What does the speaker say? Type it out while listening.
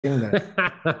that.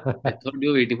 I thought you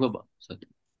were waiting for sorry.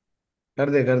 कर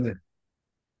दे कर दे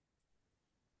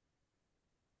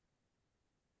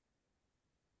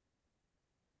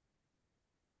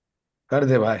कर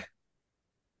दे भाई.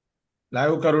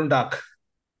 लाइव करून टाक.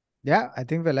 Yeah, I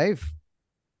think we're live.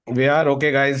 We are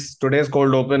okay, guys. Today's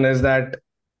cold open is that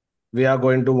we are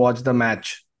going to watch the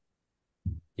match,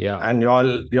 Yeah. and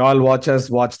y'all watch us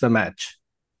watch the match.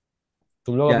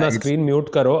 तुम लोग Yeah, अपना it's screen mute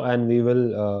करो and we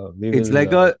it's will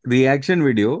like a reaction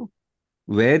video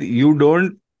where you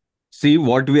don't see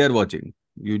what we are watching.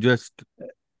 You just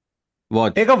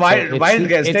watch. Take a so wild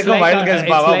guess. it's Take a like wild guess, it's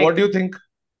Baba. like What do you think?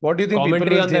 What do you think people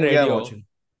commentary will on the think we are radio. watching?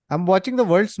 I'm watching the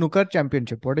World Snooker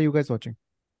Championship. What are you guys watching?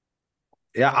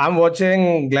 Yeah, I'm watching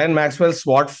Glenn Maxwell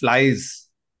swat flies.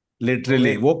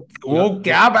 Literally. Okay. वो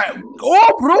क्या oh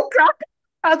bro क्या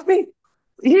आदमी.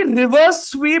 He reverse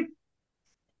sweep.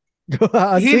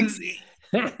 Six.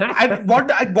 He what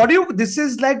do you, this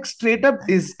is like straight up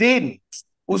disdain.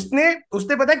 उसने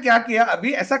उसने पता है क्या किया.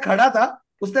 अभी ऐसा खड़ा था,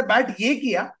 उसने बैट ये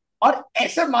किया और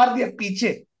ऐसे मार दिया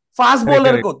पीछे फास्ट Correct,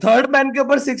 बॉलर correct. को. थर्ड मैन के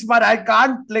ऊपर सिक्स मारा. आई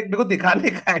कांट लाइक मेरे को दिखाने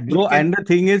का है Bro, and the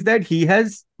thing is that he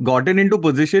has gotten into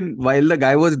position while the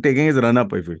guy was taking his run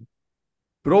up, I feel.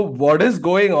 Bro what is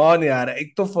going on यार.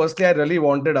 एक तो firstly I really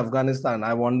wanted Afghanistan.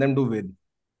 I want them to win.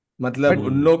 मतलब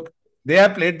उन लोग they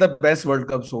have played the best World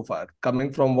Cup so far, coming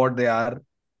from what they are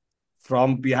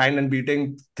from behind and beating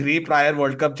three prior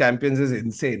World Cup champions is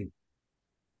insane.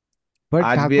 But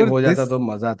आज भी एक Thakur, हो जाता तो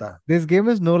मजा था. this game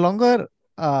is no longer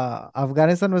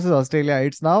Afghanistan versus Australia.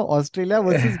 It's now Australia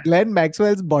versus Glenn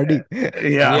Maxwell's body,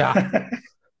 Yeah.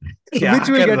 क्या which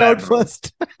will कर get रहा है out bro? first.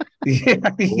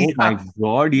 Oh my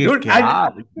God, ये Dude, क्या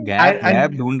and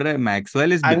gap ढूंढ रहा है.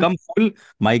 Maxwell has become full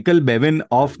Michael Bevan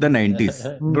of the 90s.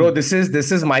 bro, this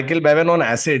is Michael Bevan on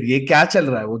acid. ये क्या चल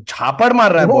रहा है. वो झापड़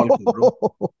मार रहा है बॉल को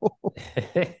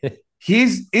bro.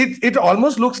 It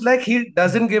almost looks like he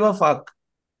doesn't give a fuck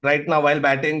right now while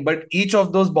batting, but each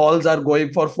of those balls are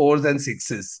going for fours and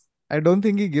sixes. I don't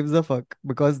think he gives a fuck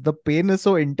because the pain is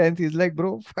so intense. He's like,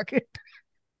 bro, fuck it.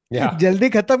 Yeah. जल्दी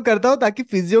खत्म करता हूँ ताकि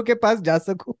physio के पास जा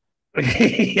सकूं.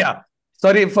 Yeah.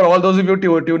 Sorry for all those of you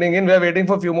tuning in. We are waiting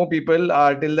for a few more people.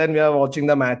 Till then, we are watching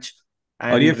the match.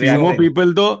 और ये few more reacting.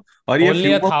 people तो और ये Only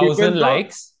few a more people 1,000 तो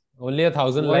likes. Only a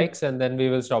 1,000 What? likes and then we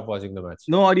will stop watching the match.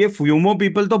 no और ये few more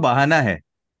people तो बहाना है.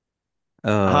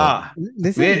 हाँ.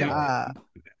 Listen,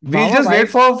 We'll Baba, just why- wait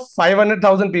for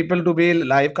 500,000 people to be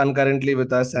live concurrently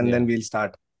with us, and then we'll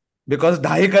start. Because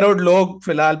 2.5 crore लोग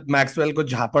फिलहाल Maxwell को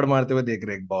झापड़ मारते हुए देख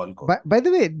रहे हैं बॉल को. by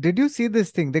the way, did you see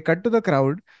this thing? They cut to the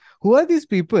crowd. Who are these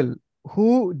people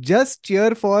who just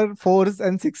cheer for fours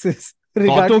and sixes,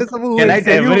 regardless of who can it I is?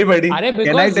 tell you- Everybody. Arey,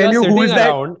 Can I because tell you're you who is sitting that?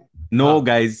 around. No,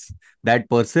 guys, that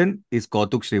person is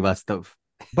Kautuk Srivastav.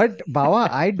 But Bawa,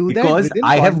 I do that Because within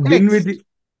I have been context. with.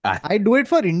 I do it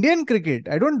for Indian cricket.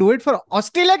 I don't do it for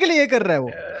Australia के लिए ये कर रहा है वो.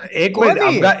 एक कौन है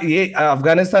मिनट. ये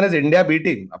Afghanistan is India B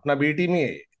team. अपना बी टीम ही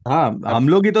है. हाँ हम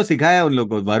लोग ही तो सिखाया है उन लोग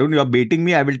को. Varun, you are betting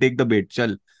me, I will take the bet.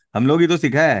 चल, हम लोग ही तो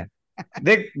सिखाया है.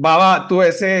 देख बाबा, तू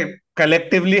ऐसे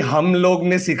कलेक्टिवली हम लोग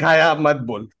ने सिखाया मत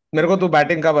बोल. मेरे को तू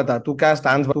बैटिंग का बता. तू क्या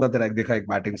स्टांस बता तेरा. दिखा एक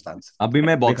बैटिंग स्टांस. अभी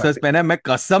मैं बॉक्सर्स पहना है. मैं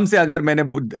कसम से अगर मैंने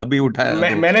अभी उठाया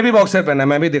तो... मैंने भी बॉक्सर पहना.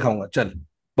 मैं भी दिखाऊंगा. चल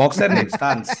बॉक्सर नहीं,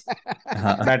 स्टांस.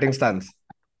 Batting stance.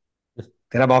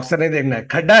 तेरा बॉक्सर नहीं देखना है.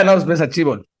 खड्डा है ना उसमें. सच्ची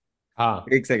बोल. हाँ.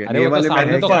 एक सेकंड. अरे ये वो तो वाले में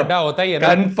सामने नहीं तो है. खड्डा होता ही है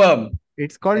ना. कंफर्म.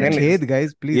 It's called नहीं, Chhed,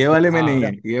 guys. Please. ये वाले में हाँ. नहीं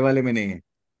है. ये वाले में नहीं है.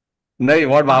 नहीं,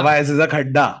 व्हाट बाबा इज अ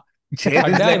खड्डा. छेद is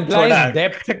खड्डा like implies थोड़ा-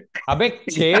 depth. अबे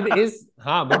छेद is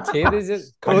हाँ, but छेद is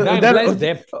खड्डा उधर- implies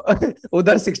depth.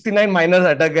 उधर 69 माइनस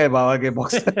अटक गए बाबा के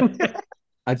बॉक्सर में.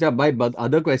 अच्छा भाई, but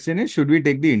other question is, should we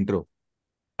take the intro?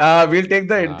 We'll take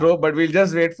the intro, but we'll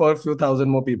just wait for a few thousand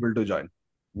more people to join.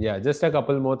 Yeah, just a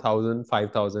couple more 1,000,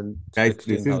 5,000, Guys, this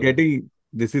is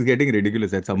 16,000. getting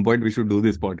ridiculous. At some point, we should do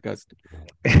this podcast.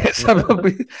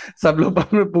 सब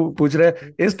लोग पूछ रहे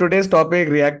हैं, is today's topic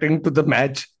reacting to the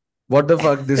match? What the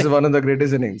fuck? This is one of the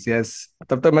greatest innings. Yes.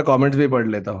 तब तक मैं comments भी पढ़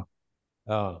लेता हूँ.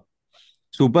 हाँ.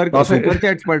 Super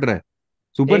chats पढ़ रहा है.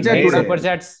 Super एक chat नहीं, today. super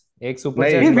chats, एक super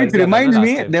नहीं, chat नहीं, बच Which गया था reminds ना me,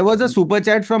 last time. there was a super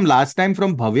chat from last time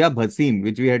from Bhavya Bhasin,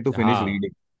 which we had to finish हाँ.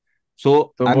 reading. So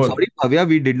तो I'm बोल. sorry, Bhavya,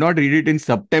 we did not read it in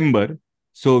September.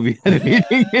 So we are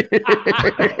reading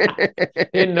it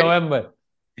In November.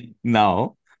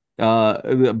 now.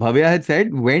 Bhavya had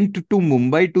said, went to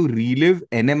Mumbai to relive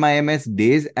NMIMS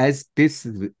days as TIS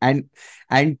and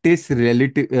TIS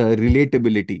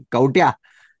relatability. Kautya,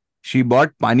 she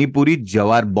bought Pani Puri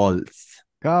Jawar balls.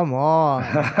 Come on.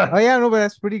 Oh yeah, no, but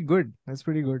that's pretty good. That's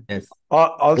pretty good. Yes.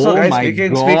 Also, Oh guys, my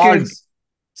speaking God.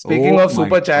 speaking Oh of my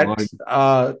super chats,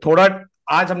 थोड़ा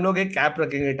आज हम लोग एक cap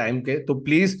रखेंगे time के, तो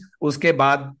please उसके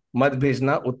बाद मत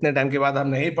भेजना, उतने टाइम के बाद हम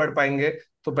नहीं पढ़ पाएंगे।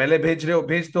 तो पहले भेज रहे हो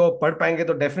भेज दो, पढ़ पाएंगे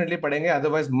तो डेफिनेटली पढ़ेंगे,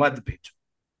 अदरवाइज मत भेजो,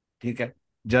 ठीक है?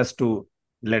 Just to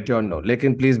let you know,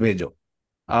 लेकिन प्लीज भेजो।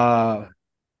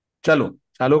 चलो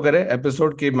चालू करें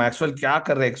एपिसोड की। मैक्सवेल क्या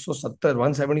कर रहे हैं? 170,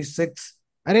 176।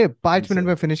 अरे 5 मिनट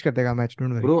में फिनिश कर देगा match,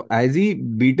 don't worry. Bro, has he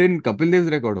beaten Kapil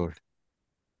Dev's record or?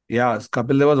 Yeah,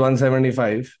 Kapil Dev was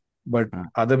 175, but Huh.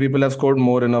 other people have scored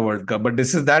more in a World Cup. But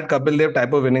this is that Kapil Dev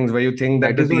type of innings where you think that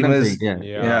That the is what team I'm is, saying.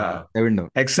 Yeah. yeah. 7 down.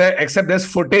 Except there's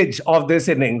footage of this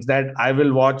innings that I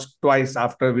will watch twice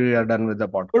after we are done with the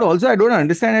But podcast. also, I don't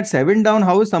understand at 7 down,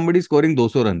 how is somebody scoring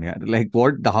 200 run? Yeah? Like,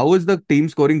 what? How is the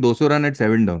team scoring 200 run at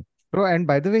 7 down? Bro, and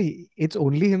by the way, it's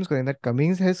only him scoring. That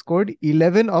Cummings has scored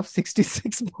 11 of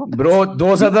 66 balls. Bro,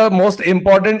 those are the most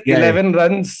important Yeah, 11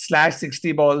 runs /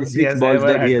 60 balls he 6 has balls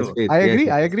ever that had he has to. faced. I Yes, agree.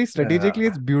 yes. I agree. Strategically,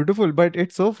 it's beautiful, but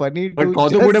it's so funny But to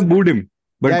Kautuk would have booed him.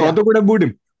 But Yeah, yeah. Kautuk would have booed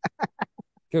him.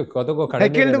 क्यों कौतुक को खड़े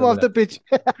I नहीं killed him रहने off the देना?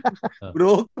 pitch.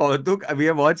 Bro, Kautuk,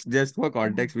 we have watched, just for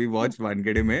context, we watched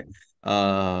Wankhede में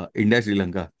India Sri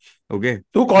Lanka. Okay.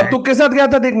 तू कौतुक के साथ गया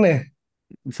था देखने?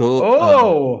 So,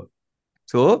 Oh,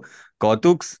 so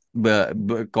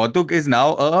Kautuk is now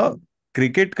a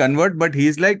cricket convert, but he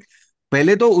is like,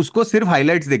 पहले तो उसको सिर्फ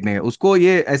हाइलाइट्स देखने हैं, उसको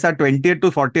ये ऐसा 20th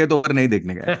to 40th ओवर नहीं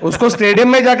देखने का है। उसको स्टेडियम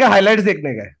में जाके हाइलाइट्स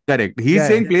देखने गए। Correct, he is Yeah,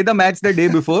 saying play the match the day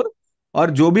before, और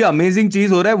जो भी अमेजिंग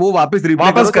चीज हो रहा है वो वापस रिप्ले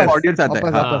वापस करो, कर। ऑडियंस आता है।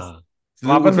 वापस, हाँ, वापस। So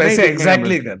वापस उतना ही वैसे देखने का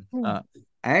एग्जैक्टली मतलब। कर।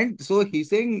 हाँ, एंड सो ही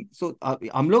सेइंग, सो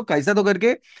हम लोग कैसा तो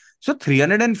करके, so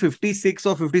 356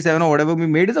 or 57 or whatever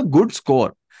we made is a good score,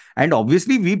 and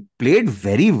obviously we played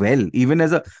very well even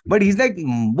as a, but he's like,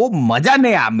 वो मजा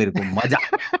नहीं आया मेरे को, मजा,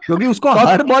 क्योंकि उसको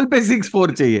हर बॉल पे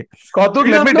 6-4 चाहिए। Kautuk,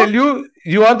 फिर let हम me लोग- tell you,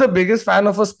 you are the biggest fan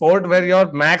of a sport where your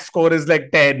max score is like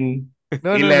 10,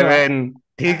 No, 11,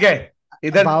 ठीक है?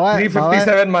 इधर बाबा-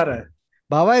 357 मारा है।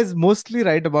 Baba is mostly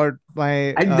right about my.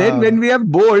 And then when we have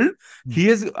bowled, he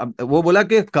is, वो बोला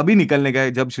कि कभी निकलने का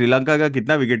है, जब श्रीलंका का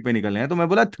कितना विकेट पे निकलने हैं, तो मैं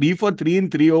बोला 3 for 3 in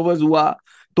 3 overs हुआ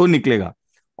तो निकलेगा,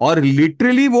 और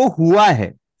लिटरली वो हुआ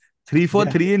है 3 for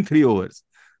 3 in 3 overs।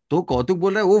 तो कौतुक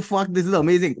बोल रहा है, oh fuck, this is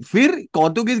amazing. फिर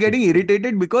Kautuk is getting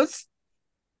irritated because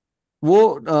वो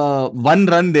 1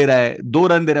 run दे रहा है, 2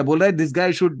 run दे रहा है, बोल रहा है this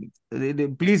guy should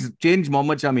please change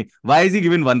Mohammed Shami, why is he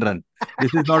given 1 run,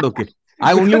 this is not okay.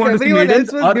 I only Because want to see everyone maidens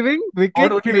else was or giving or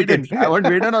wicket, only maidens. I want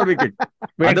maiden or wicket.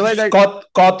 Wait, Otherwise,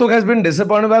 Kautuk has been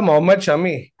disappointed by Mohammad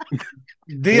Shami,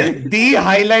 the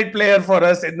highlight player for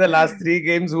us in the last 3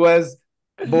 games, who has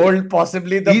bowled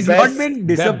possibly the he's best. not been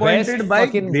disappointed best by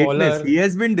fucking greatness. bowler. He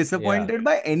has been disappointed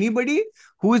by anybody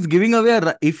who is giving away a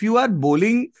run. If you are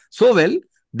bowling so well,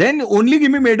 then only give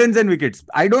me maidens and wickets.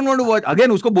 I don't want to watch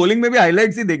again. उसको bowling में भी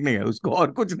highlights ही देखने हैं, उसको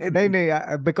और कुछ नहीं। नहीं,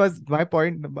 because my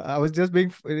point, I was just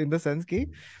being in the sense कि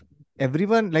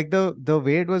everyone, like the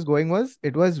way it was going was,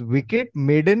 it was wicket,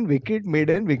 maiden, wicket,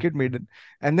 maiden, wicket, maiden,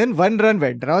 and then 1 run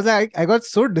went. And I was like, I got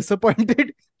so disappointed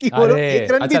कि वो लोग अरे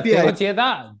 1 run भी अच्छा, दिया तेरे है. को चाहिए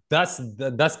था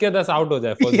 10 के 10 आउट हो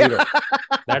जाए for Yeah. 0.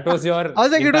 That was your. I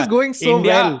was like, it was going so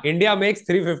well. India makes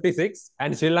 356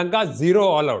 and Sri Lanka 0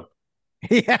 all out.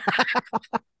 Yeah.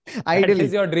 That Ideally.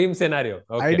 is your dream scenario.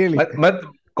 Okay. Ideally. मत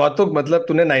कौतुक, मतलब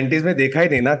तूने 90s में देखा ही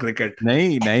नहीं ना क्रिकेट?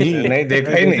 नहीं नहीं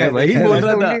देखा ही नहीं। वही That's बोल the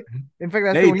रहा था। only- in fact,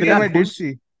 that's नहीं, the only इतना game I did खुश-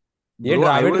 see. ये Bro,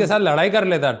 I द्रविड के was- साथ लड़ाई कर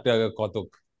लेता कौतुक।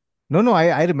 No,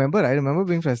 I remember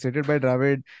being frustrated by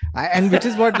Dravid, and which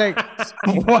is what, like,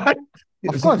 What?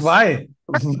 Of course. Why?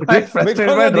 Why frustrated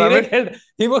Because by वो धीरे Dravid? खेल,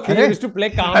 he अरे? used to play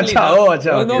calmly. अच्छा, ना. oh,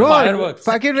 अच्छा, There was no okay. Bro, fireworks.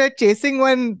 fucking we're chasing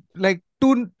one like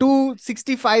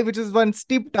 265, which is one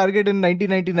steep target in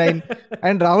 1999,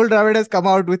 and Rahul Dravid has come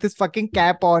out with his fucking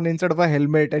cap on instead of a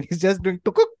helmet, and he's just doing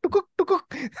tukuk tukuk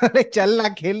tukuk. Like, चलना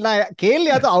खेलना खेल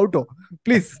या तो out हो,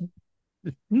 please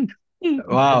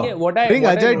Wow. Okay, what I bring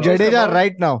Ajay noticed Jadeja about-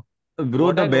 right now. Bro,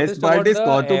 What the I best noticed part about is the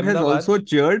Kautuk has Ahmedabad- also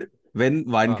cheered when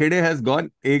Wankhede has gone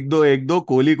 1-2,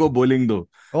 Kohli ko bowling do.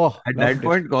 Oh, At loved that it.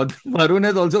 point, Varun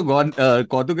has also gone.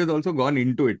 Kautuk has also gone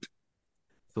into it.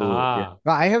 So yeah.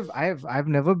 No,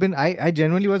 I've never been. I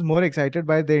genuinely was more excited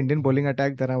by the Indian bowling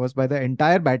attack than I was by the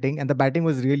entire batting, and the batting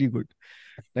was really good.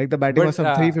 Like the batting But, was some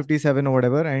 357 or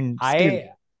whatever, and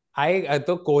still.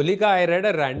 तो कोहली का I read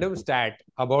a random stat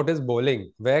about his bowling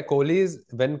where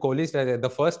when Kohli started,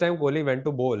 the first time Kohli went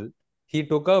to bowl, he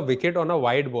took a wicket on a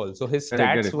wide ball. So his Correct,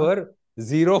 stats correct. were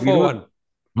 0 for Zero- 1.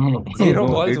 0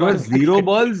 balls, It was 1 0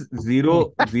 balls,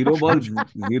 0 balls,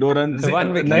 0 runs. One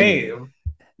wicket. नहीं.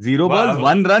 0 balls,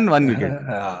 1 run, 1 wicket.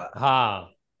 हाँ.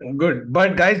 Good,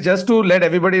 but guys, just to let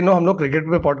everybody know, हम लोग cricket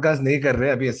पे podcast नहीं कर रहे,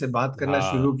 अभी ऐसे बात करना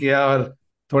हाँ. शुरू किया और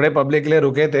थोड़े पब्लिक के लिए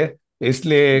रुके थे,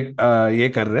 इसलिए ये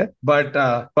कर रहे, but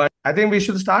I think we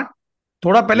should start.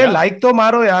 थोड़ा पहले Yeah. लाइक तो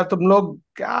मारो यार तुम लोग,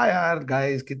 क्या यार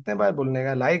गाइस, कितने बार बोलने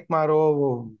का, लाइक मारो, वो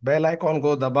बेल आइकॉन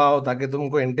को दबाओ ताकि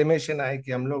तुमको इंटीमेशन आए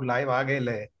कि हम लोग लाइव आ गए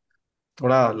ले।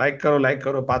 थोड़ा लाइक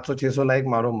करो, 500-600 लाइक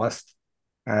मारो मस्त।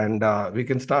 And we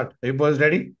can start. You boys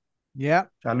ready? Yeah.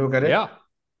 चालू करें? Yeah.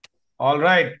 All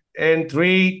right. In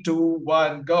 3, 2,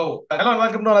 1, go. Hello and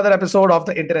welcome to another episode of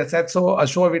the Internet Set. So, a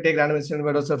show where we take random instant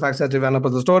videos, facts, and develop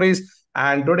the stories.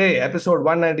 And today, episode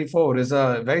 194 is a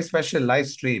very special live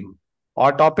stream.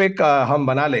 और topic हम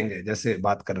बना लेंगे जैसे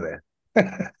बात कर रहे हैं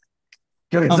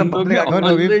क्योंकि हम सब लोग पब्लिक No, no,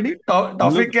 already हम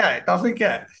टॉपिक लोग क्या है, टॉपिक क्या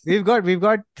है? we've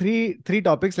got three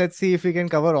topics. Let's see if we can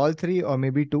cover all three or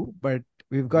maybe two, but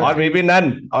we've got Or maybe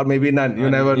none, you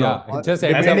never know. Yeah, it just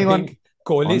ends up Depending on- being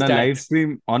Kohli stats.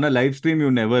 on a live stream you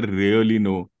never really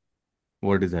know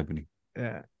what is happening.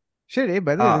 Yeah. Sure.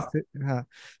 By the way,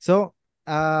 so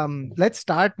let's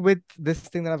start with this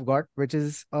thing that I've got, which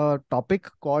is a topic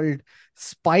called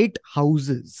spite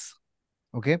houses.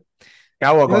 Okay, क्या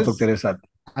हुआ Because- कौतुक तेरे साथ?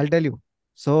 I'll tell you.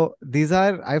 So these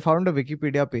are, I found a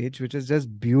Wikipedia page which is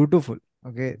just beautiful.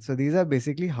 Okay, so these are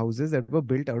basically houses that were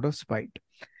built out of spite.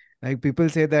 Like people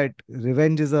say that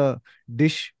revenge is a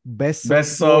dish best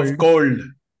Best served served cold, cold.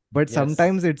 but Yes.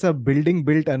 sometimes it's a building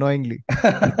built annoyingly.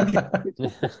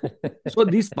 So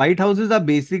these spite houses are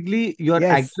basically, you're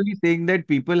Yes. actually saying that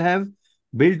people have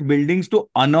built buildings to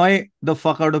annoy the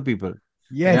fuck out of people.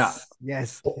 Yes,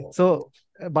 yes. So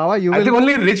Baba, you I will think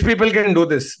only rich people can do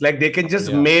this. Like they can just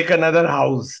Yeah. make another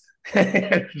house.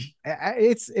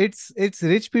 it's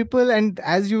rich people, and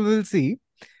as you will see,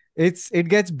 it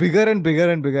gets bigger and bigger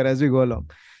and bigger as we go along.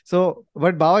 So,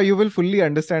 but Baba, you will fully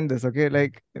understand this, okay?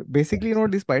 Like basically, you know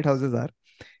what these spite houses are?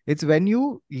 It's when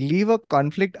you leave a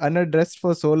conflict unaddressed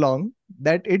for so long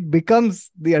that it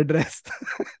becomes the address.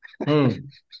 Hmm.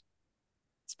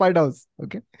 Spite house.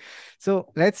 Okay.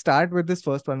 So let's start with this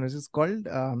first one, which is called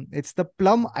it's the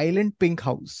Plum Island Pink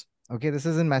House. Okay, this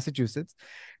is in Massachusetts.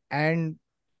 And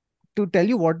to tell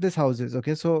you what this house is,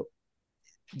 okay, so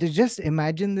just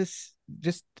imagine this,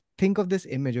 just think of this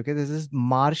image. Okay, this is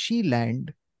marshy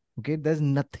land. Okay, there's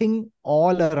nothing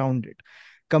all around it.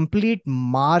 Complete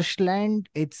marshland.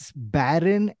 It's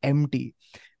barren, empty.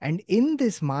 And in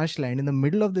this marshland, in the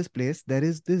middle of this place, there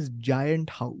is this giant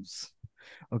house.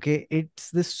 Okay,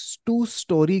 it's this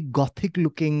 2-story Gothic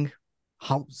looking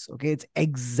house. Okay, it's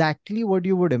exactly what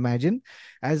you would imagine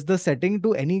as the setting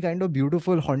to any kind of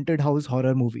beautiful haunted house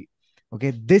horror movie.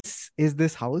 Okay, this is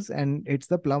this house, and it's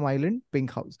the Plum Island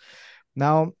Pink House.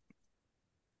 Now,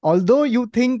 although you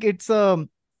think it's a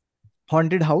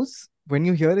haunted house, when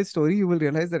you hear its story, you will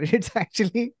realize that it's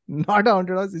actually not a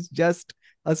haunted house, it's just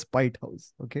a spite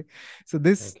house. Okay, so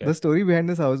this Okay. the story behind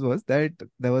this house was that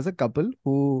there was a couple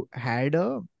who had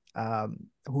a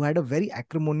very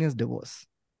acrimonious divorce.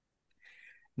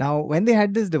 Now, when they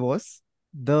had this divorce,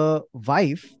 the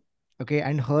wife, okay,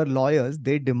 and her lawyers,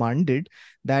 they demanded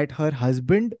that her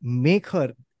husband make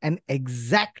her an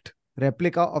exact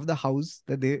replica of the house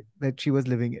that she was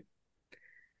living in.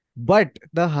 But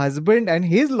the husband and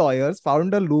his lawyers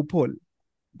found a loophole.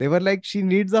 They were like, she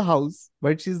needs a house,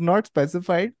 but she's not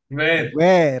specified Where?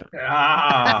 where.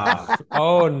 Ah,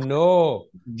 Oh no.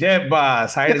 Jebba,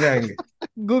 side जाएंगे.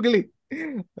 Googly.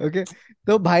 Okay.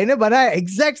 तो भाई ने बनाया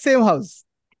exact same house.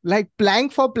 Like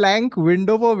plank for plank,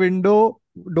 window for window,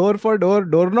 door for door,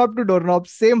 doorknob to doorknob,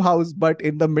 same house, but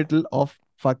in the middle of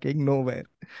fucking nowhere.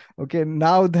 Okay,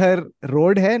 now उधर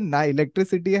road है, ना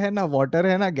electricity है, ना water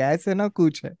है, ना gas है, ना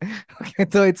कुछ है. Okay,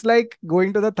 so it's like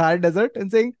going to the Thar desert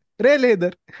and saying, रे ले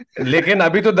इधर. लेकिन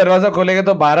अभी तो दरवाजा खोलेगा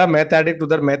तो 12 मैथ एडिक्ट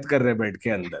उधर मैथ कर रहे बैठ के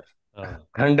अंदर, हाँ.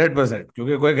 100%,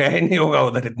 क्योंकि कोई गया ही नहीं होगा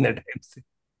उधर इतने टाइम से.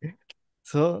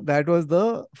 So that was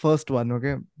the first one.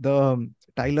 Okay, the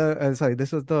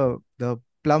this was the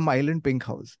Plum Island Pink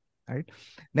House. Right.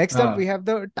 Next up, we have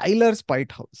the Tyler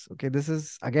Spite House. Okay, this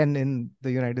is again in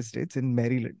the United States, in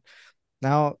Maryland.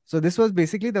 Now, so this was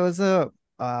basically, there was a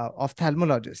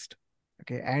ophthalmologist.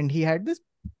 Okay, and he had this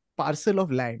parcel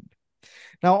of land.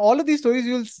 Now, all of these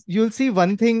stories, you'll see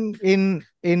one thing in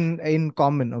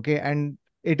common. Okay, and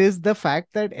it is the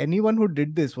fact that anyone who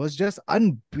did this was just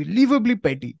unbelievably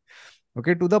petty.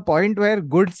 Okay, to the point where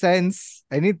good sense,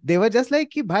 and they were just like,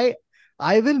 ki, bhai,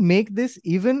 I will make this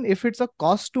even if it's a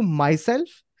cost to myself,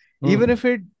 even if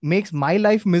it makes my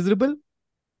life miserable,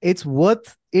 it's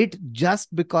worth it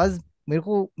just because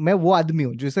मैं वो आदमी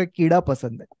हूँ जिसे कीड़ा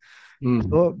पसंद है.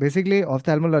 So basically,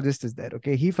 ophthalmologist is there.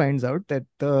 Okay, he finds out that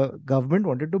the government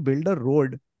wanted to build a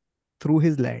road through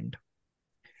his land.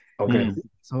 Okay.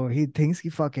 So he thinks,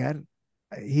 fuck yaar.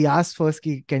 He asks first,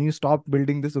 can you stop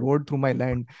building this road through my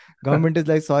land? Government is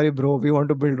like, sorry bro, we want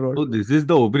to build road. So this is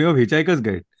the opening of Hitchhiker's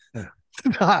Guide.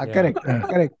 Correct.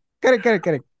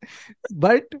 Correct.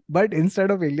 But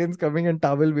instead of aliens coming and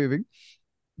towel waving,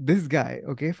 this guy,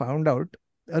 okay, found out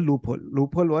a loophole.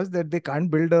 Loophole was that they can't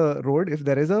build a road if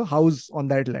there is a house on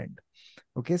that land.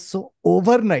 Okay, so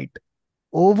overnight,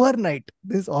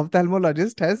 this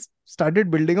ophthalmologist has started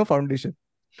building a foundation.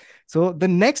 So the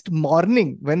next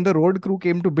morning, when the road crew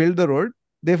came to build the road,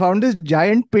 they found this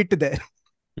giant pit there.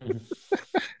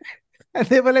 And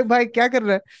they were like, भाई क्या कर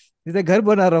रहा है? He's like, घर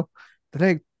बना रहा हूँ. They're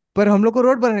like, पर हम लोग को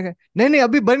रोड बनाने का. नहीं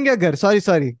अभी बन गया घर.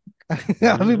 Sorry.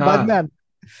 अभी बाद में आना.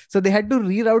 So they had to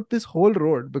reroute this whole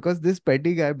road because this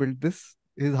petty guy built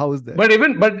his house there. But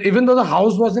even though the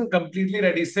house wasn't completely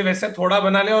ready, इससे वैसे थोड़ा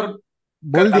बना ले और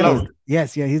बोल दिया. allowed.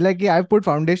 Yes, he's like, I've put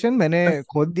foundation. मैंने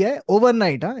खोद दिया है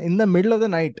overnight, in the middle of the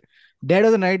night, dead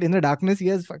of the night, in the darkness, he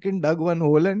has fucking dug one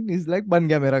hole and he's like, बन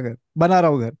गया मेरा घर, बना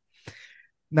रहा हूँ घर.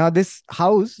 Now this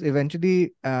house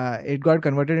eventually it got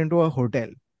converted into a hotel.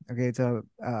 Okay, it's a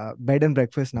bed and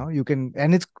breakfast now. You can,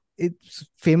 and it's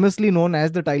famously known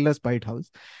as the Tyler Spite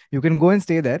House. You can go and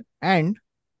stay there, and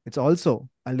it's also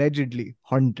allegedly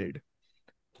haunted.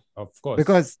 Of course.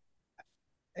 Because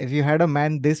if you had a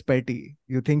man this petty,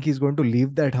 you think he's going to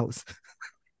leave that house.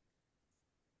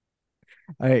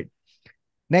 All right.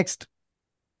 Next,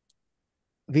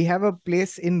 we have a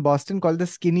place in Boston called the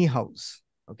Skinny House.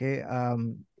 Okay.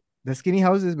 The Skinny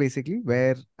House is basically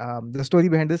where the story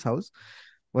behind this house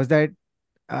was that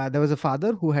there was a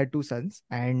father who had two sons,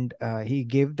 and he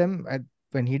gave them,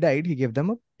 when he died, he gave them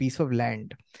a piece of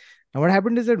land. Now, what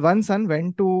happened is that one son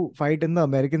went to fight in the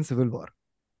American Civil War.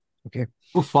 Okay.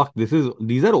 Oh fuck!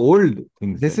 These are old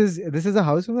things. This is a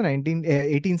house from the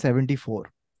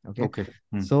 1874. Okay. Okay.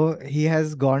 So he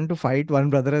has gone to fight. One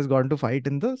brother has gone to fight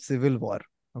in the Civil War.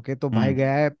 Okay. तो भाई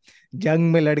गया है,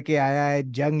 जंग में लड़के आया है,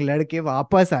 जंग लड़के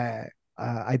वापस आया है.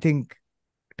 I think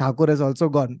Thakur has also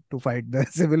gone to fight the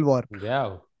Civil War.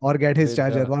 Yeah. Or get his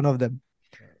charger, one of them.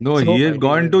 No, So-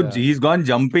 he's gone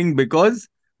jumping because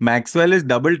Maxwell is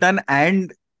double ton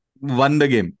and won the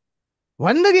game.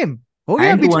 Won the game. हो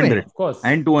गया And बीच में. 200. Of course.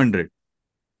 And 200.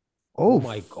 Oh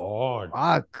my God.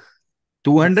 Fuck.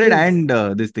 200 This is- and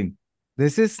this thing.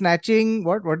 This is snatching,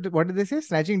 what did they say?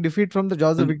 Snatching defeat from the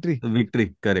jaws of victory.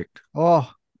 Victory, correct. Oh,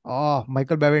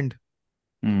 Michael Bevend.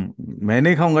 मैं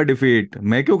नहीं खाऊंगा defeat.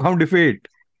 मैं क्यों खाऊं defeat?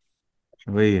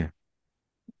 वही है.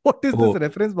 What is Oh. this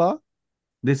reference, Ba?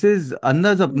 This is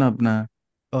अंदाज अपना.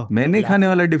 Oh. मैं नहीं खाने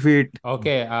वाला defeat.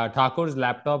 Okay, Thakur's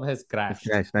laptop has crashed.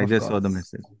 I Of just saw the course.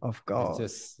 message. Of It's course.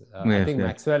 just, I Yes, think yes.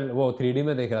 Maxwell वो 3D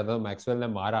में देख रहा था, Maxwell ने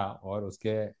मारा और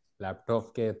उसके लैपटॉप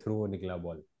के थ्रू निकला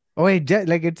ball. Oh,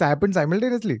 like it's happened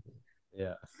simultaneously.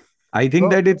 Yeah. I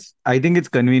think Oh. it's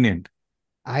convenient.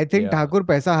 I think Yeah. Thakur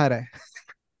पैसा हारा है.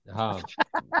 हाँ.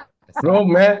 ब्रो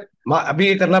मैं अभी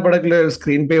ये करना पड़ा कि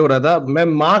स्क्रीन पे हो रहा था. मैं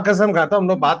माँ कसम खाता हूँ, हम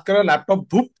लोग बात करो, लैपटॉप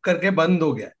धूप करके बंद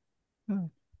हो गया.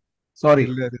 सॉरी.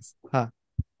 हाँ.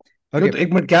 तो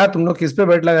एक मिनट, क्या तुम लोग किस पे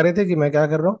बेट लगा रहे थे कि मैं क्या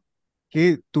कर रहा हूँ?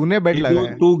 कि तूने बेट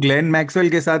लगाया. तू ग्लेन मैक्सवेल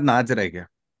के साथ नाच रहा है क्या?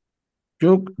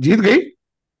 क्यों जीत गई?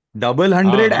 डबल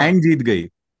 100 हाँ. एंड जीत गई.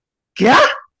 क्या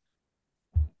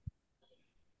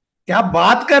क्या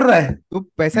बात कर रहा है? तू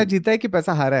पैसा जीता है कि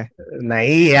पैसा हारा है?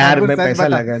 नहीं यार, ठाकुर मैं सच पैसा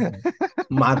बता. लगा.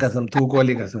 माँ कसम, तू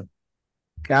कोहली कसम.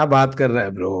 क्या बात कर रहा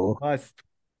है ब्रो? मस्त.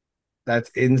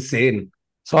 That's insane.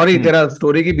 सॉरी, तेरा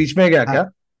स्टोरी के बीच में गया क्या?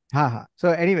 हाँ.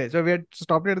 So anyway, so we had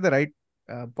stopped at the right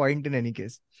point in any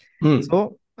case. Hmm.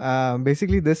 So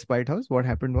basically this White House, what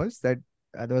happened was that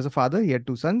there was a father, he had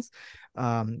two sons,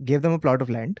 gave them a plot of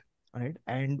land, right?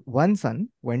 And one son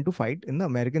went to fight in the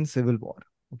American Civil War.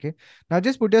 Okay. Now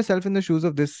just put yourself in the shoes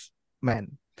of this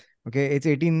man. Okay. It's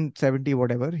 1870,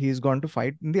 whatever. He's gone to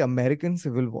fight in the American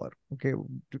Civil War. Okay.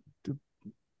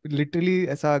 Literally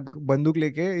ऐसा बंदूक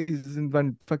लेके, he's in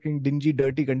one fucking dingy,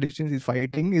 dirty conditions. He's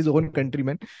fighting his own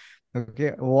countrymen.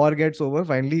 Okay. War gets over.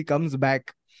 Finally, he comes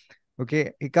back.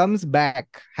 Okay. He comes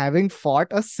back having fought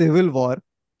a civil war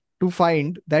to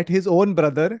find that his own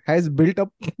brother has built a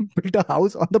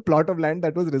house on the plot of land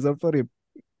that was reserved for him.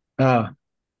 हाँ.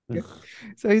 Okay.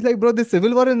 So he's like, bro, this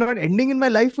civil war is not ending in my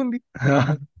life only.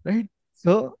 Right?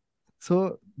 So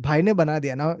भाई ने बना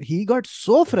दिया. Now he got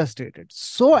so frustrated,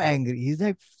 so angry. He's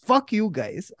like, fuck you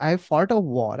guys. I fought a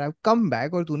war. I've come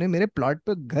back और तूने मेरे plot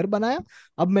पे घर बनाया.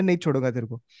 अब मैं नहीं छोड़ूंगा तेरे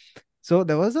को. So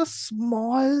there was a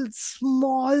small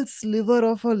sliver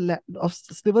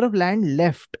of land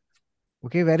left.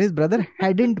 Okay, where his brother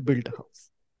hadn't built a house.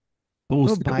 तो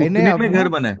तो उसने भाई ने उतने में अपना घर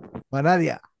बनाया. बना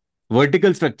दिया.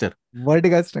 Vertical structure.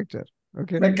 Vertical structure.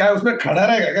 Okay. मैं क्या उसमें खड़ा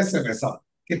रहेगा कैसे? वैसा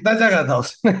कितना जगह था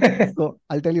उसमें? So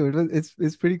I'll tell you,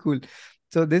 it's pretty cool.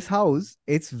 So this house,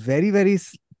 it's very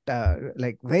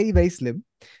like very slim.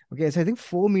 Okay, so I think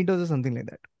 4 meters or something like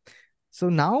that. So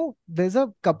now there's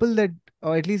a couple that,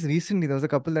 or at least recently, there was a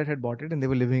couple that had bought it and they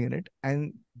were living in it.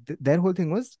 And their whole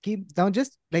thing was, now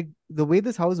just like the way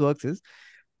this house works is,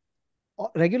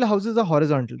 regular houses are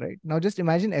horizontal, right? Now just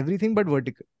imagine everything but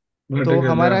vertical. तो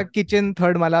हमारा kitchen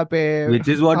third माला पे, which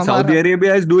is what Saudi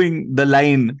Arabia is doing. The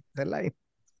line.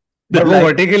 But वो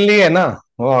vertical नहीं है ना,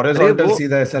 वो horizontal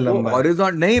सीधा ऐसा लंबा है.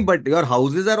 Horizontal नहीं, but your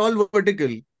houses are all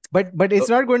vertical. But it's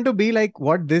not going to be like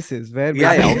what this is, where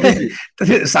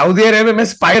Saudi Arabia में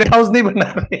spider house नहीं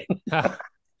बना रहे.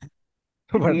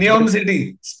 Neom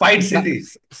City, Spite City.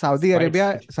 Saudi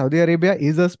Arabia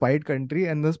is a spite country,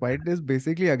 and the spite is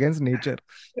basically against nature.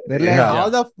 They're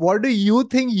like, what do you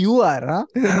think you are, huh?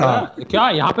 क्या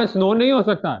यहाँ पे snow नहीं हो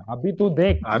सकता? अभी तू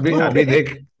देख.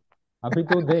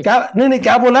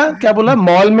 क्या बोला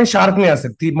मॉल में शार्क नहीं आ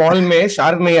सकती, मॉल में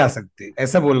शार्क नहीं आ सकती,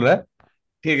 ऐसा बोल रहा है.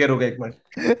 ठीक है, रुको एक मिनट.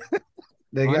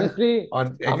 Honestly,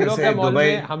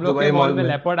 हम लोग के मॉल में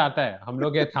लेपर्ड आता है, हम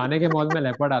लोग के थाने के मॉल में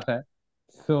लेपर्ड आता है.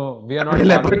 So we are not.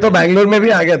 Leopard तो बैंगलोर में भी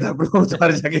आ गया था,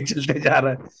 हर जगह चलते जा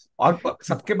रहा है और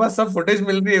सबके पास सब फुटेज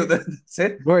मिल रही है उधर से.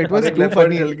 Bro, it was too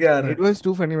funny. It was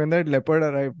too funny when that leopard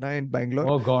arrived in Bangalore.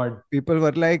 Oh God! People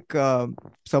were like,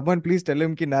 "Someone please tell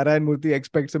him कि Narayan Murthy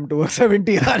expects him to work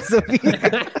 70 hours a week."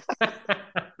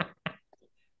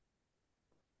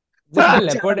 Just the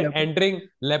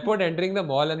leopard entering the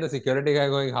mall and the security guy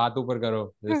going, हाथ ऊपर करो,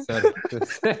 yes sir.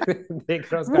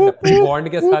 देख रहा उसका bond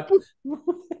के साथ.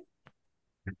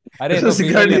 अरे तो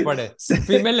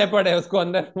फीमेल लेपर्ड है उसको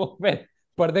अंदर वो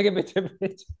पर्दे के पीछे.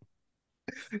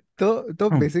 तो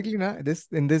basically ना,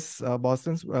 in this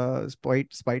Boston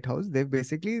spite house, they've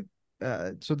basically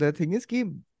so their thing is कि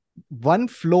one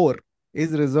floor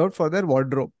is reserved for their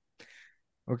wardrobe.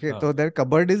 Okay, so their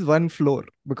cupboard is one floor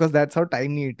because that's how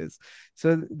tiny it is.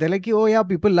 So they're like, oh yeah,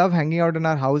 people love hanging out in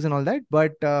our house and all that,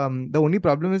 but the only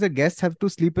problem is that guests have to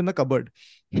sleep in the cupboard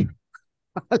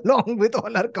along with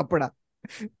all our kapda.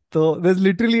 So there's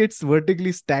literally, it's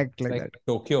vertically stacked like that.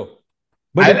 Tokyo.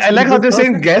 But I like how they're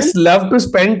saying guests love to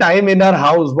spend time in our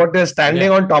house. What they're standing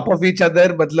on top of each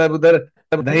other. मतलब उधर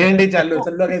दही हंडी चालू,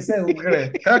 सब लोग ऐसे उखड़े.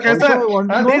 कैसा?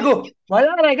 हाँ देखो,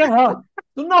 मजा आ रहा है क्या? हाँ.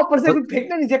 तुम ना ऊपर से कुछ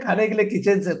फेंकना नीचे खाने के लिए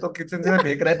किचन से, तो किचन से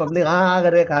फेंक रहा है पब्लिक. हाँ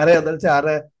कर रहे, खा रहे, उधर से आ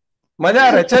रहा है. मजा आ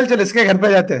रहा है. चल इसके घर पे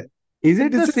जाते हैं. Is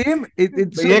it the same?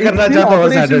 ये करना चाहता हूँ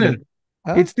Saturday.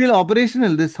 It's still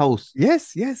operational, this house.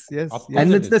 Yes.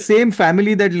 And it's the same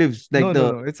family that lives. Like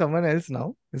no, it's someone else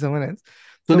now. It's someone else.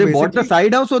 So they bought the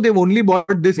side house, or they've only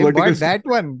bought this vertical? Bought that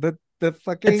one. The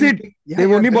fucking. That's it.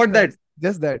 They've only bought that.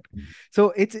 Just that.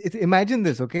 So it's imagine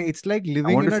this, okay? It's like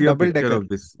living in a double decker. Of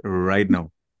this right now.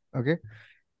 Okay.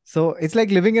 So it's like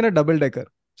living in a double decker.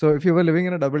 So if you were living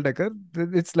in a double decker,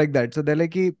 it's like that. So they're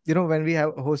like, when we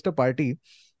host a party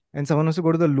and someone has to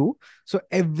go to the loo, so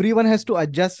everyone has to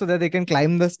adjust so that they can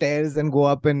climb the stairs and go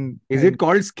up. And is it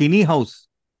called skinny house?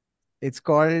 It's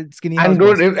called skinny house.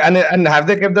 And have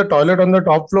they kept the toilet on the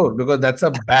top floor? Because that's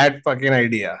a bad fucking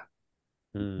idea.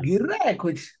 गिर रहा है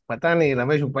कुछ, पता नहीं.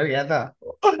 रमेश ऊपर गया था.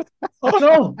 Oh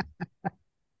no.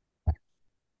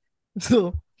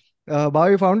 So,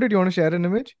 Bao, you found it? You want to share an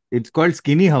image? It's called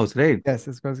skinny house, right? Yes,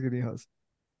 it's called skinny house.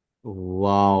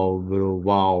 Wow, bro,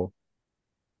 wow.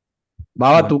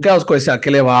 बाबा तू क्या उसको ऐसे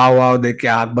अकेले वाव देख के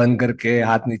आंख बंद करके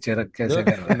हाथ नीचे रख के ऐसे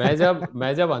कर रहा है.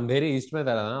 मैं जब अंधेरी ईस्ट में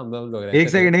था ना, हम लोग एक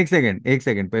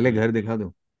सेकंड पहले घर दिखा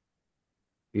दो.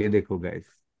 ये देखो guys.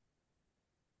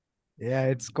 Yeah,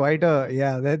 it's quite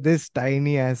this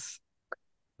tiny ass.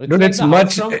 Dude, it's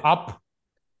much up.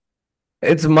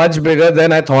 It's much bigger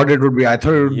than I thought it would be. I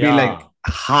thought it would be like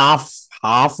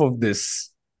half of this.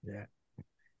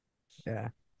 Yeah.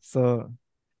 So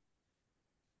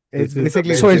it's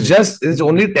basically it's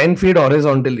only 10 feet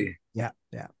horizontally. Yeah.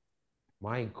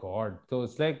 My God. So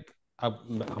it's like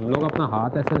अब हम लोग अपना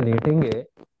हाथ ऐसे लेटेंगे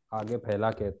आगे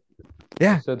फैला के.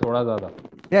 Yeah. So थोड़ा ज़्यादा.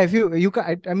 Yeah, if you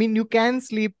can, I mean, you can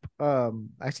sleep.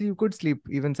 Actually, you could sleep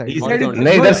even side.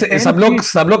 नहीं, इधर से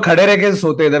सब लोग खड़े रह के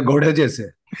सोते इधर घोड़े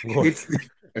जैसे.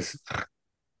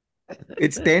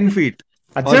 It's 10 feet.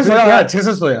 अच्छे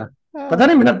से सोया. पता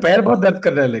नहीं मेरा पैर बहुत दर्द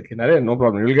कर रहा है, लेकिन अरे no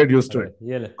problem, you'll get used to it.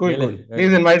 Cool.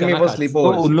 Please invite me for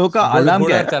sleepovers. तो उन लोग का अलार्म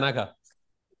क्या है? चना का.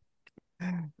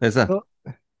 ऐसा.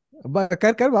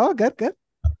 कर बाबा कर.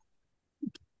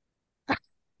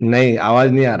 नहीं,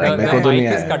 आवाज नहीं आ रहा है. मेरे को तो नहीं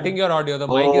आ रहा है. The mic is cutting your audio. The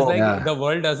mic is like the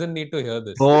world doesn't need to hear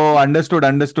this. Oh, understood.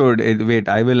 Wait,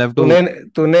 I will have to.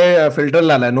 तूने filter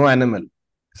डाला है, no animal.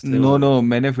 No,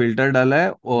 मैंने filter डाला है.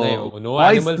 नहीं, no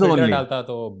animal filter डालता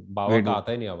तो बाबा का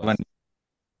आता ही नहीं आवाज.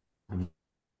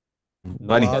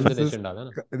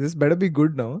 This better be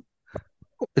good now.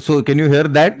 So can you hear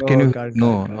that? No, can you?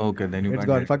 Can't. Okay, then you it's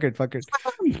can't. It's gone. Fuck it.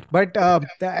 But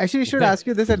actually, I should ask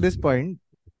you this at this point.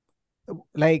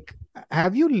 like,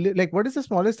 have you like, what is the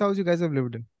smallest house you guys have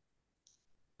lived in?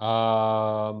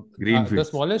 The Greenfields.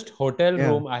 smallest hotel Yeah.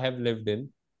 room I have lived in.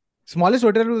 Smallest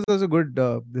hotel was also good.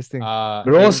 This thing.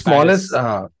 Bro, In smallest.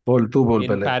 Paris. बोल तू बोल In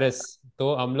पहले. Paris.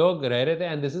 तो हम लोग रह रहे थे,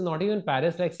 and this is not even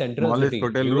Paris, like central Smallest city.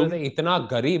 hotel You room. know, इतना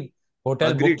गरीब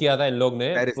होटल बुक Agreed. किया था इन लोग ने.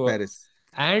 Paris.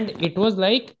 And it was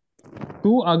like,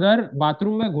 तू अगर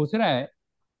बाथरूम में घुस रहा है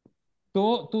तो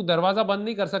तू दरवाजा बंद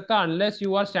नहीं कर सकता unless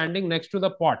you are standing next to the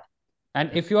pot.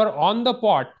 And if you are on the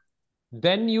pot,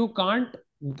 then you can't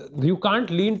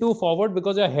lean too forward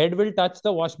because your head will touch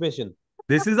the wash basin.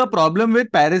 This is a problem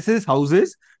with Paris's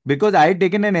houses because I had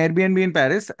taken an Airbnb in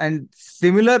Paris and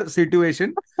similar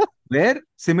situation where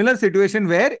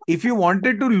if you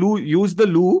wanted to use the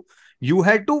loo, you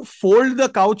had to fold the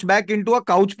couch back into a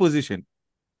couch position.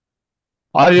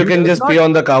 Or you can just pee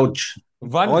on the couch.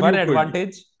 One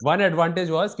advantage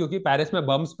was क्योंकि Paris में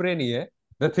bomb spray नहीं है.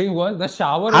 The thing was the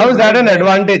shower. How is that an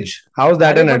advantage? How is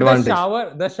that an advantage?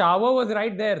 The shower was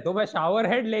right there. तो मैं shower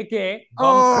head लेके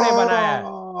bum spray बनाया.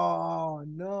 Oh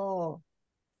no!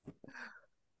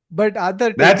 But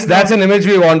other that's an image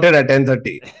we wanted at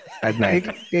 10:30 at night.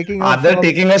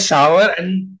 Taking a shower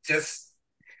and just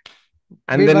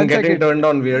then getting turned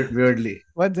on weirdly.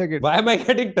 1 second. Why am I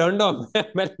getting turned on?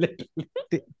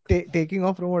 Taking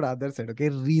off from what Aadar said. Okay,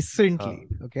 recently.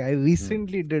 Okay, I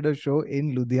recently did a show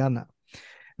in Ludhiana.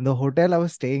 The hotel I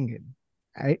was staying in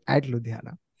at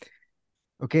Ludhiana.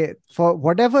 Okay, for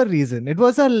whatever reason, it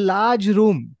was a large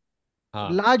room.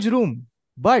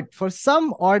 But for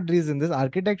some odd reason, this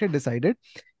architect had decided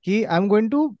I'm going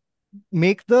to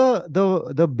make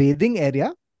the bathing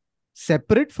area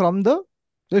separate from the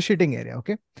shitting area.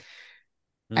 Okay,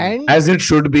 and as it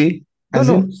should be. As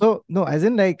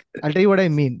in, like, I'll tell you what I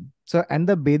mean. So, and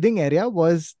the bathing area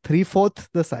was 3/4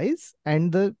 the size,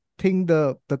 and the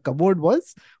cupboard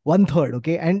was 1/3.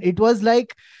 Okay, and it was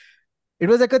like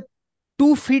a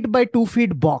 2 feet by 2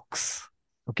 feet box.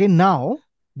 Okay, now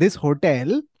this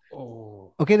hotel.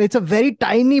 Okay, it's a very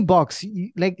tiny box.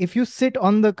 Like, if you sit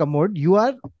on the commode, you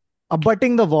are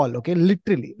abutting the wall. Okay,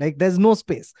 literally, like, there's no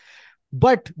space.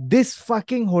 But this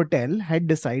fucking hotel had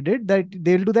decided that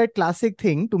they'll do that classic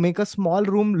thing to make a small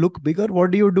room look bigger.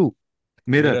 What do?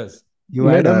 Mirrors. You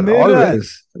add a mirror.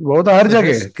 Always. वो तो हर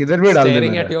जगह किधर भी डाल दे.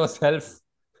 Staring at yourself.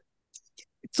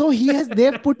 So they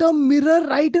have put a mirror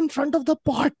right in front of the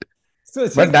pot.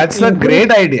 But that's a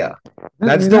great idea.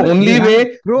 That's the only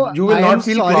way you will not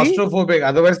feel claustrophobic.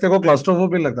 Otherwise, तेरे को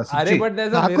claustrophobic लगता. But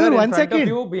there's a mirror in front of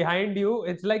you, behind you.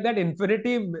 It's like that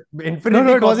infinity.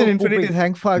 No, it wasn't infinity.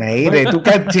 Thank fuck. नहीं रे, तू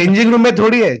क्या changing room में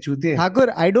थोड़ी है, चूतिया. Thakur,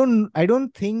 I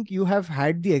don't think you have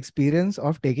had the experience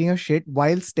of taking a shit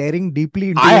while staring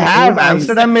deeply into. I have.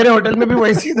 Amsterdam मेरे hotel में भी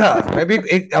वैसी था. मैं भी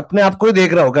अपने आप को ही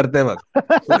देख रहा हूँ करते वक्त.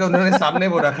 क्योंकि उन्होंने सामने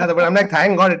वो रखा था. But I'm like,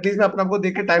 thank God, at least मैं अपने आप को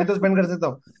देख के time तो spend कर सकता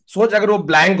हूँ. सोच अगर वो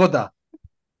blank होता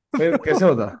फिर कैसे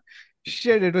होता.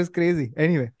 Shit, it was crazy.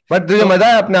 Anyway, but तुझे मजा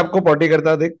है अपने आप को पॉटी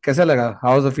करता देख कैसा लगा?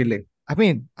 How was the feeling? I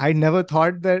mean, I never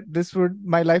thought that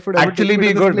my life would actually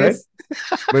be good, right?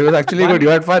 But it was actually good. You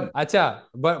had fun. अच्छा,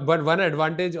 but one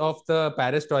advantage of the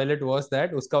Paris toilet was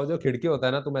that उसका जो खिड़की होता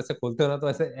है ना, तुम ऐसे खोलते हो ना, तो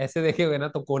ऐसे देखे हुए ना,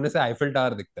 तो कोने से आईफिल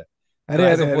टावर दिखता है.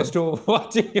 अरे supposed to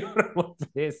watching your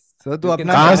face. So तू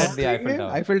अपना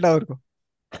आईफिल टावर को.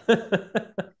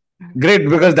 Great,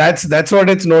 because that's what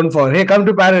it's known for. Hey, come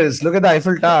to Paris. Look at the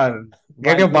Eiffel Tower.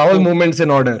 Get your bowel movements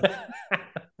in order.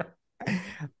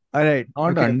 All right.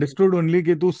 Not understood only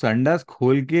कि तू संडास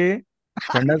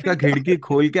का खिड़की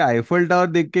खोल के आईफल टावर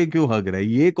देख के क्यों हग रहा है?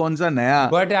 ये कौन सा नया?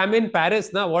 But I'm in Paris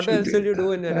now. What else will you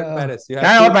do in Paris?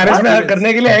 क्या और पेरिस में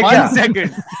करने के लिए है क्या? 1 second.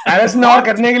 पेरिस में और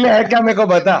करने के लिए है क्या? मेरे को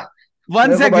बता.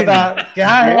 1 second. क्या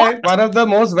है? One of the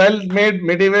most well-made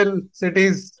medieval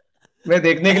cities. में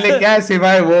देखने के लिए क्या है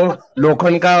सिवाय वो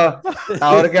लोखंड का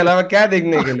टावर के अलावा क्या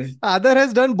देखने के लिए? Aadar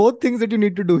has done both things that you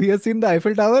need to do. He has seen the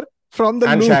Eiffel Tower from the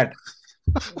and Louvre.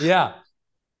 Yeah.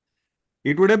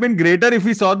 It would have been greater if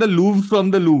we saw the Louvre from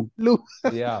the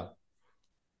Louvre. Yeah.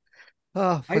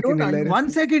 I don't know. 1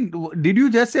 second. Did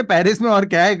you just say Paris में और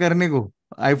क्या है करने को?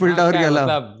 Eiffel Tower के अलावा.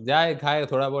 मतलब जाए खाए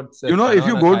थोड़ा बहुत. You know,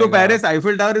 if you go to Paris,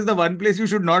 Eiffel Tower is the one place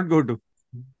you should not go to.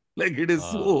 Like, it is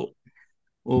so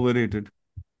overrated.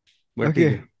 But okay.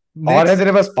 और है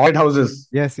तेरे पास White Houses.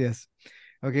 Yes.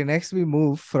 Okay, next we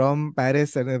move from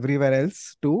Paris and everywhere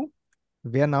else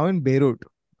we are now in Beirut.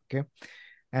 Okay.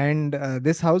 And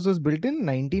this house was built in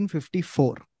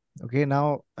 1954. Okay.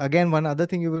 Now, again, one other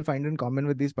thing you will find in common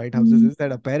with these spite houses is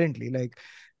that apparently, like,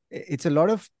 it's a lot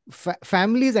of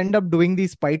families end up doing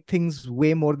these spite things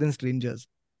way more than strangers.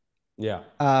 Yeah.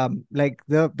 Like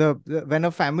the when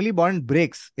a family bond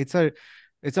breaks, it's a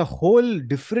It's a whole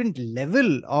different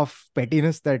level of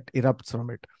pettiness that erupts from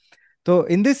it. So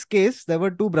in this case, there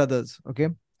were two brothers, okay?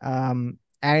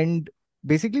 And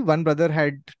basically one brother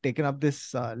had taken up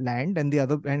this land, and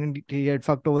he had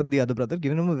fucked over the other brother,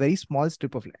 given him a very small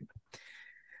strip of land.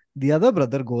 The other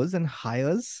brother goes and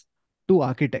hires two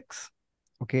architects,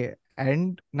 okay?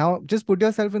 And now just put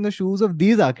yourself in the shoes of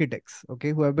these architects,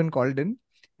 okay, who have been called in,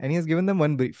 and he has given them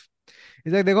one brief.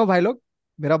 He's like, देखो भाई लोग,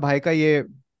 मेरा भाई का ये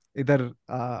इधर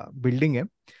building है.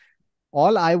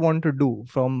 All I want to do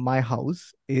from my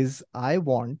house is I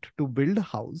want to build a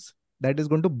house that is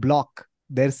going to block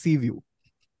their sea view.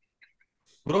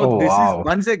 Bro, this is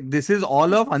one sec. This is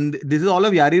all of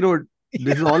Yari Road.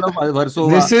 This is all of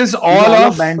Versova.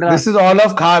 This is all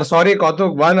of Khar. Sorry,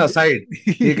 Kautuk, one aside.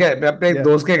 ठीक है, मैं अपने एक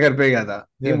दोस्त के घर पे गया था.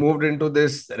 He moved into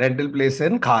this rental place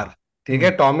in Khar. ठीक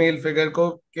है, टॉमी हिलफिगर को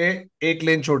के एक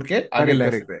लेन छोड़ के आगे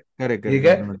लेफ्ट पे. ठीक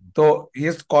है, तो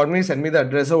he called me, send me the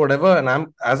address or whatever, and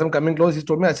as I'm coming close, he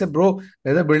told me, I said, bro,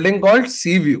 there's a building called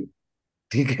Sea View.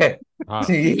 ठीक है,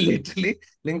 ये literally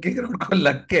लिंकिंग रोड को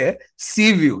लग के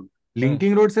Sea View.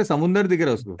 लिंकिंग रोड से समुंदर दिख रहा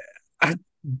है उसको.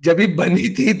 जब भी बनी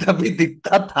थी तभी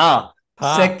दिखता था.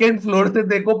 सेकंड फ्लोर से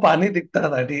देखो पानी दिखता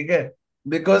था. ठीक है,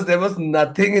 because there was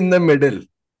nothing in the middle.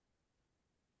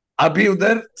 अभी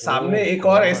उधर सामने एक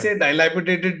और ऐसे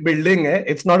डाइलापिडेटेड बिल्डिंग है.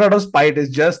 It's not out of spite,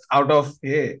 it's just out of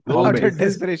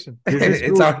desperation.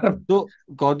 It's out of. So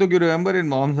Kautuk, you remember in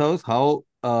mom's house how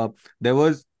there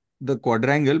was the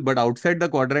quadrangle, but outside the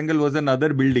quadrangle was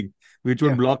another building which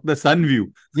would block the sun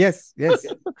view. Yes.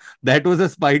 That was a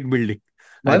spike building.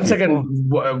 One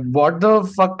second, what the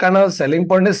fuck kind of selling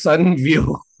point is sun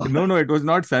view? No, it was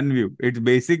not sun view. It's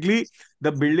basically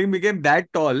the building became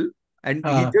that tall and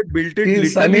he just built it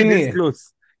literally this close.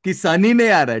 कि sun ही नहीं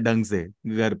आ रहा है ढंग से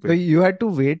घर पे. So you had to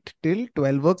wait till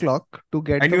 12 o'clock to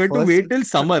get. And you had to wait till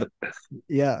summer.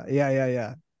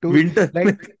 Yeah. To winter.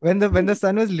 Like when the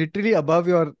sun was literally above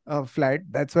your flat,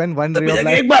 that's when one ray of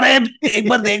light. एक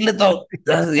बार देख लेता हूँ.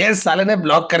 Yes, साले ने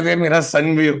block कर दिया मेरा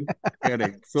sun view.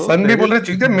 Correct. So sun भी बोल रहे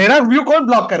चीजें, मेरा व्यू कौन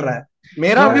ब्लॉक कर रहा है?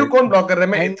 मेरा व्यू कौन ब्लॉक कर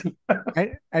रहा है?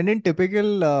 And in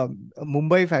typical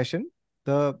Mumbai fashion,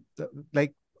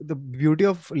 the beauty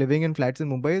of living in flats in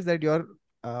Mumbai is that your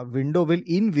window will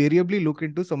invariably look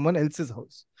into someone else's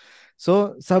house. So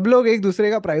सब लोग एक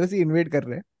दूसरे का privacy invade कर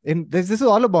रहे हैं. This is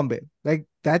all of Bombay. Like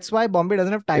that's why Bombay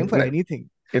doesn't have time for anything.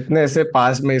 इतने ऐसे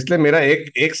पास में, इसलिए मेरा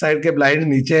एक साइड के ब्लाइंड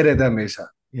नीचे रहता है हमेशा.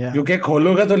 क्योंकि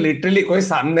खोलूंगा तो लिटरली कोई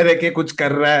सामने रह के कुछ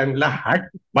कर रहा है, मतलब हट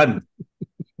बंद,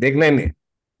 देखना ही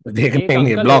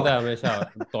नहीं, ब्लॉक हमेशा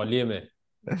तौलिए में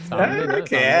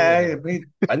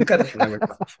बंद कर रखना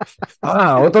बेटा.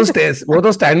 हाँ, वो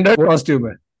तो स्टैंडर्ड कॉस्ट्यूम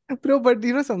है. Bro, but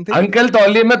you know something? Uncle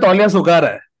तौलिए में तौलिया सुखा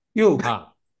रहा है.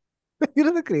 You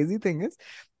know the crazy thing is,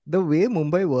 the way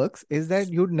Mumbai works is that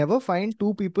you'd never find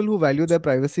two people who value their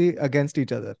privacy against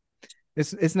each other.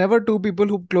 It's never two people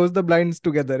who close the blinds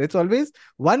together. It's always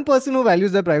one person who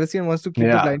values their privacy and wants to keep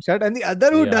the blind shut, and the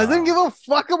other who doesn't give a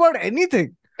fuck about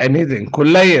anything.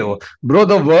 खुला ही है वो. Bro,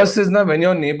 the worst is now when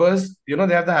your neighbors, they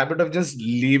have the habit of just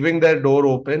leaving their door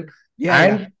open.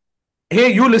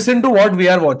 Hey, you listen to what we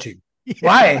are watching.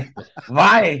 Why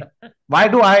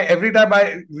do I, every time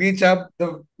I reach up,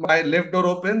 my lift door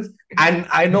opens and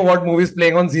I know what movie is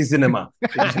playing on Z Cinema.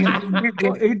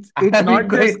 It's not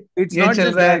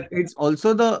just that. It's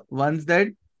also the ones that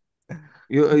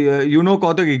you know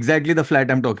Kautuk exactly the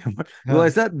flat I'm talking about. वो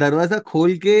ऐसा दरवाजा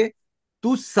खोल के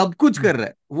तू सब कुछ कर रहा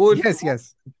है. वो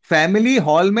yes. फैमिली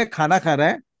हॉल में खाना खा रहा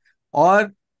है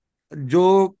और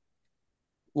जो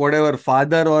whatever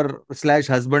father और /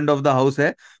 husband of the house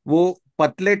है वो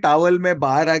पतले टावल में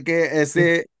बाहर आके ऐसे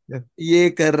ये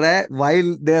कर रहा है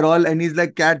while they're all, and he's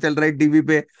like क्या चल रहा है टीवी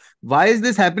पे. Why is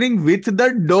this happening with the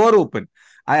door open?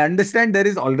 I understand there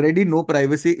is already no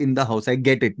privacy in the house. I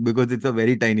get it because it's a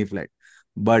very tiny flat.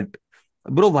 But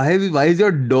bro, why is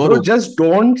your door open? open? Just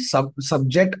don't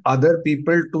subject other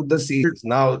people to the scenes.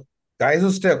 Now, guys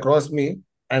who stay across me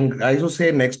and guys who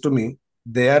stay next to me,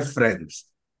 they are friends.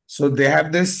 So they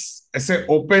have this ऐसे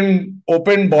open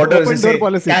borders. Open door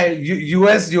policy.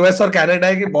 US और Canada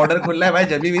है कि border खुला है भाई,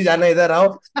 जब भी जाना इधर आओ.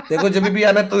 देखो जब भी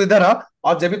आना तो इधर आओ,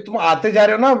 और जब भी तुम आते जा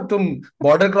रहे हो ना, तुम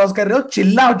बॉर्डर क्रॉस कर रहे हो,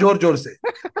 चिल्लाओ जोर से,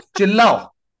 चिल्लाओ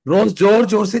रोज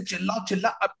जोर से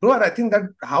चिल्लाओ. Bro, I think that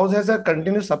house has a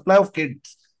continuous supply of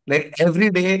kids. Like every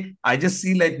day I just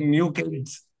see like new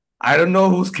kids. I don't know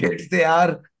whose kids they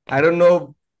are. I don't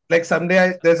know. Like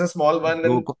someday there's a small one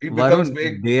and it becomes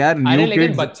big. They are new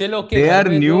kids. बच्चे लोग के they are घर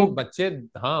में new. बच्चे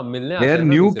मिलने They are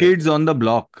new kids on the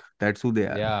block. That's who they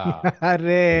are. Yeah.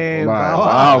 अरे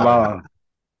वाह.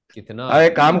 कितना. अरे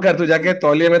काम कर, तू जाके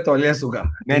तौलिए में तौलिया सुखा.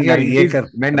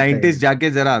 मैं 90s जाके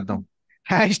जरा आता हूँ.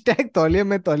 Hashtag तौलिया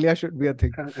में तौलिया should be a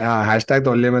thing. हाँ, हैशटैग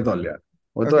तौलिए में तौलिया,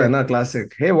 वो तो है Okay. ना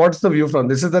classic. Hey what's the view from,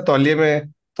 this is the तौलिए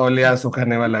में तौलिया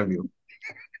सुखाने वाला व्यू.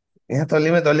 यहाँ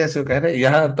तौलिए में तौलिया सुखा रहे,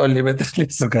 यहाँ तौलिए में तौलिया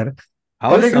सुखा रहे.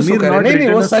 How is तौलिए क्यों Samir सुखा रहे? not नहीं नहीं,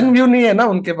 written वो a सन व्यू नहीं है ना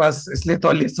उनके पास, इसलिए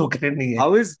तौलिए सूख रहे नहीं है.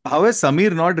 how is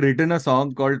Samir not written a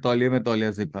song called Tauliye mein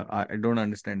Tauliya Sikha? I don't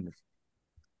understand this.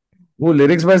 वो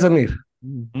lyrics by Sameer.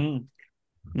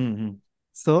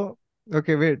 So,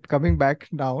 okay, wait, coming back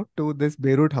now to this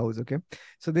Beirut house, okay?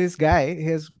 So this guy, he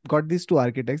has got these two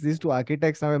architects. These two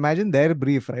architects, now imagine their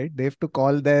brief, right? They have to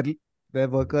call their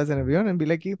workers and everyone and be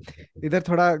like, कि इधर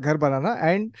थोड़ा घर बनाना.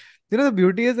 And you know, the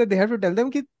beauty is that they have to tell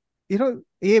them कि you know,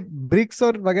 ये bricks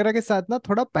और वगैरह के साथ ना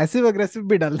थोड़ा passive aggressive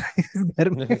भी डालना है इस घर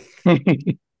में.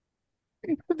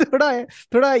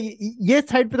 थोड़ा ये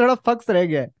साइड पे थोड़ा फक्स रह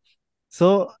गया है.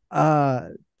 So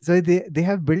they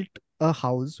have built a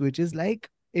house which is like,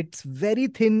 it's very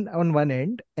thin on one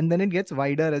end and then it gets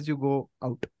wider as you go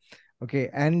out. Okay,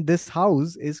 and this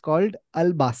house is called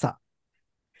Al Basa.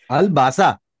 Al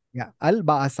Basa. Yeah, Al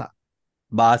Basa.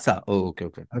 Basa. Oh, okay.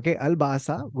 Okay, Al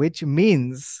Basa, which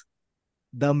means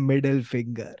the middle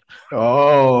finger.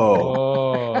 Oh,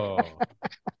 Oh.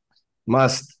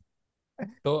 must.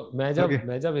 तो मैं जब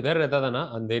इधर रहता था ना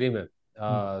अंधेरी में,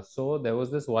 so there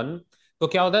was this one. तो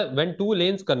क्या होता है when two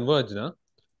lanes converge ना,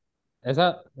 ऐसा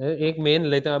एक मेन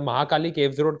लेते हैं महाकाली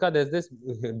केव्स रोड का, there's this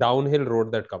downhill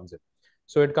road that comes in,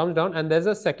 so it comes down and there's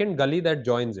a second gully that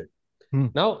joins it.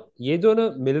 Now ये जो ना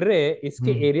मिल रहे हैं,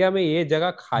 इसके एरिया में ये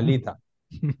जगह खाली था.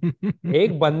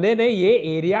 एक बंदे ने ये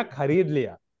एरिया खरीद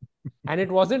लिया, and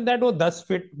it wasn't that वो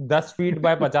 10 feet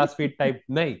by 50 feet type,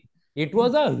 नहीं, it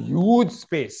was a huge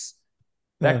space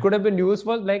that could have been used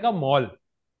for like a mall.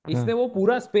 इसने वो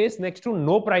पूरा space next to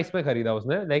no price में खरीदा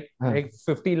उसने, like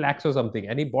 50 lakhs or something,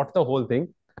 and he bought the whole thing.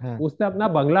 उसने अपना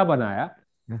बंगला बनाया,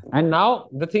 and now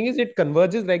the thing is it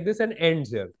converges like this and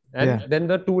ends here, and then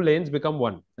the two lanes become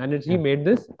one, and he made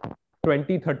this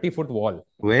 20-30 foot wall.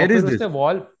 Where is this?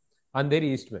 wall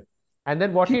Andheri east में. And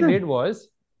then what he did was,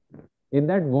 in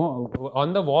that wall,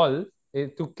 on the wall,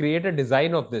 to create a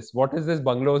design of this, what is this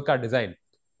bungalow का design,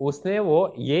 उसने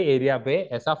वो ये area पे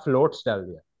ऐसा floats डाल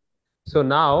दिया. So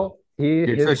now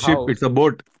it's a ship, it's a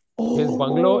boat. His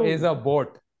bungalow is a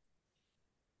boat.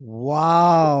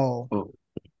 Wow.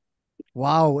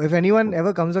 Wow. If anyone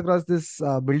ever comes across this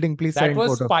building, please send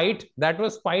photo. That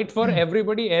was spite for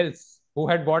everybody else who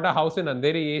had bought a house in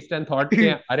Andheri East and thought कि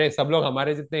अरे सब लोग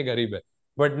हमारे जितने गरीब है.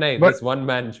 But नहीं, this one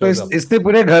man shows up. इसने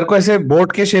पूरे घर को ऐसे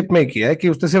बोट के शेप में किया है कि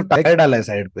उसने सिर्फ टायर डाला है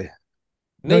साइड पे.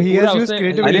 नहीं,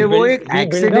 अरे वो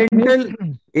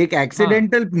एक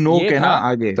एक्सीडेंटल नोक है ना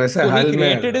आगे. तो ऐसे he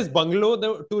created his bungalow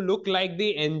to look like the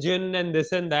engine and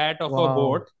this and that of a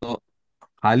boat. तो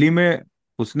हाल ही में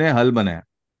उसने हल बनाया.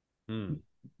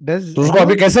 तो उसको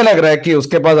अभी कैसे लग रहा है कि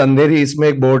उसके पास अंधेरी इसमें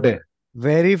एक बोट है?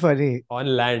 Very funny. On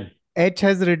land. H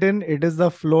has written, it is the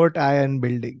float iron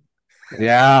building.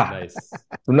 Yeah. Nice.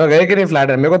 तुम लोग गए कि नहीं फ्लैट?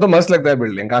 मेरे को तो मस्त लगता है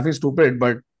बिल्डिंग, काफी स्टूपिड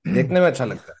बट देखने में अच्छा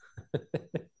लगता है.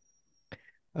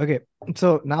 Okay,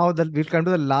 so now we'll come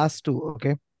to the last two,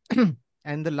 okay?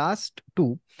 And the last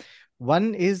two, one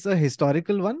is a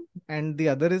historical one and the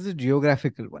other is a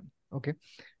geographical one, okay?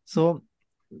 So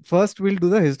first we'll do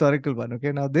the historical one,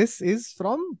 okay? Now this is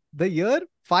from the year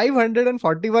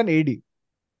 541 AD,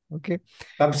 okay?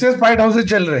 तब से spite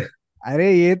houses चल रहे.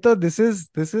 अरे ये तो this is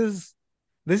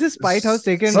spite house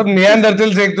taken. सब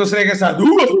Neanderthals एक दूसरे के साथ.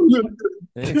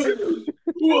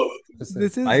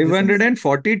 This is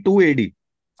 542 AD.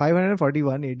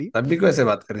 541 AD. तब भी कैसे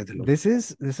बात कर रहे थे लोग?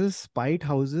 This is spite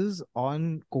houses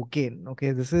on cocaine.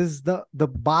 Okay, this is the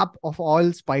bap of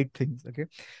all spite things. Okay,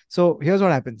 so here's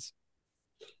what happens.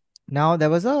 Now there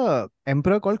was a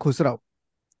emperor called Khusrau.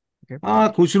 Okay.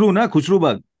 हाँ, खुशरू ना, खुशरू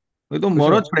बाग. वो तो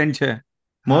मोरोज फ्रेंच है.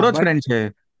 मोरोज फ्रेंच है.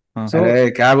 अरे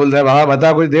क्या बोल रहा है बाबा,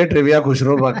 बता कुछ दे ट्रिविया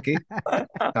खुशरू बाग की.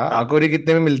 आकोरी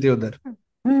कितने में मिलती है उधर?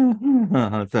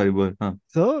 Sorry, boy.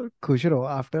 So Khusrau,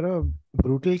 after a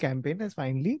brutal campaign, has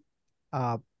finally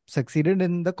succeeded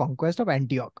in the conquest of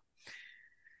Antioch,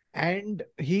 and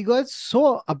he got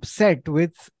so upset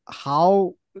with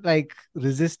how like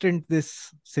resistant this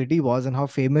city was and how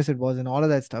famous it was and all of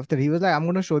that stuff that he was like, I'm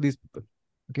going to show these people.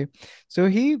 Okay, so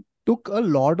he took a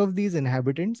lot of these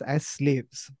inhabitants as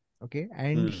slaves. Okay,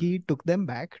 and he took them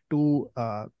back to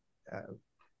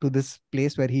this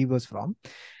place where he was from.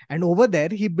 And over there,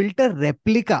 he built a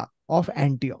replica of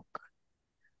Antioch.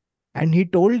 And he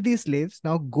told these slaves,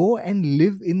 now go and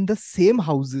live in the same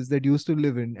houses that you used to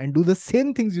live in and do the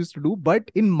same things you used to do, but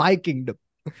in my kingdom.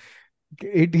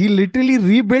 He literally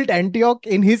rebuilt Antioch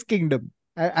in his kingdom.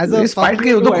 As a fight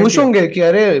के तो खुश होंगे कि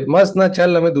अरे मस्त ना,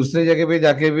 चल हमें दूसरी जगह पे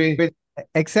जाके भी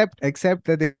except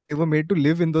that they were made to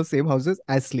live in those same houses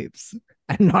as slaves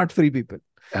and not free people.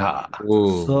 हाँ.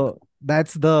 Oh. So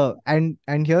that's the and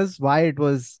here's why it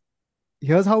was.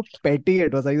 Here's how petty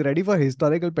it was. Are you ready for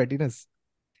historical pettiness?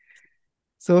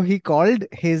 So he called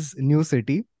his new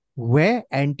city Where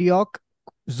Antioch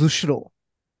Zushro,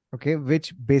 okay,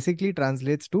 which basically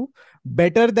translates to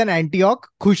better than Antioch,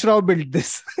 Khusrau built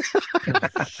this.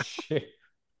 Shit.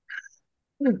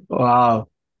 Wow.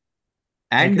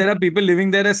 And Okay. there are people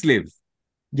living there as slaves.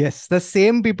 Yes, the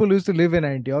same people who used to live in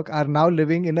Antioch are now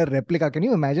living in a replica. Can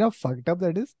you imagine how fucked up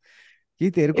that is? कि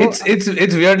तेरे को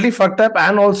It's weirdly fucked up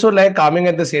and also like calming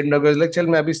at the same time. Because like चल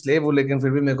मैं अभी slave हूँ लेकिन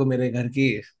फिर भी मेरे को मेरे घर की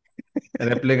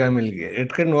replica मिल गई.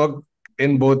 It can work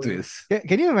in both ways.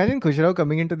 Can you imagine Khusrau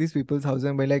coming into these people's house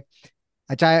and be like,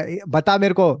 अच्छा बता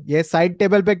मेरे को ये साइड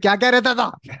टेबल पे क्या क्या रहता था?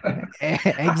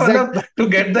 मतलब to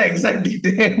get the exact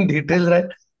details right.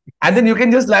 And then you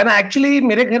can just line actually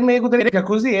मेरे घर में एक उधर एक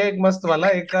जकूजी है एक मस्त वाला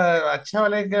एक अच्छा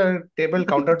वाला एक टेबल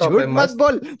काउंटर टॉप है झूठ मत मस्त.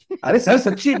 बोल. अरे सर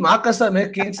सच्ची माँ कसम है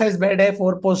किंग साइज बेड है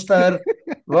 4 पोस्टर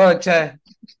वो अच्छा है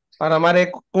और हमारे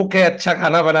कुक है अच्छा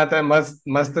खाना बनाता है मस्त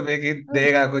मस्त बेकी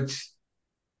देगा कुछ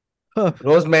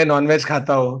रोज मैं नॉनवेज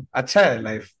खाता हूँ अच्छा है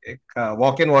लाइफ एक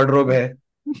वॉक इन वार्डरोब है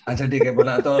अच्छा ठीक है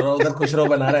बना तो उधर खुशरो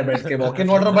बना रहा है बैठ के वॉक इन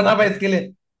वार्डरोब बना भाई इसके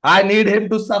लिए I need him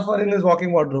to suffer in his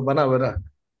walking wardrobe बना बना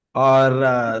और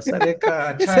सर एक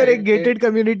अच्छा सर एक गेटेड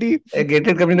कम्युनिटी एक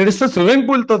गेटेड कम्युनिटी तो स्विमिंग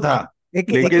पूल तो था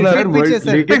लेकिन सर सर पीछे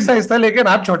सर लेकिन साइज था लेकिन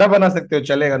आप छोटा बना सकते हो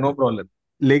चलेगा नो प्रॉब्लम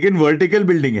लेकिन वर्टिकल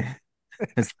बिल्डिंग है.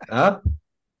 हाँ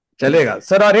चलेगा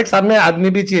सर और एक सामने आदमी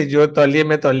भी चाहिए जो तौलिए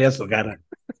में तौलिया सुखा रहा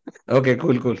है ओके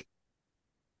कूल कूल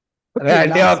अरे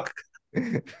एंटीऑक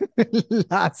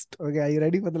last okay, are you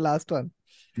ready for the last one?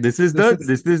 This is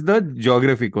the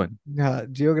geographic one. Yeah,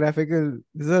 geographical.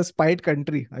 This is a spite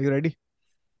country. Are you ready?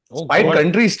 Oh spite God.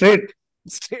 Country straight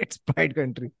Straight spite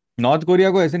country. North Korea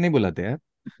को ऐसे नहीं बुलाते यार.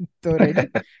 So ready?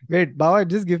 Wait, Baba,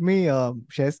 just give me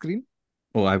share screen.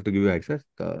 Oh, I have to give you access.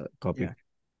 Copy. Yeah.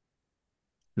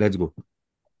 Let's go.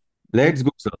 Let's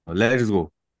go, sir. Let's go.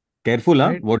 Careful, huh?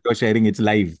 Right. What you're sharing, it's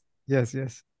live. Yes,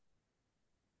 yes.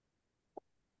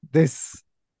 This.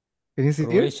 Can you see it?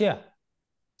 Croatia.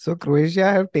 So Croatia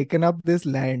have taken up this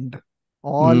land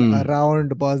all Hmm.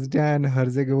 around Bosnia and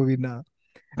Herzegovina.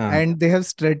 And And they have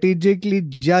strategically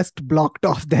just blocked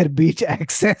off their beach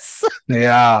access.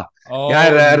 Yeah. Oh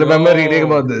Yeah, I remember no. reading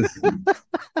about this.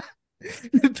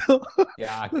 So,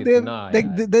 क्या so they have, कितना like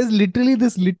यार. there's literally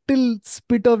this little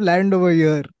spit of land over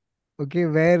here, okay,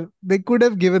 where they could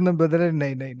have given them, but they're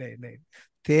like, नहीं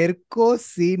तेरे को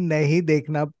scene नहीं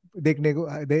देखने को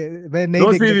मैं नहीं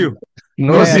no देखने sea view.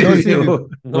 No Yeah, sea no sea view.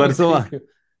 No, Warsaw.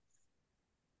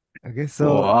 okay, so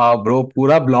वाह ब्रो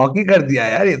पूरा ब्लॉक ही कर दिया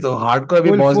यार ये तो हार्ड को अभी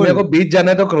Full, बॉस्निया full. को बीच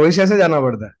जाना है तो क्रोएशिया से जाना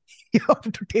पड़ता है you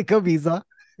have to take a visa,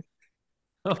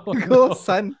 Oh, go no.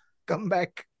 son, come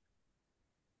back.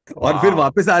 और फिर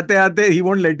वापस आते आते he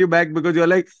won't let you back because you're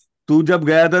like तू जब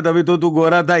गया था तभी तो तू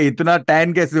गोरा था इतना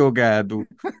टैन कैसे हो गया है तू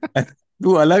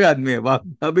तू अलग आदमी है वाह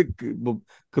अभी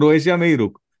क्रोएशिया में ही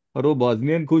रुक और वो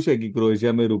बॉस्नियन खुश है कि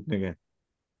क्रोएशिया में रुकने गए.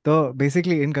 So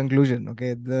basically, in conclusion,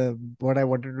 okay, what I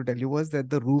wanted to tell you was that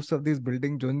the roofs of these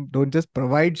buildings don't just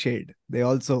provide shade; they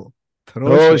also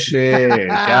throw O shade. Shit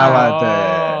क्या बात है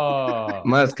Oh.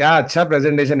 मस्त क्या अच्छा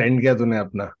प्रेजेंटेशन एंड किया तूने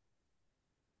अपना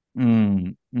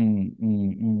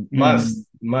मस्त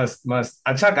मस्त मस्त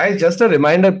अच्छा guys just a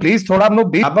reminder please थोड़ा हम लोग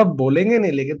बीच आप अब बोलेंगे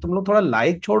नहीं लेकिन तुम लोग थोड़ा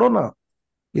लाइक छोड़ो ना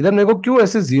इधर मेरे को क्यों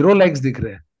ऐसे 0 लाइक्स दिख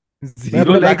रहे हैं मैं Zero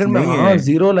अपने likes बैकएंड में नहीं हाँ है.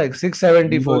 0 लाइक 674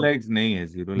 Zero likes नहीं है.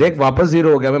 Zero देख likes. वापस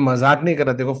 0 हो गया मैं मजाक नहीं कर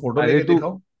रहा देखो फोटो अरे लेके तू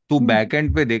दिखाओ तू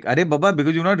बैकएंड पे देख अरे बाबा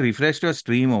because you not refreshed your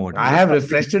stream or I whatever. have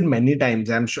refreshed it many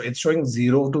times. It's showing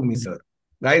 0 to me, sir.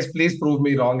 Guys, please prove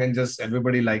me wrong and just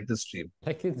everybody like the stream.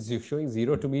 Like it's showing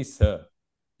 0 to me, sir.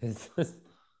 It's just-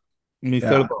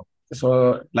 misal Yeah. Pav. So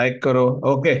like करो.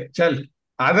 Okay, चल.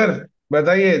 आदर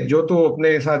बताइए जो तू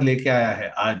अपने साथ लेके आया है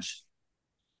आज.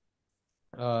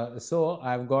 So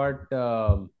I've got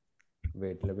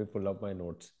wait, let me pull up my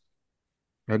notes.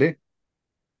 अरे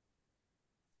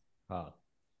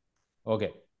Okay.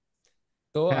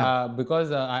 So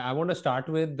because I want to start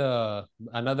with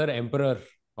another emperor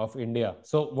of India.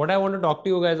 So what I want to talk to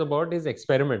you guys about is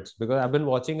experiments because I've been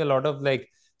watching a lot of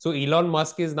so Elon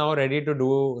Musk is now ready to do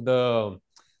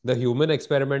the human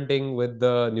experimenting with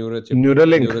the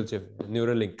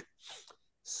Neuralink.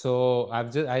 So I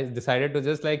decided to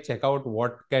just check out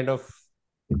what kind of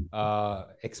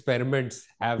experiments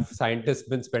have scientists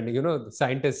been spending.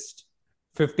 Scientists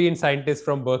 15 scientists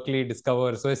from Berkeley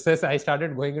discover. So it says I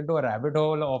started going into a rabbit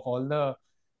hole of all the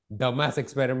dumbass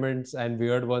experiments and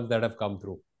weird ones that have come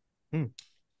through.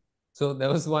 So there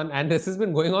was one, and this has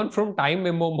been going on from time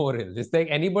immemorial. It's like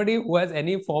anybody who has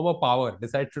any form of power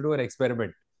decides to do an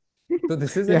experiment. So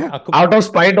this is an Yeah. Out of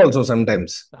spite also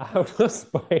sometimes. out of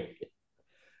spite.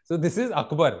 So this is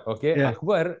Akbar. Okay, Yeah.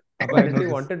 Akbar I apparently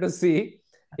noticed. wanted to see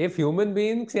if human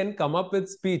beings can come up with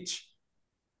speech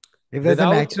If there's a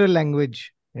without. natural language.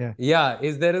 Yeah. Yeah,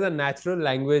 is there is a natural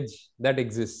language that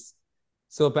exists?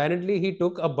 So apparently he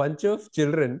took a bunch of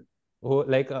children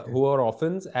who are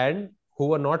orphans and who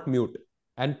were not mute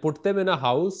and put them in a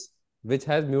house which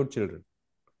has mute children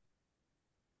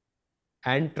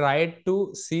and tried to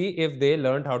see if they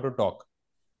learned how to talk.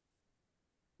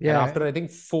 And Yeah. after I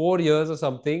think 4 years or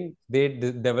something, they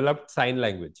developed sign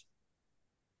language.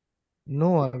 No,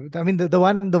 I mean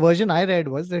the version I read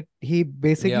was that he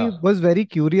basically Yeah. was very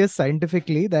curious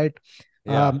scientifically that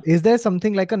Yeah. is there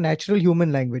something like a natural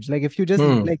human language? Like if you just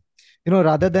Hmm. like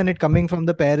rather than it coming from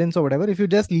the parents or whatever, if you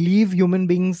just leave human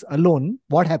beings alone,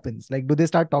 what happens? Like do they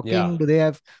start talking? Yeah. Do they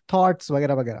have thoughts?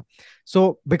 Vagara, vagara. So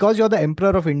because you're the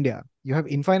emperor of India, you have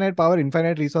infinite power,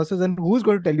 infinite resources, and who's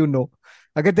going to tell you no?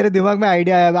 अगर तेरे दिमाग में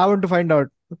idea है, I want to find out.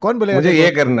 कौन बोलेगा मुझे तेरे ये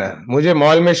को? करना है, मुझे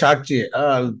मॉल में शार्क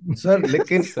चाहिए सर,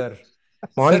 लेकिन सर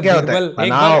मॉल सर क्या होता है? बीरबल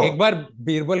बनाओ. एक बार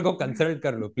बीरबल को कंसल्ट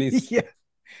कर लो please. Yeah.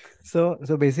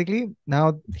 So basically now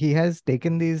he has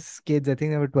taken these kids, I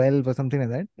think they were 12 or something like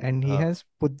that, and he has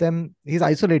put them, he's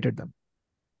isolated them.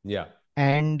 Yeah.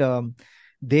 And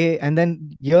and then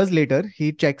years later,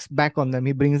 he checks back on them.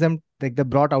 He brings them, like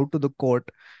they're brought out to the court.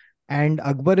 And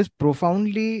Akbar is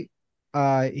profoundly,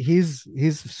 he's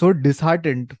so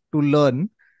disheartened to learn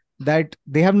that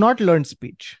they have not learned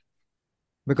speech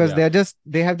because Yeah.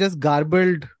 they have just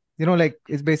garbled, like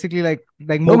it's basically like No,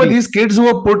 but Mowgli. these kids who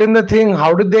were put in the thing, how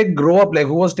did they grow up? Like,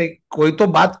 who was कोई तो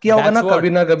बात किया होगा ना कभी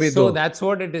ना कभी So तो. that's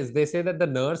what it is. They say that the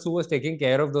nurse who was taking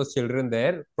care of those children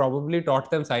there probably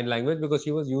taught them sign language because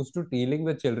she was used to dealing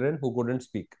with children who couldn't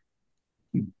speak.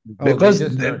 Because they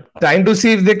just learned. trying to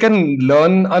see if they can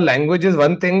learn a language is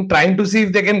one thing. Trying to see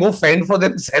if they can go fend for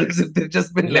themselves if they've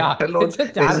just been Yeah. left alone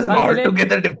अच्छा, is 4 साल के लिए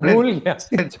altogether different. भूल गया.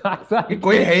 4 साल कि के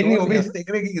कोई लिए है ही नहीं, छोड़ वो भी दिया.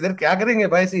 देख रहे कि इधर क्या करेंगे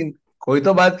भाई सीन. कोई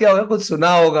तो बात क्या होगा, कुछ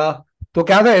सुना होगा. तो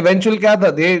क्या था eventual, क्या था?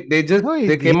 They just No, they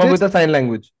he came up with just a sign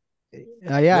language.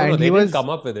 yeah, No, and they he didn't was come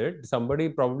up with it. Somebody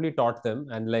probably taught them,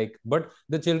 and but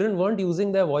the children weren't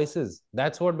using their voices.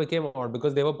 That's what became odd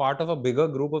because they were part of a bigger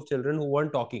group of children who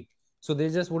weren't talking, so they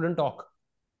just wouldn't talk.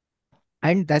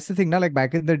 and that's the thing now, like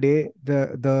back in the day,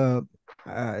 the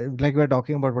like we are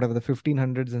talking about whatever the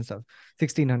 1500s and stuff,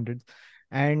 1600s,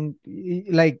 and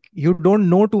like you don't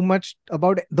know too much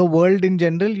about the world in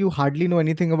general. You hardly know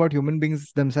anything about human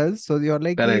beings themselves, so you're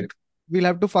like, Correct. we'll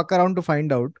have to fuck around to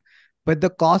find out. But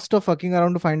the cost of fucking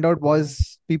around to find out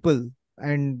was people,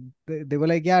 and they were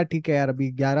like, yeah, ठीक है यार,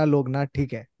 अभी 11 लोग ना,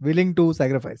 ठीक है, willing to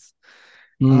sacrifice.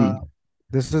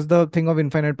 This is the thing of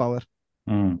infinite power.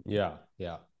 Yeah,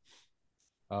 yeah.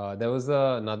 There was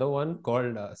another one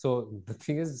called. So the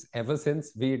thing is, ever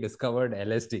since we discovered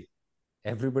LSD,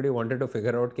 everybody wanted to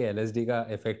figure out कि LSD का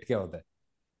effect क्या होता है.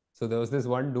 So there was this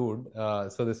one dude.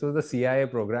 So this was the CIA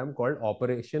program called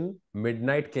Operation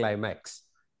Midnight Climax,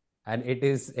 and it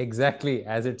is exactly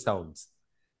as it sounds,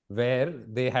 where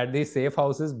they had these safe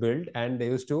houses built, and they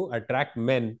used to attract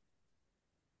men,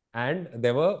 and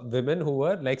there were women who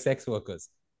were like sex workers,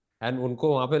 and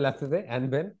उनको वहाँ पे लाते थे,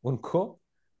 and then उनको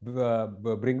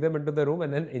bring them into the room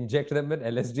and then inject them with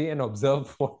LSD and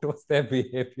observe what was their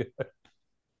behavior.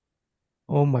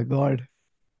 Oh my God.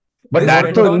 But This that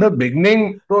went too, in the on.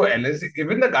 beginning, bro, LSD,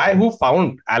 even the guy who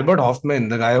found Albert Hoffman,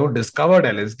 the guy who discovered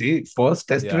LSD, first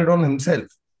tested Yeah. it on himself.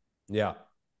 Yeah.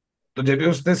 So जब भी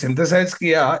उसने synthesize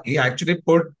किया, he actually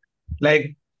put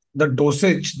like the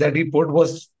dosage that he put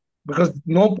was because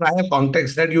no prior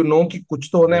context that कि कुछ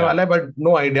तो होने Yeah. वाला है, but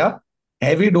no idea.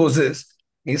 Heavy doses.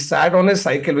 He sat on his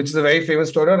cycle, which is a very famous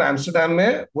story on Amsterdam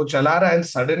में वो चला रहा and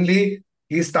suddenly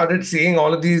he started seeing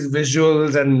all of these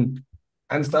visuals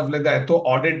and stuff like that. So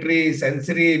auditory,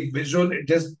 sensory, visual, it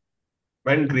just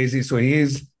went crazy. So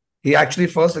he actually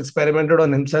first experimented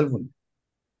on himself.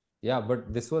 Yeah,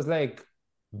 but this was like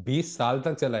 20 साल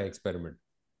तक चला experiment.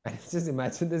 And just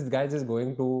imagine this guy just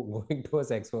going to a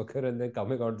sex worker and then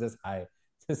coming out just high.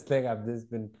 Just like I've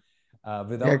just been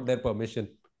without their permission.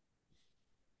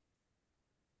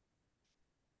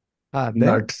 Then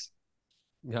Nuts.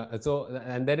 Yeah, so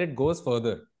and then it goes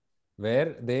further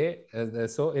where they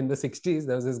so in the 60s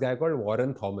there was this guy called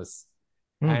Warren Thomas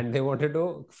and they wanted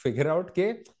to figure out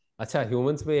कि अच्छा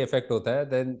humans पे effect होता है,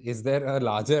 then is there a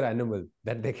larger animal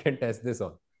that they can test this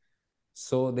on?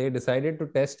 So they decided to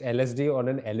test LSD on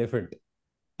an elephant.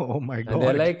 Oh my And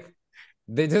they're God. like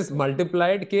they just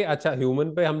multiplied कि अच्छा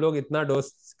human पे हम लोग इतना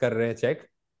dose कर रहे हैं check,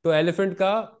 तो elephant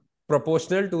का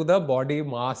proportional to the body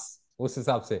mass उस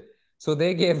हिसाब से. So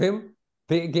they gave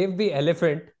the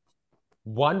elephant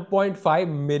 1.5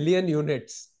 million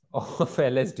units of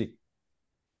LSD.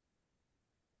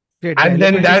 Shit, And the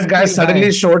then elephant that is guy still suddenly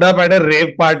high. showed up at a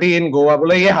rave party in Goa.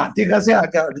 बोला ये हाथी कहाँ से आ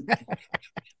गया?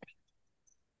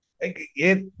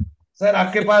 ये सर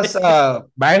आपके पास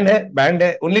बैंड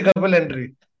है only couple entry.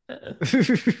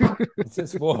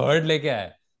 वो हर्ड लेके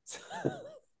आया.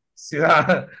 सीधा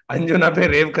अंजुना पे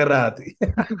रेव कर रहा हाथी.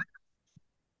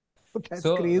 That's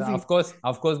So crazy.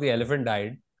 of course the elephant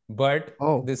died, but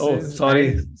Oh. this Oh, is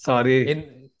sorry.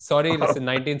 listen,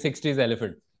 1960s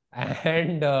elephant,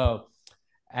 and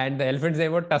the elephant's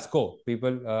name was Tusko.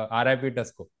 People, R.I.P.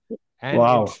 Tusko. And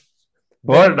Wow. then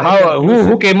What? How?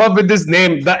 Who came up with this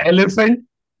name? The elephant.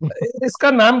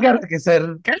 इसका नाम क्या रखे sir?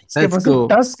 क्या इसके पास Tusko.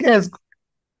 Tusk है इसको.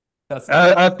 Tusko.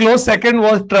 A close second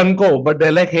was Trunco, but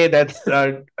they're like, hey, that's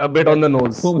a bit on the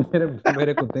nose. वो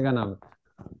मेरे कुत्ते का नाम है.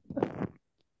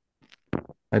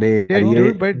 अरे Yeah, ये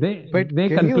dude, but They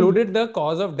can you- concluded the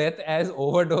cause of death as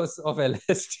overdose of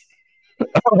LSD.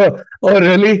 Oh,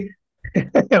 really?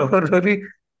 Oh, really?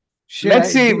 shit,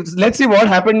 Let's see what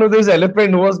happened to this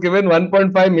elephant who was given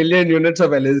 1.5 million units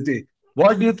of LSD.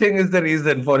 What do you think is the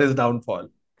reason for his downfall?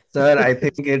 Sir, I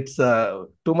think it's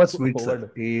too much sweet, sir.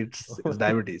 Overdose. It's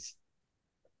diabetes.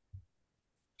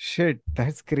 Shit,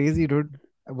 that's crazy, dude.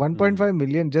 1.5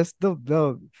 million, just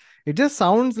the it just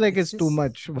sounds like it's too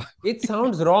much. It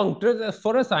sounds wrong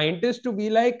for a scientist to be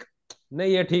like,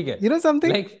 नहीं ये ठीक है. You know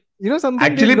something? Like,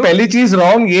 Actually, पहली चीज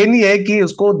wrong ये नहीं है कि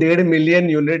उसको 1.5 million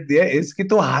यूनिट दिया, इसकी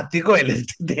तो हाथी को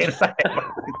एलएसडी दे रहा है.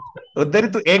 उधर ही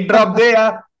तू 1 ड्रॉप दे या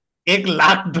 1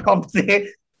 लाख ड्रॉप दे,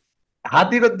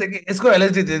 हाथी को इसको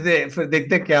एलएसडी दे दे, फिर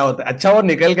देखते क्या होता है. अच्छा वो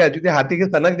निकल गया, क्योंकि हाथी की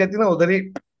सनक जाती ना उधर ही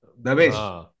दबेश.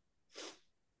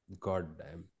 God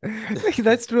damn.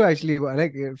 That's true, actually.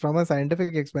 Like from a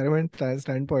scientific experiment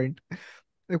standpoint,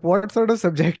 like what sort of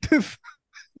subjective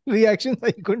reactions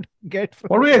are you going to get from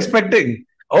What were you expecting?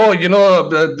 Oh,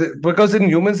 because in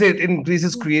humans it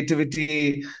increases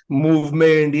creativity,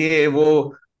 movement, ये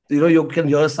वो, you can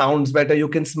hear sounds better, you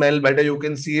can smell better, you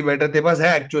can see better. तेरे पास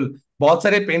है actual. बहुत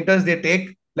सारे painters they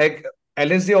take like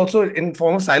LSD also in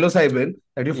form of psilocybin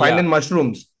that you find in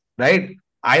mushrooms, right?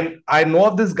 I know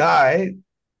of this guy,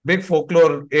 big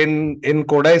folklore in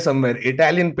Kodai somewhere.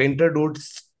 Italian painter dude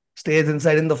stays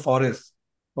inside in the forest.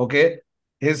 Okay.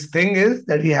 His thing is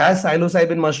that he has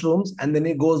psilocybin mushrooms and then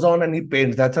he goes on and he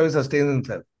paints. That's how he sustains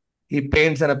himself. He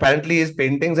paints and apparently his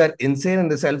paintings are insane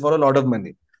and they sell for a lot of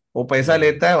money. वो पैसा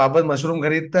लेता है, वापस mushroom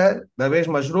खरीदता है, दवेश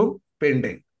mushroom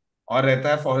painting, और रहता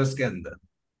है फॉरेस्ट के अंदर.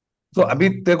 तो अभी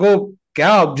देखो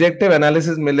क्या ऑब्जेक्टिव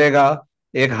एनालिसिस मिलेगा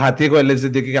एक हाथी को एलएसडी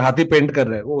देके, हाथी पेंट कर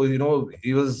रहा है वो,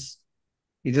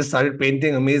 he just started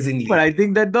painting amazingly. But I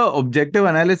think that the objective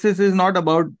analysis is not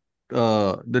about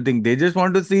the thing. They just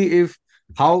want to see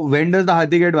when does the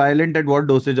hathi get violent at what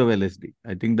dosage of LSD.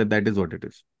 I think that is what it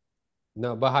is.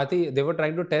 No, but hathi, they were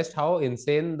trying to test how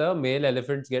insane the male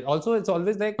elephants get. Also, it's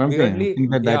always like Okay. weirdly. I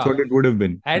think that's what it would have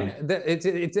been. And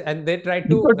and they tried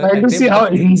You to were trying to see how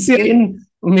insane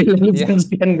male elephants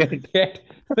can get.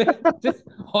 just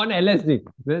on LSD.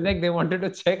 Like they wanted to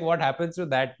check what happens to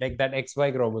that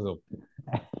XY chromosome.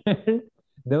 And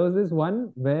there was this one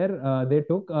where they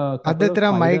took a couple of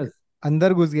तेरा mic spiders.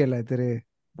 अंदर घुस गया है तेरे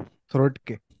throat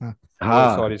के.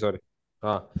 हाँ. Sorry.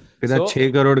 तेरा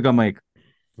 6 करोड़ का माइक.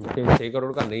 6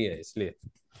 करोड़ का नहीं है, इसलिए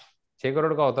 6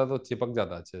 करोड़ का होता तो चिपक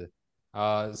जाता अच्छे से.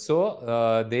 So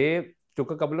they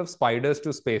took a couple of spiders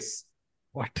to space.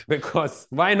 What? Because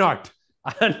why not?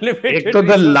 Unlimited. एक तो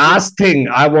the resources. last thing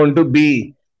I want to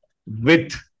be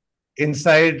with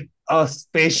inside a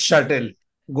space shuttle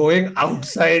going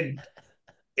outside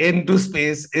into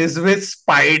space is with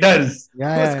spiders.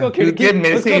 Yeah. क्योंकि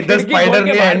मेरे से इधर spider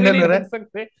नहीं handle हो रहा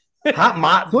है. हाँ,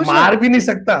 मार भी नहीं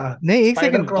सकता. नहीं, एक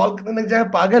Spider सेकंड. crawl करने लग जाए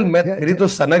पागल, मेरी तो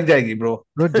सनक जाएगी bro.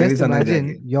 Bro, मेरी just सनक imagine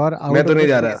जाएगी. you're out मैं of तो नहीं the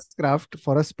जा रहा. spacecraft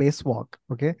for a spacewalk,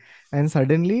 okay? And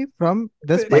suddenly from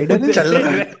the spider is चल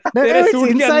रहा है. no, तेरे it's suit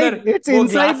के inside. अंदर It's वो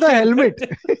inside glass the के helmet.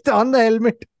 अंदर. It's on the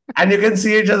helmet. And you can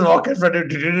see it just walk in front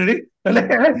of you.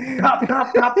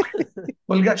 Tap.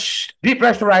 Pull gas.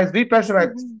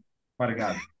 Depressurize. My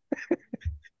God.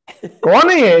 कौन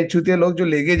है ये चूतिया लोग जो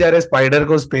लेके जा रहे स्पाइडर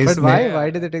को स्पेस But में? why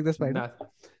did they take the spider? Nah.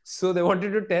 So they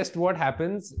wanted to test what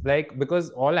happens, like,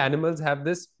 because all animals have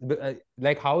this,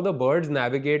 like how the birds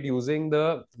navigate using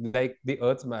the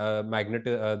Earth's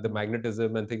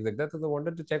magnetism and things like that. So they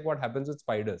wanted to check what happens with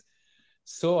spiders.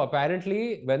 So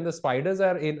apparently, when the spiders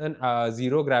are in an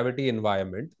zero gravity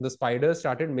environment, the spiders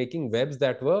started making webs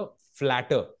that were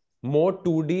flatter, more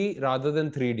 2D rather than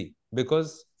 3D,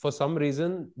 because for some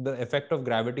reason the effect of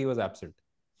gravity was absent.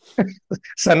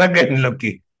 सनक गए इन लोग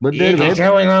की। But ये क्या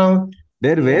क्या बना?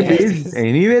 their web Yes. is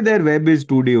anyway. Their web is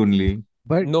 2D only.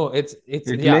 But No, it's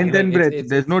It's yeah, length like and breadth. it's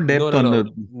There's no depth on the.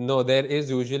 no. There is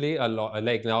usually a lot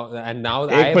like now and now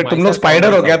एक I पे तुम लोग myself found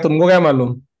spider हो this क्या? out. तुमको क्या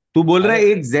मालूम? तू बोल रहा है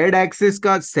अरे एक Z एक्सिस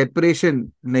का सेपरेशन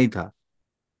नहीं था.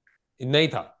 नहीं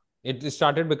था. It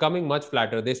started becoming much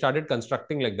flatter. They started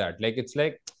constructing like that. Like it's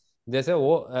like जैसे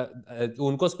वो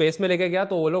उनको स्पेस में लेके गया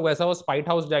तो वो लोग वैसा वो स्पाइट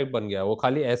हाउस टाइप बन गया. वो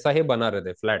खाली ऐसा ही बना रहे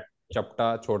थे, फ्लैट,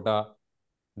 चपटा, छोटा.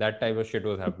 That type of shit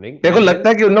was happening. देखो And लगता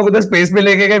है कि उन लोग उधर स्पेस में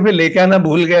लेके गए, फिर लेके आना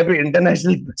भूल गए, फिर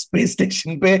इंटरनेशनल स्पेस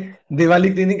स्टेशन पे दिवाली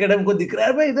क्लीनिंग के टाइम को दिख रहा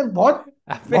है भाई इधर बहुत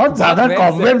बहुत ज्यादा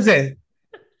कॉब्वेब्स है,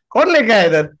 कौन लेके आया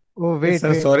इधर? oh wait,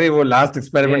 sir wait. Sorry, वो लास्ट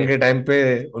एक्सपेरिमेंट ये के टाइम पे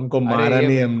उनको अरे मारा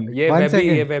नहीं हमने। ये One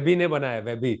वेबी second. ने बनाया है,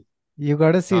 वेबी. You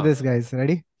gotta see हाँ. this, guys.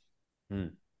 Ready? Hmm.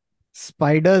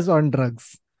 Spiders on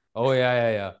drugs. Oh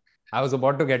yeah. I was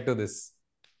about to get to this.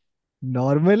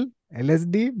 Normal,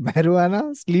 LSD,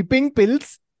 marijuana, sleeping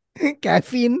pills,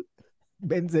 caffeine,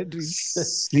 Benzedrine.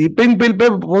 Sleeping pill पे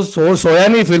वो सोया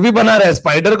नहीं, फिर भी बना रहा है।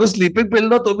 स्पाइडर को स्लीपिंग पिल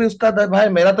दो तो भी उसका भाई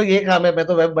मेरा तो ये काम है, मैं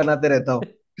तो वेब बनाते रहता हूँ,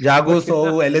 जागू,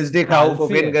 सोऊं, एलएसडी खाऊं, आलसी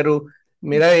कोकेन है. करूं,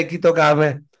 मेरा एक ही तो काम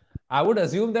है। I would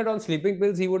assume that on sleeping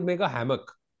pills he would make a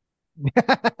hammock.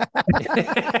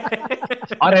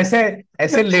 और ऐसे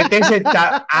ऐसे लेटे से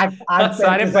आठ आठ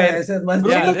सारे पैर पैर. ऐसे मस्त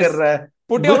Yeah, चिल कर just रहा है।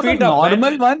 put Bro, your the feet up, man.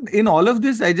 normal one in all of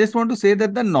this, I just want to say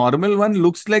that the normal one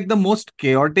looks like the most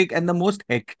chaotic and the most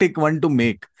hectic one to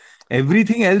make.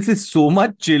 Everything else is so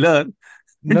much chiller.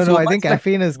 and No, so I much think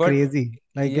caffeine is But crazy.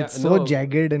 Like yeah, it's so no,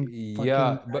 jagged and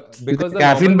yeah, fucking. but because the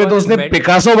caffeine normal पे one तो is उसने meant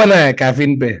Picasso बनाया है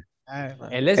caffeine पे,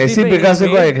 LSD ऐसी पे he's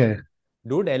Picasso का एक made है।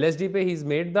 dude LSD पे he's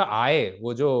made the eye,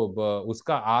 वो जो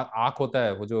उसका आंख होता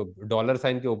है, वो जो डॉलर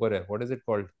साइन के ऊपर है, what is it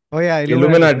called? Oh yeah,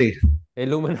 Illuminati.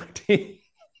 Illuminati। Illuminati.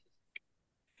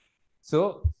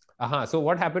 So so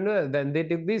what happened then they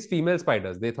took these female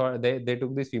spiders, they thought they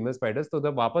took these female spiders, तो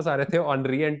जब वापस आ रहे थे on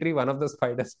re-entry one of the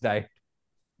spiders died.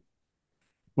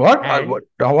 What? And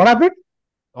What happened?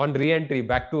 on re-entry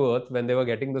back to earth when they were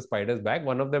getting the spiders back,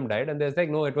 one of them died and there's like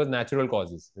no, it was natural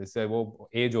causes. इससे वो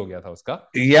age हो गया था उसका.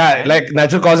 Yeah, And like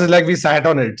natural causes, like we sat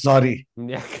on it. Sorry,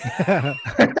 yeah.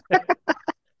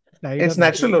 Died it's on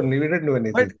natural only. We didn't do But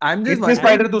anything. I'm just इतने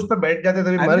spider तो उस पे बैठ जाते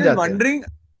तभी मर जाते। wondering,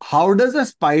 how does a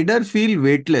spider feel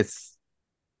weightless?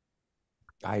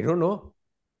 I don't know.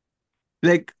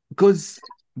 Like, because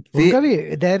उनका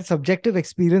भी their subjective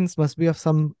experience must be of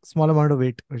some small amount of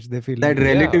weight which they feel that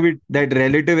like. that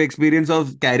relative experience of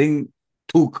carrying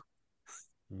thuk,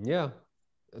 Yeah.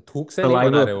 थूक से नहीं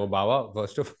Saliva. बना रहे वो बाबा,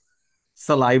 first of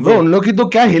saliva. Bro उन लोग की तो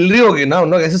क्या हिल रही होगी ना,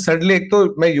 उन लोग ऐसे सडनली, एक तो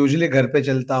मैं यूजुअली घर पे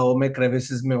चलता हूँ, मैं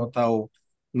क्रेविसेस में होता हूँ,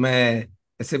 मैं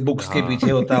ऐसे बुक्स के हाँ.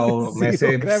 पीछे होता हूँ, मैं ऐसे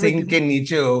Zero gravity. सिंक के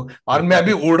नीचे हूँ, और मैं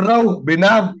अभी उड़ रहा हूँ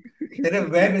बिना तेरे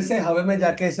वेब ऐसे हवा में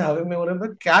जाके ऐसे हवा में हो रहे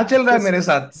हैं, क्या चल रहा है मेरे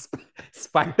साथ?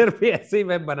 स्पाइडर भी ऐसे ही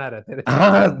वेब बना रहे थे.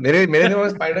 हाँ, मेरे मेरे दिमाग में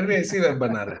स्पाइडर भी ऐसी वेब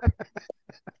बना रहा है।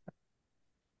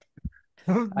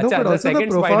 No, अच्छा, but the also the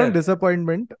second profound spider.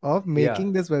 disappointment of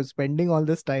making this web, spending all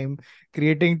this time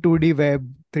creating 2D web,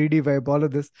 3D web, all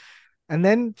of this, and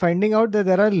then finding out that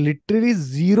there are literally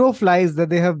zero flies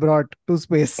that they have brought to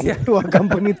space Yeah. to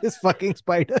accompany this fucking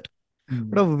spider.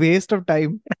 What a waste of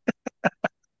time.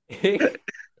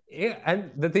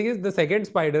 And the thing is, the second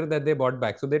spider that they bought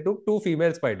back, so they took two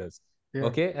female spiders. Yeah.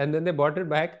 Okay, and then they bought it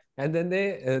back, and then they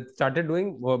started doing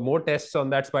more tests on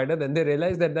that spider. Then they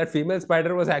realized that that female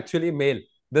spider was actually male.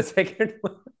 The second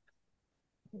one.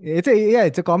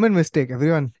 It's a common mistake,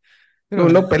 everyone. You तो उन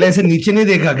know, लोग पहले ऐसे नीचे नहीं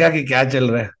देखा क्या कि क्या चल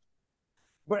रहा है?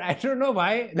 But I don't know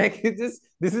why. Like it's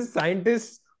just, this is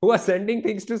scientists who are sending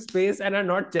things to space and are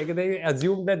not checking. They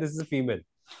assume that this is a female.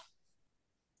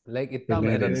 Like इतना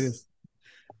Hilarious. मेहनत.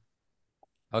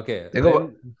 Okay. देखो,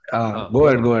 then- go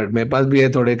ahead. मेरे पास भी है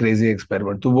थोड़े crazy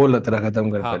experiment. तू बोल, तेरा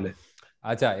खत्म कर हाँ. पहले।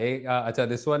 Acha,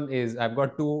 this one is, I've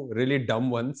got two really dumb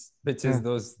ones, which is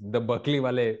the Berkeley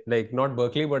wale, like not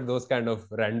Berkeley, but those kind of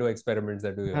random experiments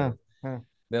that we have.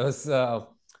 There was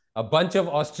a bunch of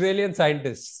Australian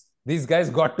scientists. These guys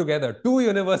got together, two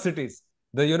universities,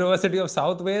 the University of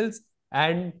South Wales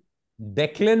and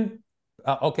Declan.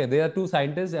 Okay, they are two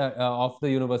scientists of the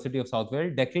University of South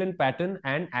Wales, Declan Patton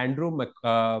and Andrew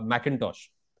McIntosh.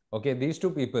 Okay, these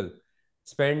two people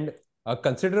spend a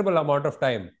considerable amount of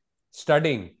time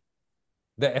studying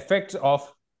the effects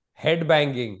of head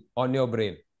banging on your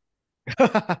brain.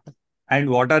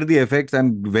 And what are the effects?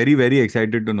 I'm very, very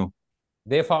excited to know.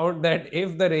 They found that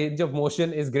if the range of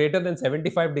motion is greater than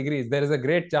 75 degrees, there is a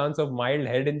great chance of mild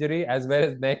head injury as well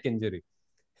as neck injury.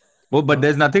 Oh, but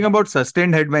there's nothing about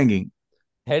sustained head banging.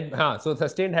 So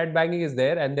sustained head banging is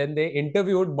there, and then they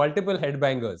interviewed multiple head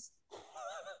bangers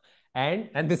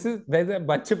and this is, there's a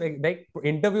bunch of like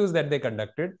interviews that they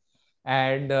conducted,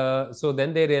 and so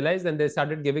then they realized and they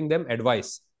started giving them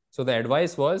advice. So the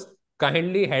advice was,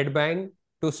 kindly headbang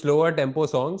to slower tempo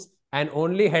songs and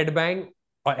only headbang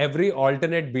every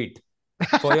alternate beat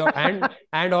for your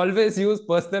and always use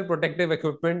personal protective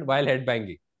equipment while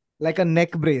headbanging. Like a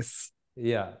neck brace.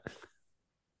 Yeah.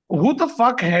 Who the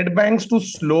fuck headbangs to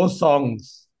slow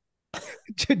songs?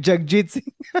 Jagjit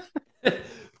Singh.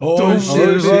 Oh, He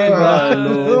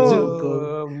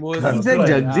said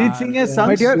Jagjit Singh has sung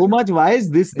But you're- so much. Why is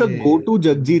this the go-to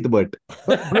Jagjit? But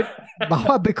But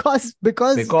Baba, because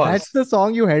that's the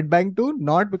song you headbang to,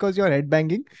 not because you're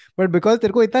headbanging, but because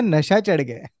तेरे को इतना नशा चढ़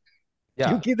गया है. Yeah.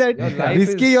 क्योंकि that Your life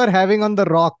whiskey is- you're having on the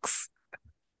rocks.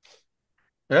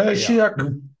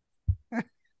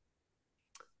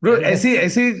 Bro,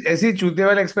 ऐसी चूतिया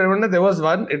वाला experiment, there was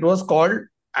one, it was called,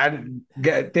 and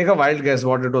take a wild guess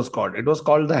what it was called. It was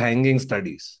called the hanging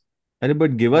studies.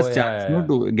 but give us Oh, yeah, chance yeah, no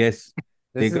to guess.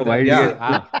 This Take is a the- wild Yeah.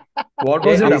 guess. What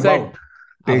was it Upside- about?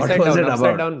 What upside was down, it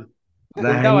upside about? down. The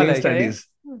Ulta hanging wala hai kya ye? studies.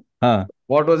 Huh.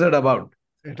 What was it about?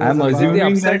 It I'm was Is it the assuming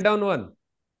upside that- down one?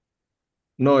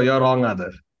 No, you're wrong,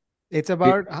 Adar. It's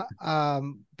about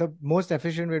the most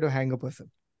efficient way to hang a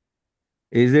person.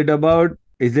 Is it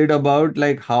about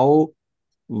like how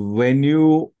when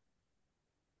you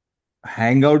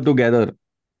hang out together?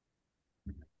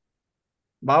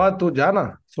 Baba, tu ja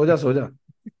na. So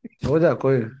ja,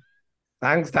 koi.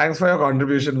 Thanks for your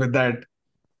contribution with that.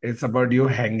 It's about you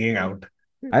hanging out.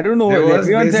 I don't know. There was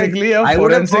everyone said- basically a I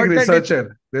would have forensic thought that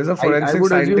researcher. There's a I forensic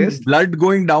would assume scientist. blood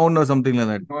going down or something like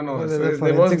that. No. Oh, So there's a his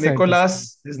name was forensic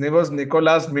Nicolas. His name was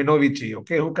Nicolas Minovici,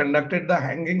 okay, who conducted the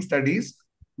hanging studies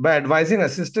by advising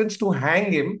assistants to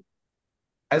hang him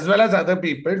as well as other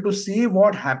people to see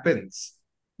what happens,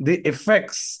 the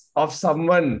effects of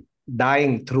someone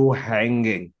dying through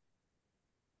hanging.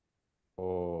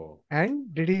 Oh.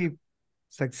 And did he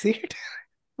succeed?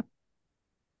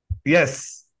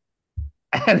 Yes.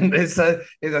 And his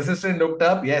assistant looked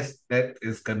up. Yes, that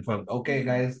is confirmed. Okay,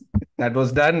 guys, that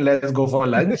was done. Let's go for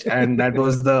lunch. And that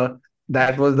was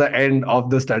the end of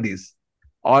the studies.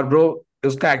 और bro,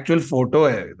 उसका actual photo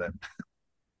है इधर.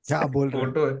 क्या बोल रहे हो?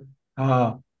 Photo है.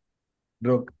 हाँ.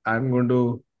 Bro, I'm going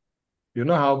to, you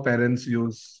know how parents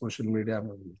use social media.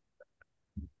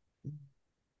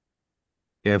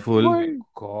 Careful. Boy.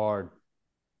 God.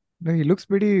 No, he looks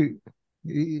pretty.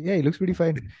 Yeah, he looks pretty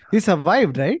fine. He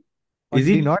survived, right? Or Is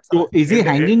did he not? so is he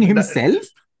hanging himself?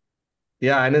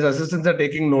 Yeah, and his assistants are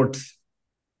taking notes.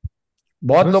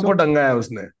 बहुत लोग को टंगा है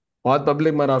उसने, बहुत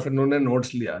public मरा, फिर उन्होंने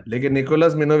नोट्स लिया, लेकिन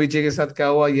निकोलस मिनोविची के साथ क्या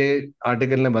हुआ ये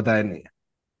आर्टिकल ने बताया नहीं है.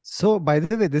 So, by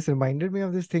the way, this reminded me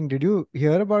of this thing. Did you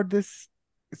hear about this?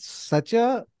 It's such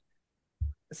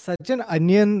an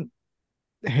onion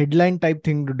headline type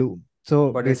thing to do.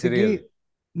 So But it's basically, real.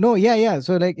 no, yeah.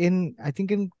 So like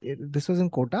this was in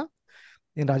Kota,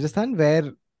 in Rajasthan,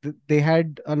 where they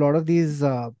had a lot of these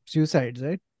suicides,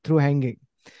 right, through hanging.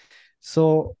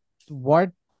 So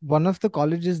what one of the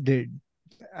colleges did,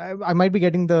 I might be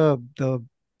getting the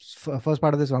first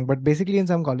part of this wrong, but basically in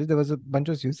some college there was a bunch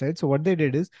of suicides. So what they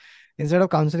did is, instead of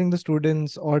counseling the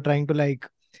students or trying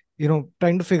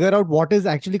to figure out what is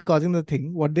actually causing the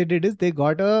thing, what they did is they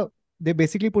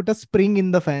basically put a spring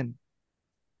in the fan.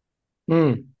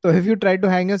 So if you try to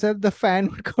hang yourself, the fan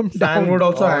would come down. Fan would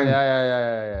also Oh, hang.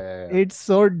 yeah. It's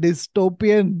so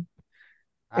dystopian.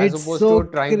 As it's opposed so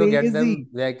to trying to get crazy. them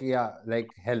like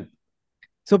help.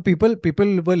 So people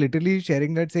were literally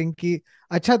sharing that, saying कि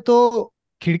अच्छा तो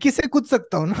खिड़की से कूद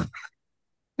सकता हूँ ना.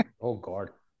 Oh God.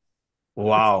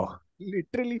 Wow.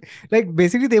 Literally, like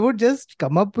basically they would just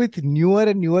come up with newer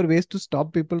and newer ways to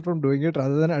stop people from doing it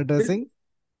rather than addressing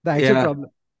the actual Yeah. problem.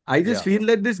 I just Yeah. feel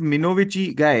that this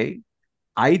Minovici guy,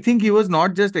 I think he was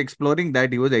not just exploring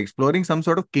that, he was exploring some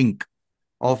sort of kink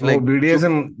of like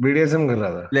BDSM कर रहा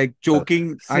था. like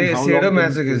choking and how long can you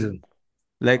Sadomasochism.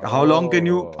 like how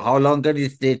long can you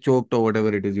stay choked or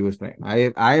whatever it is he was trying.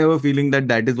 I have a feeling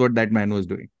that is what that man was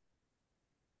doing.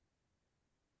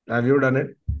 Have you done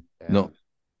it? Yeah. No.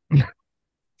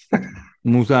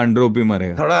 मूसा अंडरों पे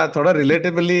मरेगा. थोड़ा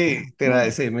relatably तेरा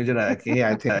ऐसे image रहा कि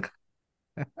I think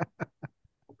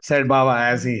said Baba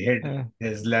as he hit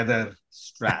his leather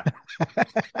strap.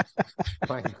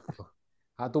 Fine.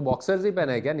 हाँ तू boxers ही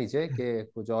पहना है क्या नीचे कि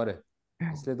कुछ और है,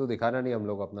 इसलिए तू दिखाना नहीं हम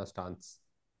लोग अपना stance.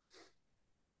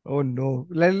 Oh no,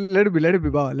 let it be,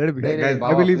 Baba, let it be. नहीं, I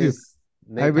Baba, believe you. please.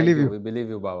 नहीं, I thank believe you. you. We believe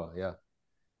you, Baba. Yeah.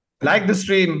 Like the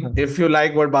stream if you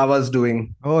like what Baba's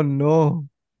doing. Oh no.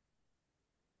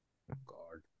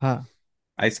 God.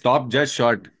 I stopped just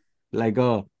short like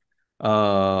a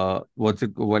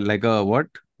like a what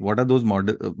What are those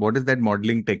what is that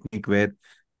modeling technique where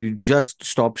you just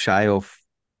stop shy of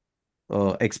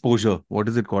exposure? What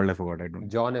is it called? I forgot. I don't know.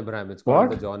 John Abraham. It's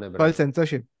called the What? John Called Abraham.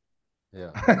 censorship.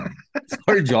 Yeah. It's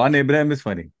called John Abraham is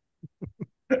funny.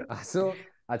 So,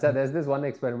 acha, there's this one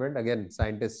experiment. Again,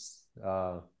 scientists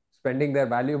spending their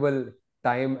valuable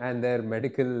time and their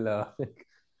medical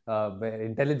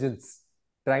intelligence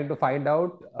trying to find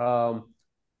out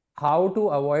how to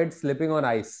avoid slipping on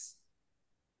ice.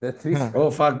 The three Oh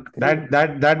fuck.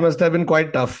 That must have been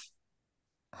quite tough.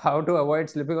 how to avoid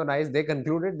slipping on ice. They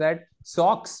concluded that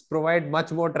socks provide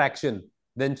much more traction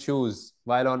than shoes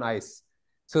while on ice.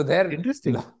 So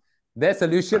Interesting. their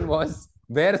solution was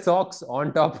wear socks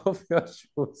on top of your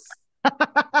shoes.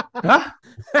 Huh?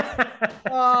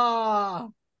 Ah,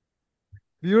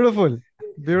 beautiful.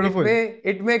 Beautiful.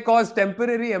 It may cause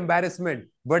temporary embarrassment,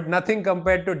 but nothing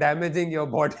compared to damaging your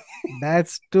body.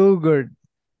 That's too good.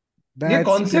 ये That's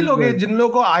कौन से too लोग हैं good. जिन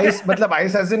लोगों को ice मतलब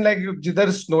ice age in like जिधर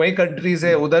snowy countries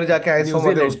है उधर जाके आइस फॉर्म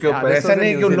होते हैं Zealand. उसके Yeah, ऊपर this ऐसा was in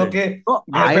नहीं कि New उन लोग Zealand. के So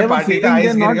घर I पे have a पार्टी का feeling आइस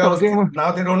they're गिर not गया talking about.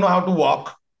 Now they don't know how to walk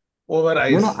over No,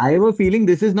 ice no, I have a feeling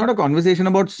this is not a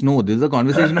conversation about snow. This is a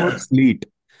conversation about sleet.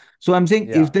 So I'm saying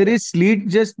Yeah. if there is sleet,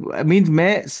 just means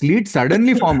मैं sleet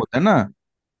suddenly form होता है ना.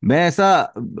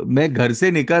 मैं घर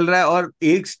से निकल रहा है और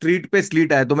एक स्ट्रीट पे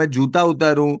स्लीट आया तो मैं जूता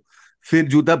उतारूं, फिर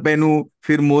जूता पहनूं,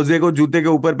 फिर मोजे को जूते के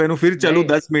ऊपर पहनूं, फिर चलूं नहीं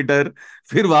 10 मीटर,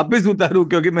 फिर वापस उतारूं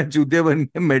क्योंकि मैं जूते बन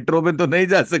के मेट्रो में तो नहीं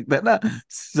जा सकता ना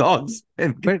सॉक्स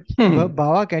पहन के. But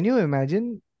Baba, can you imagine?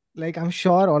 Like, I'm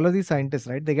sure all of these scientists,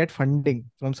 right? They get funding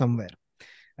from somewhere,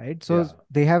 right? So Yeah.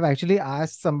 they have actually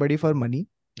asked somebody for money,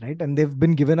 right? And they've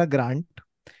been given a grant,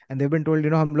 and they've been told,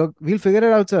 we'll figure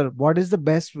it out, sir. What is the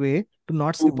best way to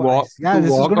not To slip on walk, ice? Yeah, to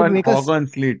this is walk going to on make walk us. on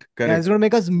sleet. Yeah, Correct. it's going to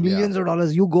make us millions of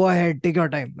dollars. You go ahead, take your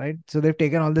time, right? So they've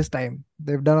taken all this time.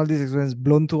 They've done all these experiments,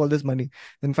 blown through all this money.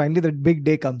 Then finally, the big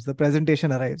day comes. The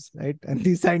presentation arrives, right? And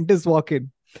these scientists walk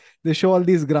in. They show all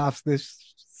these graphs,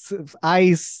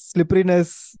 ice,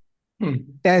 slipperiness,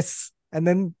 tests. And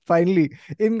then finally,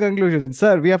 in conclusion,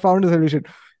 sir, we have found a solution.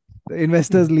 The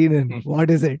investors lean in. What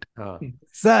is it?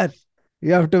 Sir,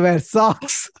 you have to wear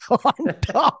socks on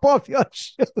top of your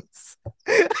shoes.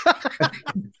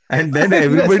 And then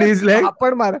everybody is like,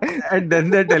 पापड़ मारा. and then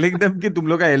they're telling them कि तुम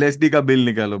लोग का LSD का bill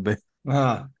निकालो बे.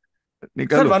 हाँ. Sir,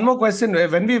 निकालो. one more question.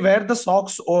 When we wear the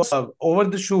socks over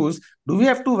the shoes, do we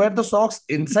have to wear the socks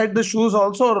inside the shoes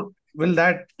also, or will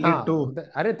that lead to?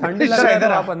 अरे ठंड लग रहा है तो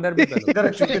आप अंदर भी पहनो.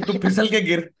 इधर चुके तू फिसल के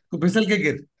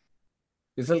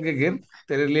गिर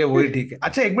तेरे लिए वही ठीक है.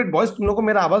 अच्छा एक मिनट बॉयज, तुम लोग को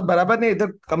मेरा आवाज बराबर नहीं. इधर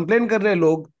कंप्लेन कर रहे हैं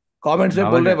लोग, कमेंट्स में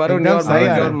बोल रहे हैं वरुण एकदम योर सही माइक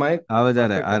आ रहा योर है. माइक. आवाज आ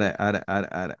रहा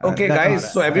है. Okay, That guys. was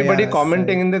So everybody सही.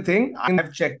 commenting in the thing,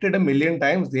 I've checked it a million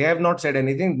times. They have not said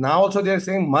anything. Now also they are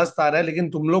saying मस्त आ रहा है, लेकिन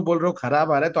तुम लोग बोल रहे हो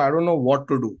खराब आ रहा है. तो I don't know what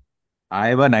to do. I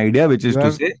have an idea which is You to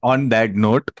have- say on that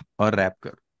note or wrap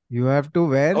कर. You have to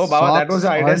wear Oh, Baba, that was socks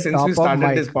the idea on since we top of started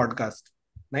mic. this podcast.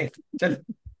 नहीं, चल.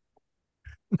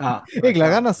 हाँ. एक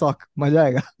लगा ना sock, मजा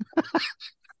आएगा.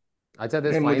 अच्छा,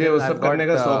 this नहीं, मुझे final वो सब I've करने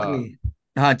का got शौक नहीं.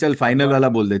 हाँ चल फाइनल वाला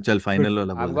बोल दे. चल फाइनल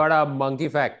वाला I've बोल got a monkey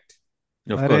fact.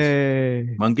 They. Of course.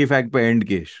 अरे Monkey fact पे end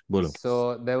केश बोलो. So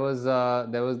there was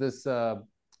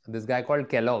this guy called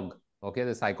Kellogg, okay,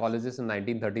 the psychologist in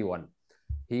 1931.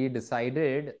 He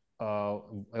decided,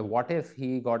 what if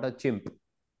he got a chimp,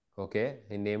 okay?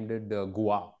 He named it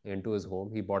Gua into his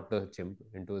home. He bought the chimp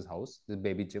into his house, this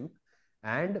baby chimp,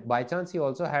 and by chance he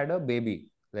also had a baby,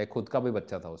 like खुद का भी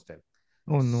बच्चा था उस time.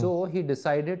 oh no. So he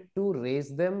decided to raise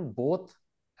them both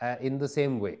in the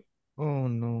same way, Oh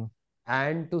no.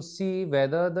 and to see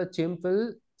whether the chimp will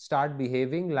start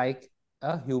behaving like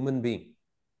a human being.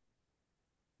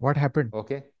 What happened?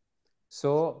 Okay,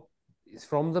 so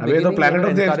from the अबे ये तो beginning they Planet were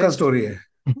of the Apes का encouraged. story है.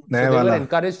 So नए they were वाला.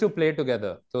 encouraged to play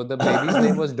together. So the baby's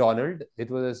name was Donald.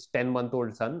 It was his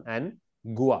 10-month-old son, and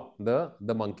Gua,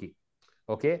 the monkey.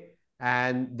 Okay,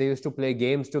 and they used to play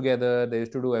games together. They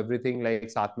used to do everything like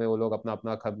साथ में वो लोग अपना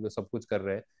अपना सब कुछ कर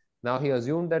रहे हैं. Now he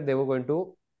assumed that they were going to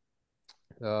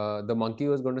the monkey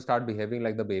was going to start behaving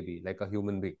like the baby, like a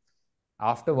human being.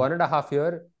 After 1.5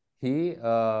 years, he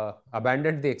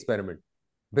abandoned the experiment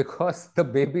because the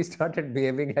baby started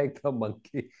behaving like the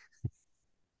monkey.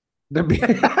 The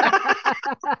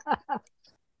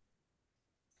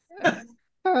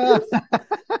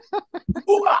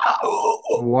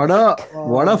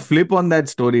What a flip on that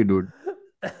story, dude.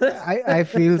 I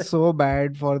feel so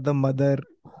bad for the mother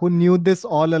who knew this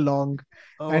all along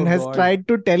and has tried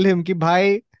to tell him कि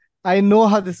भाई, I know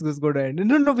how this is going to end.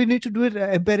 No, we need to do it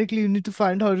empirically. You need to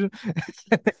find how.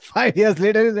 5 years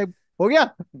later, he's like, हो गया,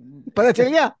 पता चल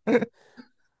गया.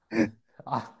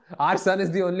 Our son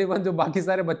is the only one जो बाकी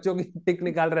सारे बच्चों की टिक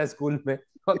निकाल रहा है स्कूल में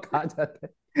और कहा जाता है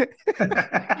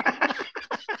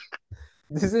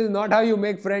This is not how you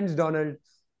make friends, Donald.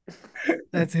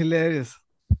 That's hilarious.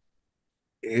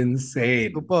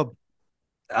 Insane. Superb.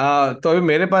 तो अभी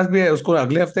मेरे पास भी है, उसको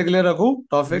अगले हफ्ते के लिए रखूं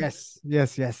टॉपिक? Yes,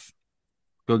 yes, yes.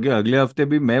 क्योंकि अगले हफ्ते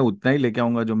भी मैं उतना ही लेके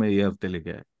आऊंगा जो मैं ये हफ्ते लेके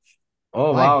आया.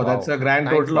 Oh Why? wow, that's a grand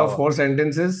Thanks, total of Baba. 4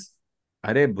 sentences.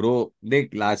 अरे ब्रो देख,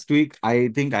 last week I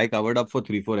think I covered up for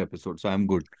 3-4 episode, so I am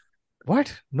good. What?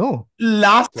 No.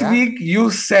 Last क्या? week you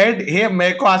said, "Hey,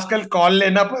 मेरे को आजकल call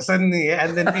लेना पसंद नहीं है,"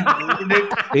 and then we moved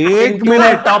it एक into a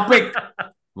minute, topic.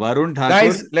 Varun Thakur,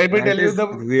 Guys, let me that tell you is the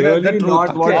really truth not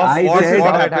what of I what said.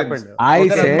 happens. I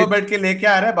उधर said अनुभव बैठ के लेके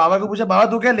आ रहा है, बाबा को पूछा, बाबा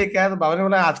तू क्या लेके आया? तो बाबा ने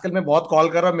बोला, आजकल मैं बहुत कॉल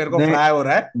कर रहा हूँ, मेरे को नहीं, फ्राई हो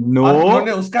रहा है. no, और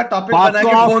उन्होंने उसका टॉपिक fuck बना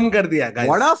के off. फोन कर दिया. Guys,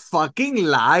 What a fucking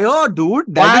liar, dude.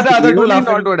 why That are the is other two really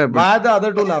laughing? not what happened. Why are the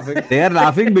other two laughing? They are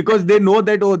laughing because they know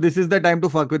that, oh, this is the time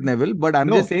to fuck with Neville. But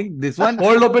I'm No. just saying this one.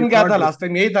 Cold open it's क्या not था good. Last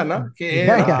time? यही था ना कि ए,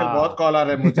 Yeah, आजकल yeah. बहुत call आ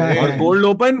रहा है मुझे. Yeah, Or yeah. cold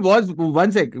open was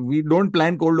one sec. We don't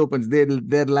plan cold opens.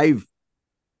 They're live.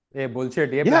 ये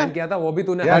bullshit. ये Yeah. प्लान किया था, वो भी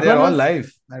तूने Yeah, That they are one all was-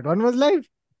 live. That one was live.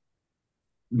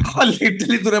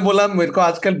 Literally तूने बोला मेरे को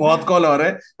आजकल बहुत कॉल हो रहा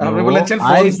है, और हमने No, बोला चल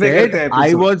I फोन पे said करते हैं I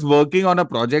episode. was working on a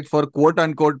project for quote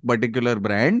unquote particular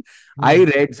brand. I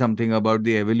read something about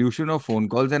the evolution of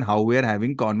phone calls and how we are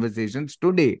having conversations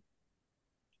today.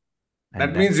 And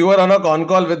That means you were on a con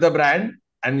call with the brand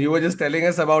and you were just telling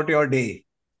us about your day.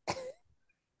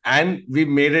 And we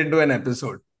made it into an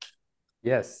episode.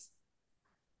 Yes.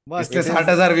 Must. इसके It is-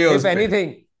 60,000 views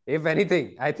If पे. anything,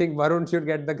 I think Varun should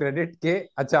get the credit के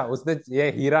अच्छा उसने ये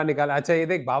हीरा निकाला. अच्छा ये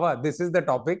देख बाबा, this is the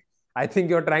topic. I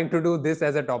think you're trying to do this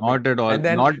as a topic. Not at all. And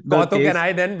then Not the Kautuk case. and I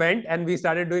then went and we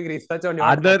started doing research on your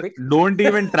Other, topic. don't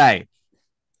even try.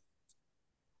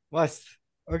 Must.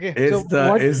 Okay. Is So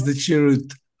what? the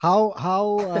truth. How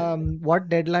what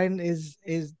deadline is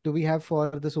do we have for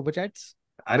the super chats?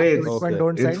 अरे Which it's, one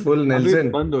don't it's sign? full अभी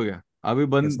Nelson. बंद हो गया. अभी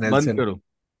बंद Yes, बंद Nelson. करो.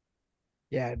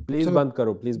 Yeah. Please So बंद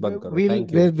करो, please बंद करो. we'll,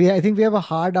 Thank you. I think we have a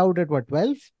hard out at what,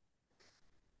 12?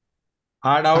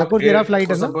 Hard out. Thakur तेरा flight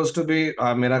है ना? supposed to be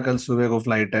मेरा कल सुबह को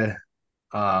flight है.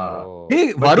 Oh.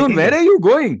 Hey, But Varun, ठीक where है. are you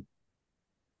going?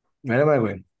 Where am I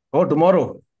going? Oh, tomorrow.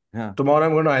 Yeah. Tomorrow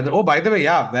I'm going to either. Oh, by the way,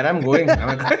 yeah, where I'm going.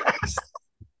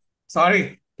 Sorry.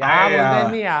 क्या बोलते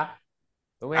हैं मियाँ?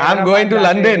 तुम्हें I'm हैदराबाद going to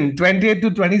जाते हैं. London 28th to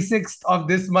 26th of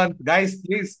this month. Guys,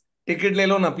 please ticket ले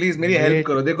लो ना, please मेरी हेल्प Great.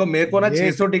 करो. देखो मेरे को ना Great.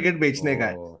 600 टिकट बेचने का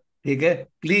है, Oh. ठीक है?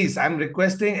 Please I am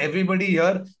requesting everybody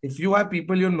here, if you have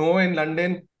people you know in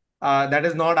London that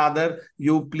is not आदर,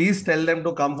 you please tell them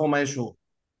to come for my show.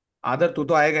 आदर तू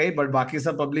तो आएगा ही, बट बाकी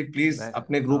सब पब्लिक प्लीज मैं-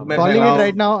 अपने ग्रुप में Calling it फैलाओ.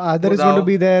 right now. Adar is बताओ. going to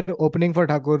be there opening for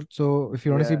Thakur. So if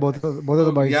you want to see Yeah. both of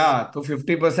the boys. या तो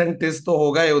 50% टिस तो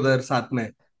होगा ही उधर साथ में.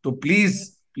 तो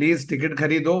प्लीज टिकट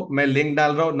खरीदो. मैं लिंक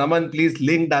डाल रहा हूँ. नमन प्लीज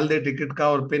लिंक डाल दे टिकट का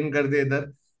और पिन कर दे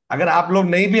इधर. अगर आप लोग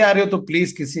नहीं भी आ रहे हो तो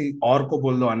प्लीज किसी और को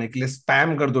बोल दो आने के लिए.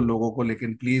 स्पैम कर दो लोगों को,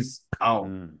 लेकिन प्लीज आओ.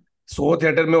 सो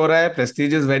थिएटर में हो रहा है,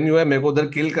 प्रेस्टिजियस वेन्यू है. मेरे को उधर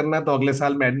किल करना है, तो अगले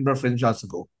साल मैं एडिनबर्ग फ्रिंज जा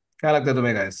सकूं. क्या लगता है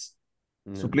तुम्हें guys?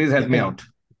 So please help me out.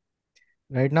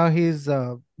 Right now he's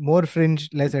more fringe,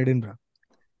 less Edinburgh.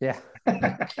 Yeah.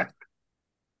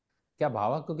 क्या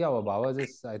भावा को क्या हुआ? भावा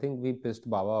just I think we pissed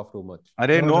Baba off too much.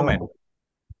 अरे No, no no. man.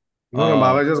 No,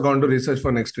 Baba just gone to research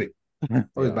for next week. Oh,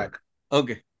 he's Yeah. back.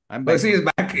 Okay, I'm Oh, back. see, he's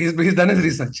back. He's done his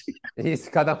research. He's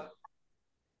खत्म.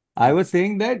 I was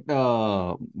saying that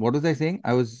what was I saying?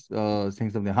 I was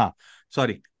saying something.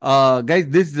 Sorry. Guys,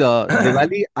 this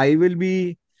Diwali I will be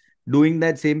doing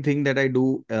that same thing that I do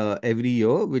every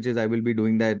year, which is I will be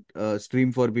doing that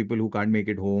stream for people who can't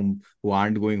make it home, who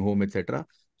aren't going home, etc.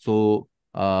 So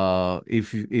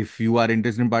if you are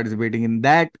interested in participating in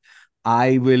that,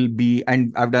 I will be,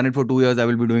 and I've done it for 2 years. I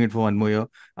will be doing it for 1 more year.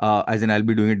 As in, I'll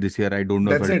be doing it this year. I don't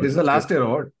know. That's if I'll it. do It's the last year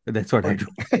award. That's what I do.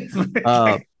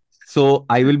 So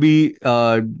I will be,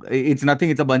 it's nothing.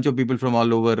 It's a bunch of people from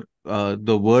all over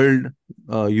the world,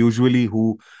 usually who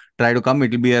try to come.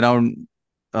 It will be around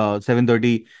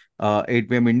 7:30, 8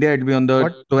 p.m. India. It will be on the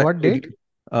What date?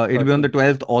 It will be on the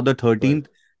 12th or the 13th.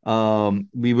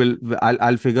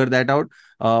 I'll figure that out.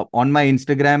 On my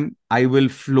Instagram, I will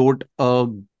float a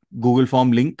Google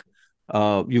form link.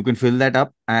 You can fill that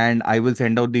up, and I will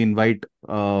send out the invite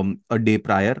a day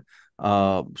prior.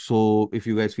 So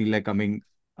if you guys feel like coming,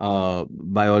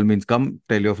 by all means come.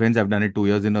 Tell your friends. I've done it 2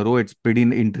 years in a row. It's pretty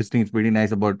interesting. It's pretty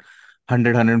nice. About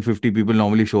 100-150 people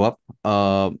normally show up,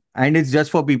 and it's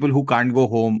just for people who can't go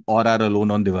home or are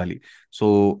alone on Diwali.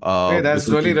 So Hey, that's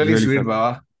which is really sweet, fun.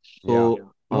 Baba. So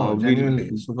No, genuinely,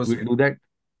 super we'll sweet. do that,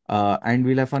 and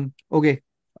we'll have fun. Okay.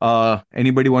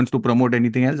 Anybody wants to promote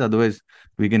anything else? Otherwise,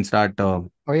 we can start. Oh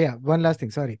yeah, one last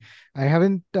thing. Sorry, I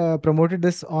haven't promoted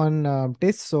this on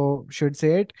TIS, so should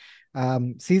say it.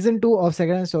 Season 2 of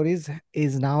Secondhand Stories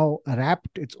is now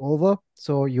wrapped. It's over.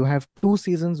 So you have 2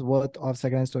 seasons worth of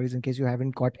Secondhand Stories in case you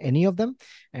haven't got any of them.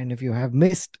 And if you have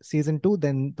missed season 2,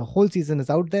 then the whole season is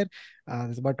out there.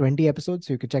 There's about 20 episodes,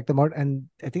 so you can check them out. And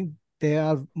I think they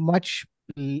are much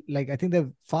I think they're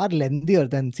far lengthier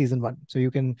than season 1. So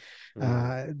you can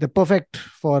they're perfect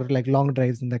for like long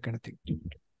drives and that kind of thing.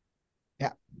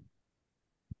 Yeah.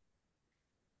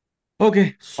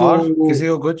 Okay. और So किसी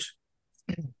को कुछ?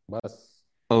 बस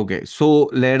okay, so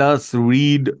let us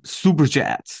read super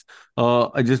chats.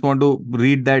 I just want to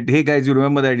read that. Hey guys, you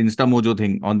remember that InstaMojo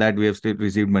thing? On that, we have still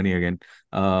received money again.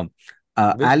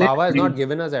 which Alan, Baba has not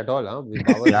given us at all, huh?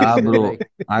 Baba is yeah, still bro.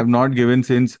 like, I've not given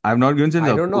since I don't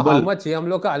know how October. much ये हम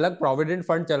लोग का अलग provident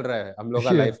fund चल रहा है हम लोग का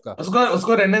Yeah. लाइफ का.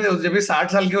 उसको रहने दे. जब भी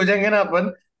 60 साल के हो जाएंगे ना अपन,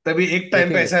 तभी एक टाइम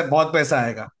पे देखेंगे. ऐसा बहुत पैसा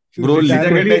आएगा. Bro, इसी जगह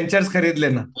literally, डेंचर्स खरीद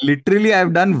लेना. literally,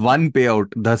 I've done one payout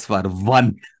thus far. One.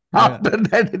 Yeah. After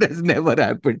that, it has never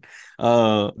happened.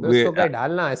 उसको कहीं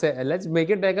डालना ऐसे. Let's make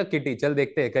it like a kitty. चल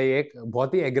देखते हैं कहीं एक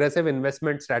बहुत ही एग्रेसिव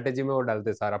इन्वेस्टमेंट स्ट्रेटेजी में वो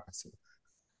डालते सारा पैसा.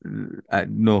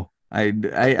 No, I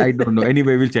don't know.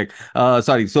 Anyway, we'll check.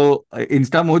 Sorry. So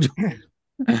InstaMojo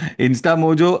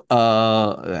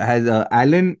has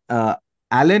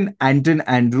Alan Anton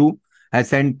Andrew has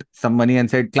sent some money and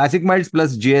said classic miles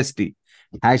plus GST.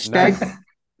 Hashtag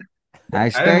अरे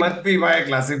hashtag मत पी भाई,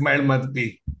 क्लासिक माइल्ड मत P.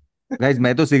 guys,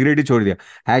 मैं तो cigarette ही छोड़ दिया.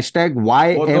 Hashtag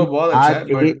वो तो बहुत अच्छा है,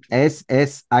 but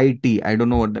YMRASSIT. I don't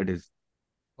know what that is.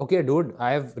 Okay, dude,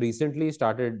 I have recently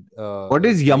started. What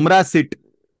is Yamra Sit?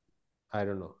 I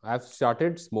don't know. I've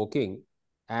started smoking,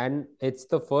 and it's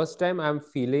the first time I'm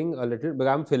feeling a little.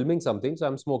 Because I'm filming something, so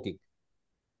I'm smoking.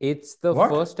 It's the What?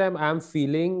 first time I'm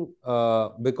feeling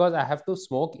because I have to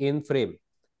smoke in frame,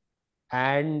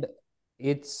 and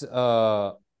it's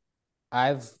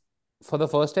I've for the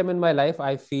first time in my life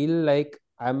I feel like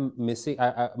I'm missing.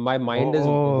 My mind is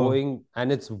Oh. going,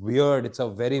 and it's weird. It's a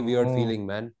very weird Oh. feeling,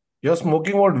 man. you're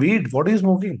smoking what? Weed? What are you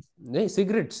smoking? No,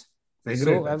 cigarettes.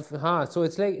 Cigarette. So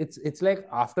it's like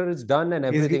after it's done and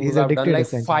He's- everything, he's because I've done addicted, like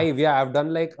essentially. 5. Yeah, I've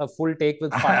done like a full take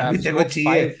with 5. अभी I've तेरे को smoked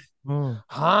चाहिए. 5. Hmm.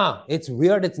 It's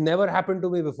weird. It's never happened to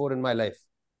me before in my life.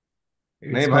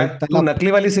 नहीं It's भाई, called तू talab.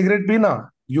 नकली वाली cigarette P ना.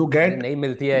 You अरे get नहीं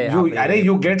मिलती है यहाँ पे. अरे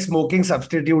you get smoking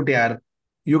substitute यार.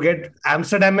 You get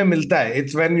Amsterdam में मिलता है.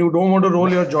 It's when you don't want to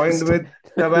roll your joint with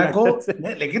tobacco.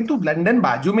 नहीं, लेकिन तू लंदन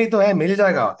बाजू में ही तो है, मिल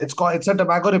जाएगा. It's a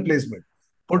tobacco replacement.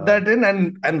 Put that in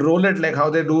and roll it like how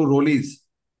they do rollies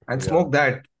and smoke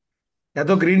that. या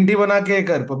तो ग्रीन टी बना के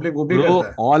कर, पब्लिक वो भी Bro, करता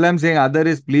है. all I'm saying other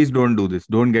is please don't do this.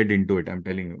 Don't get into it. I'm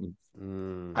telling you.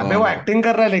 अबे वो एक्टिंग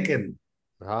कर रहा है लेकिन.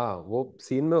 हाँ वो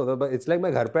सीन में होता है. It's like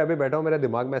मैं घर पे अभी बैठा हूँ, मेरे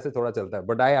दिमाग में ऐसे थोड़ा चलता है.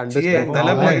 But I ये understand तलब how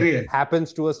लग that रही है.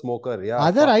 happens to a smoker. Yeah.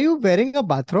 Adar, are you wearing a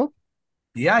bathrobe?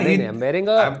 Yeah, नहीं, I'm wearing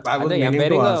a. I was नहीं, I'm meaning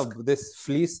to wearing ask. this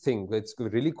fleece thing. It's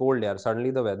really cold, यार.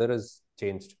 Suddenly the weather has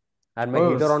changed. And मैं Oh,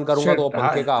 heater on करूँगा तो वो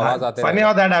पंखे का आवाज आते Funny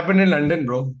how that happened in London,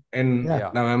 bro. In Yeah.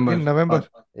 November. In November.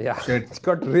 Yeah, Shit. it's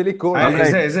got really cold.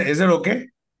 Is it okay?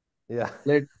 Yeah.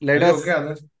 Let Is it us okay,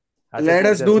 Adarsh? अच्छा, let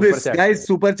us चल, do super this, chat. guys.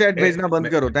 Super chat भेजना बंद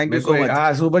करो. Thank you मेरे so को much.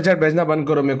 हाँ super chat भेजना बंद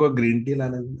करो. मेरे को ग्रीन टी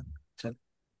लाना है. चल.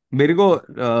 मेरे को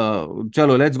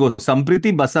चलो let's go.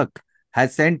 Sampriti Basak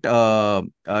has sent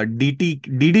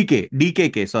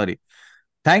DKK sorry.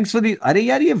 Thanks for the. अरे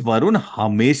यार ये वरुण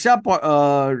हमेशा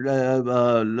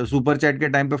सुपर चैट के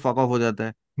टाइम पे फक ऑफ हो जाता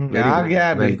है. Very आ good. गया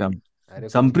है भाई. Welcome. अरे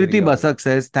कुछ Sampriti गिर गया Basak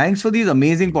says, thanks for these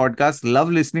amazing podcasts. Love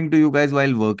listening to you guys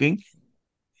while working.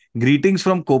 Greetings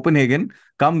from Copenhagen.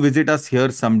 Come visit us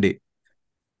here someday.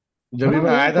 जब भी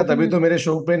मैं आया था तभी तो मेरे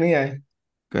शो पे नहीं आए.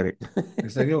 Correct.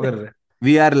 ऐसा क्यों कर रहे हैं?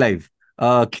 We are live.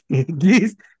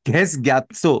 Please, Kes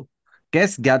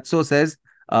Gyatso says,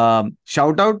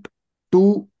 shout out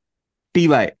to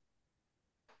TY.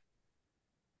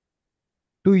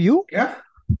 To you? क्या?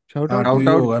 Shout हाँ, out. to Shout you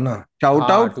out. होगा ना. Shout हाँ,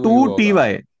 out to to you होगा.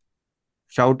 TY.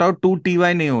 Shout out to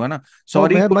TY नहीं होगा ना. Oh,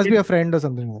 Sorry. must be a friend or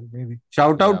something, maybe.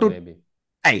 Shout out Yeah, to maybe.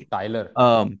 Ty. Tyler.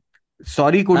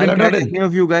 Sorry, couldn't Tyler catch Durden. any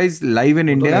of you guys live in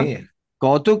वो तो India. नहीं है.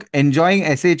 Kautuk enjoying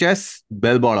SHS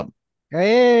bell bottom.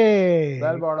 Hey.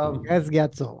 Well bottom. Yes,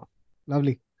 Gyatso.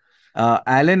 Lovely.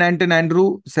 Alan Anton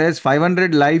Andrew says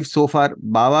 500 live so far.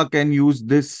 Baba can use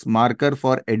this marker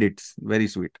for edits. Very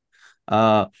sweet.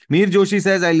 Mir Joshi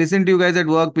says, I listen to you guys at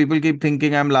work. People keep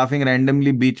thinking I'm laughing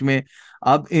randomly बीच में.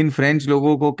 अब in French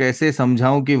लोगों को कैसे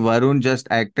समझाऊं कि Varun just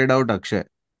acted out Akshay.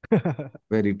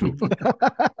 Very true.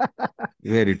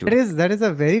 Very true. That is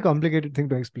a very complicated thing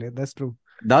to explain. That's true.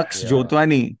 Daksh Yeah.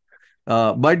 Jotwani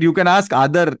But you can ask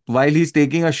Adar while he's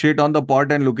taking a shit on the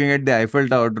pot and looking at the Eiffel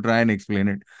Tower to try and explain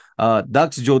it.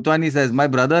 Daksh Jotwani says, my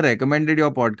brother recommended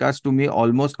your podcast to me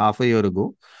almost half a year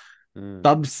ago.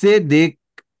 तब से देख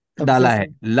तब डाला से है.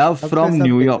 Love तब से from सब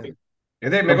New देख York. रहे हैं. ये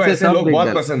देख, मेरे तब को से ऐसे सब लोग देख बहुत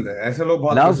डाला. पसंद है, ऐसे लोग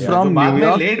बहुत Love पसंद है जो from बाद New में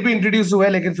York. लेट भी इंट्रोड्यूस हुए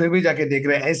लेकिन फिर भी जाके देख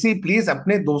रहे हैं. ऐसे ही प्लीज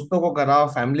अपने दोस्तों को कराओ,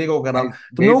 फैमिली को कराओ.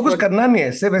 Guys, तुम लोगों wait को कुछ for करना नहीं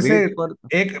है, सिर्फ ऐसे wait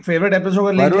for एक फेवरेट एपिसोड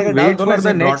का लिंक Varun, लेकर डाल wait दो ना, for the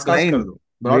ऐसे next ब्रॉडकास्ट कर line. दो,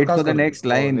 Wait for ब्रॉडकास्ट the कर दो. next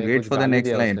line. ने Wait कुछ for the गाली next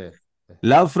दिया line. उसने.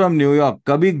 Love from New York.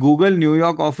 कभी गूगल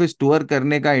न्यूयॉर्क ऑफिस टूर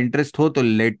करने का इंटरेस्ट हो तो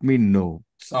लेट मी नो.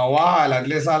 सवाल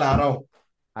अगले साल आ रहा हूँ.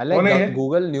 I कौन like है ये?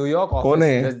 Google New York कौन office.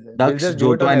 है ये? They'll Daksha just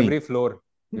do it on Jotwani. every floor.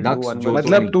 Do Daksha one by Jotwani.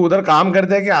 मतलब तू उधर काम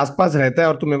करता है कि आसपास रहता है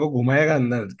और तू मेरे को घुमाएगा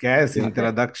अंदर? क्या है सीन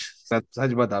तेरा दक्ष? सच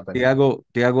सच बता पहले.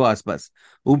 Tiago आसपास.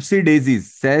 Oopsie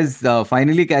Daisies says,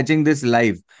 finally catching this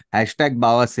live. Hashtag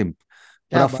Bawasim.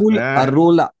 क्या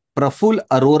बात Praful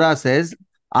Arora says,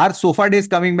 are sofa days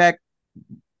coming back?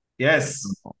 Yes,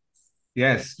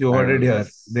 yes, you heard it here.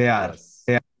 They are.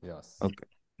 Yes. Okay.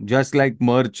 Just like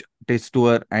merch, test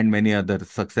tour, and many other No,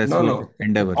 successful no.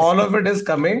 endeavors. All of it is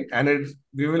coming, and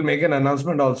we will make an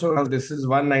announcement also. Now, this is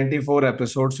 194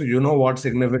 episodes, so you know what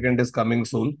significant is coming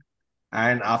soon.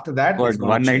 And after that, What, it's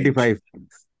going to change.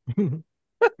 195?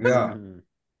 Yeah.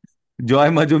 Joy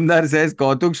Majumdar says,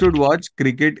 Kautuk should watch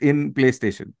cricket in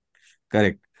PlayStation.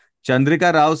 Correct.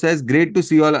 Chandrika Rao says, great to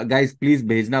see you all. Guys, please,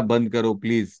 bhejna band karo,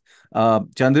 please.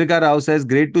 Chandrika Rao says,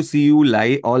 great to see you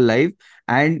all live.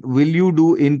 And will you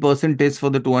do in-person tests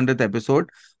for the 200th episode?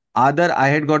 Adar, I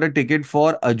had got a ticket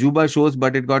for Ajuba shows,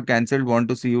 but it got cancelled. Want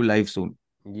to see you live soon.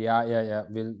 Yeah.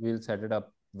 We'll set it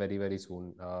up very, very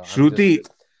soon. I'm Shruti,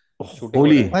 just shooting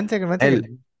holy over One second. hell.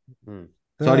 Hmm.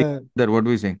 Sorry, Uh, what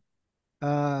were you saying?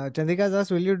 Chandrika's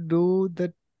asked, will you do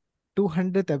the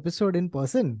 200th episode in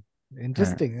person?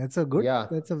 Interesting. That's a good. Yeah.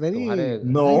 That's a very तुम्हारे- nice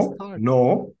No, thought.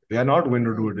 no, we are not going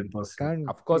to do it in person.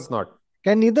 Of course not.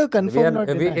 Can neither We confirm are, nor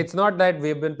deny. it's not that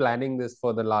we've been planning this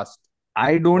for the last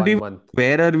I don't 1 even. month.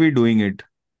 Where are we doing it?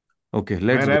 Okay,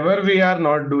 let's go. Wherever we are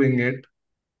not doing it,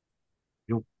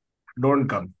 you don't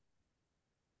come.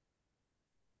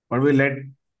 But we let,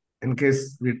 in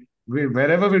case we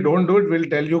wherever we don't do it, we'll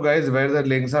tell you guys where the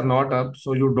links are not up,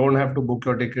 so you don't have to book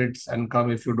your tickets and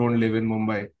come if you don't live in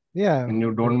Mumbai Yeah. and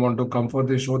you don't want to come for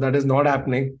the show. That is not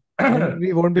happening. And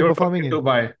we won't be You don't performing need it. to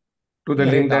buy to the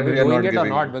Yeah. link Are that we we are not doing it or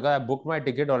giving not? you. Because I booked my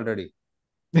ticket already.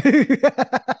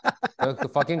 You're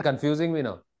fucking confusing me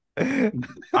now.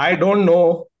 I don't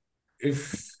know if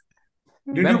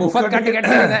did मैं you book मुफ्त your का ticket? Ticket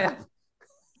नहीं था.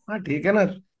 हाँ ठीक है ना,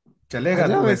 चलेगा.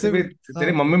 आजा तो वैसे वैसे भी भी.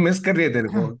 तेरी मम्मी मिस कर रही है तेरे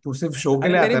को. तू सिर्फ शो के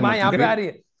अरे लिए मेरी आता है माँ यहाँ पे मतलब. आ रही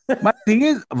है. My thing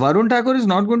is, Varun Thakur is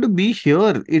not going to be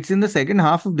here. It's in the second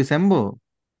half of December.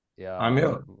 Yeah. I'm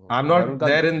here. I'm Varun not का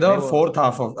there in the नहीं, वो fourth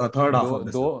half of third half दो of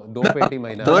this. दो पेटी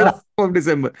महीना. Third half of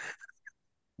December.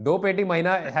 दो पेटी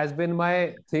महीना has been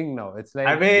my thing now. It's like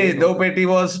अबे ये दो पेटी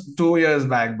was 2 years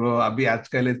back bro. अभी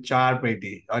आजकल है 4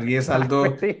 पेटी और ये साल तो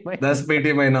पेटी महीना. 10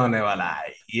 पेटी महीना होने वाला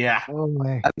है. Yeah. Oh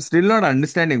my. I'm still not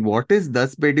understanding what is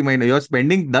 10 peti mahina. You're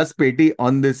spending 10 peti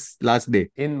on this last day.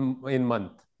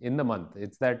 in the month.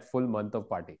 It's that full month of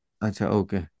party. अच्छा,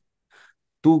 okay.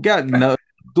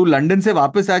 तू लंदन से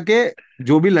वापस आके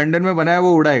जो भी लंदन में बना है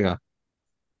वो उड़ाएगा.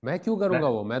 मैं क्यों करूंगा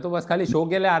वो? मैं तो बस खाली शो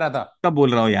के लिए आ रहा था. कब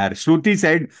बोल रहा हूँ यार. श्रुति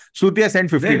has sent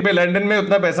 50. देख मैं लंदन में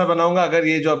उतना पैसा बनाऊंगा अगर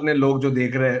ये जो अपने लोग जो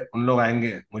देख रहे हैं उन लोग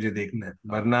आएंगे मुझे देखने,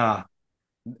 वरना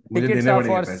मुझे Tickets देने are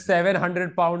पड़ेंगे for पैसे.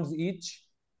 700 pounds each.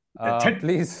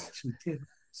 Please.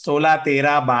 16,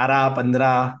 13, 12,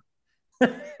 15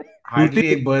 हार्डली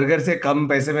एक बर्गर से कम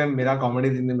पैसे में मेरा कॉमेडी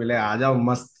देखने मिले. आ जाओ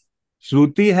मस्त.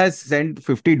 Shruti has sent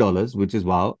 $50, which is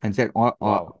wow, and said, Wow,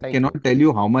 I thank cannot you. tell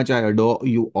you how much I adore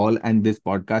you all and this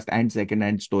podcast and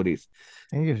second-hand stories.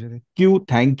 Thank you, Shruti.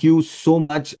 Thank you so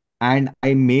much. And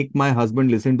I make my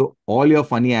husband listen to all your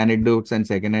funny anecdotes and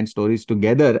second-hand stories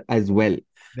together as well.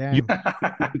 Damn. You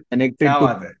connected क्या to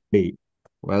बात है. me.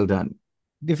 Well done.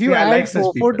 If you See, I add like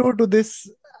such people. Fofo to this,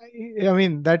 I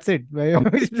mean, that's it.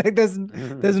 Like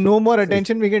there's no more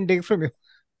attention we can take from you.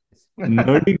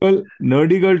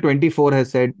 Nerdy Girl 24 has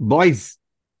said, boys,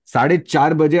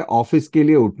 4:30 बजे office के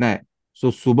लिए उठना है,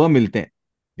 सो सुबह मिलते हैं.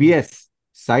 PS,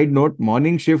 side note,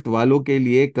 morning shift वालों के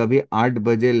लिए कभी 8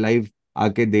 बजे लाइव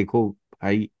आके देखो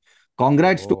भाई.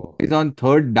 Congrats to guys on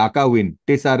third Dhaka win.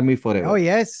 Tis Army forever. Oh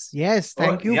yes.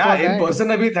 Thank you for yeah, in that.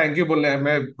 person अभी थैंक यू बोलने हैं.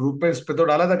 मैं ग्रुप पे इस पे तो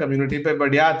डाला था कम्युनिटी पे,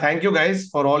 बट या thank you guys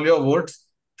for all your votes.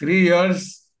 3 years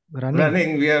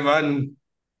running we have won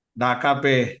Dhaka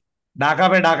पे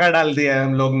ढाका डाल दिया है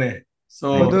हम लोग ने. So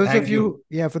For those thank of you,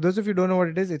 for those of you who don't know what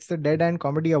it is, it's the Dead End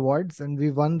Comedy Awards, and we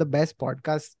won the best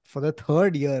podcast for the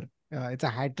third year It's a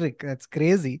hat trick. That's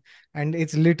crazy. And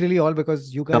it's literally all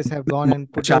because you guys have gone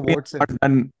and put Much your we have votes in. not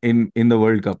done in the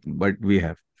World Cup, but we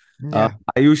have. Yeah.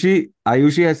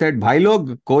 Ayushi has said, "Bhai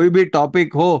log, koi bhi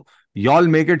topic ho, y'all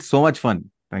make it so much fun."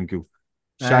 Thank you.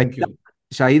 Thank Shahida, you.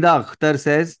 Shahida Akhtar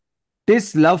says,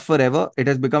 "Tis love forever. It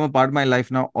has become a part of my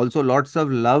life now. Also, lots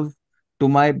of love to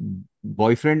my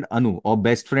boyfriend Anu or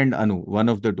best friend Anu, one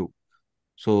of the two.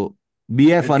 So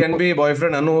BF It can Anu, be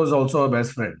boyfriend Anu who's also a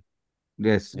best friend.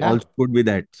 yes, Yeah. also could be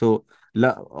that. So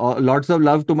lots of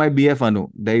love to my BF Anu.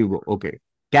 There you go. Okay.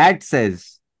 Cat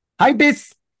says, "Hi Tis.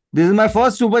 This is my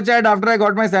first super chat after I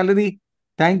got my salary.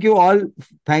 Thank you all.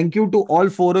 Thank you to all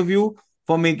four of you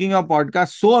for making our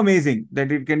podcast so amazing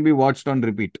that it can be watched on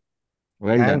repeat.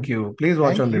 Well done." Thank you. Please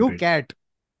watch Thank on you, repeat. Cat.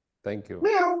 Thank you.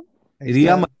 Meow.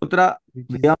 Riya Extra Malhotra,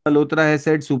 bitches. Riya Malhotra has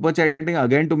said super chatting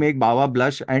again to make Baba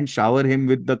blush and shower him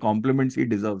with the compliments he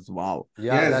deserves. Wow.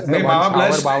 Yeah, Yes, that's the make one Baba shower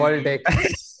blush. Baba will take.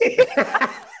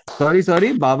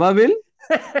 Sorry, Baba will?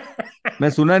 मैं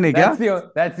सुना नहीं क्या?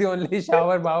 That's the only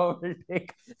shower Baba will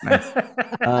take. Nice.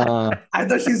 I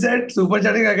thought she said super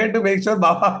chatting again to make sure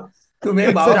Baba to make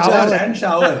It's a Baba blush shower. and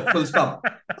shower. Full stop.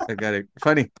 Correct.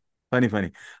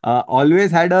 Funny.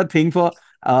 Always had a thing for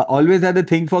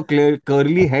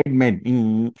curly head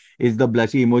men. Is the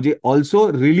blushy emoji.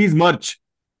 Also release merch.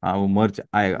 वो merch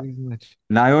आएगा. Very much.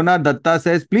 Nayona Datta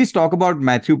says, please talk about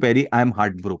Matthew Perry. I'm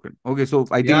heartbroken. Okay, so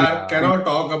I think Yeah, cannot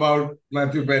talk about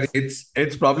Matthew Perry.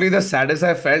 It's probably the saddest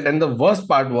I felt, and the worst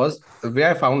part was the way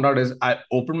I found out is I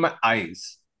opened my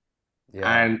eyes. Yeah.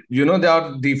 And you know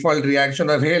their default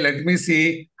reaction of hey, let me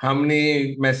see how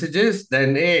many messages.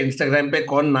 Then hey, Instagram पे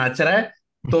कौन नाच रहा है?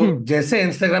 तो जैसे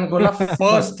Instagram खोला,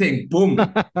 first thing, boom,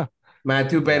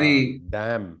 Matthew Perry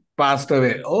Damn. passed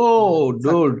away. Oh,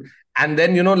 dude. And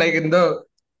then like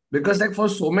because like for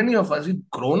so many of us, we've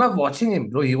grown up watching him,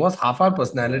 bro. He was half our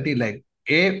personality. Like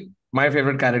my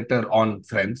favorite character on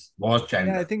Friends was Yeah,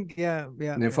 Chandler. I think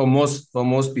For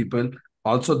most people,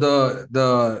 also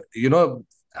the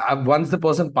once the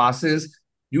person passes,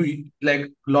 you like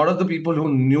a lot of the people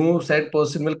who knew said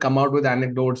person will come out with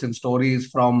anecdotes and stories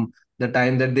from the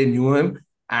time that they knew him,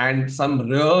 and some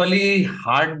really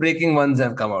heartbreaking ones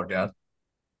have come out. Yeah.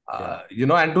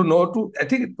 And I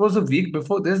think it was a week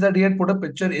before this that he had put a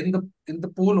picture in the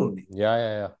pool only.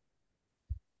 Yeah.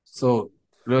 So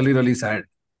really, really sad.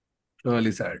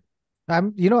 Really sad.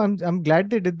 I'm glad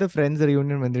they did the Friends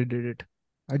reunion when they did it.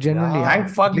 I genuinely Yeah. am.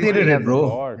 Thank fuck they Please did have it, that. bro.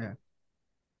 God.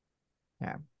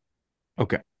 Yeah.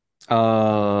 Okay.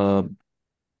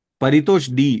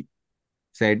 Paritosh D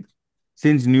said,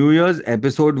 since New Year's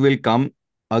episode will come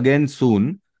again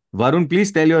soon, Varun,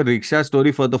 please tell your rickshaw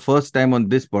story for the first time on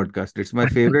this podcast. It's my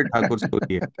favorite Thakur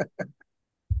story.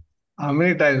 How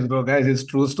many times, bro, guys? It's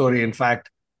true story. In fact,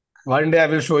 one day I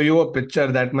will show you a picture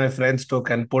that my friends took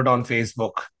and put on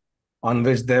Facebook, on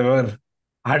which there were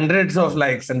hundreds of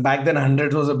likes. And back then,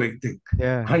 hundreds was a big thing.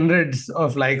 Yeah. Hundreds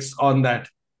of likes on that.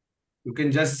 You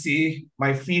can just see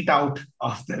my feet out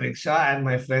of the rickshaw and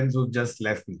my friends who just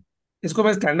left me. इसको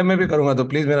मैं stand up में भी करूँगा तो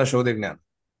please मेरा show देखने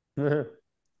आना.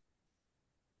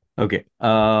 Okay.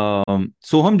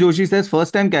 Soham Joshi says,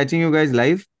 first time catching you guys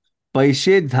live.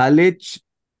 Paishe Dhalech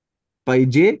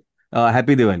Paije.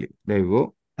 Happy Diwali. There you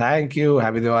go. Thank you.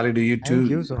 Happy Diwali to you too. Thank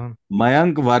you, Soham.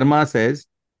 Mayank Verma says,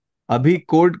 अभी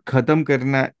code खत्म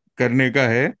करने का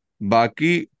है,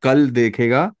 बाकी कल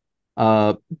देखेगा.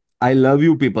 I love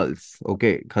you peoples.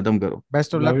 Okay, khatam karo.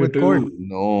 Best of Love luck you with too. cold.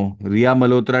 No, Riya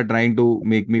Malhotra trying to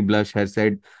make me blush has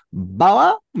said,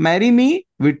 Baba, marry me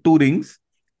with 2 rings.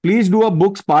 Please do a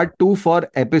books part 2 for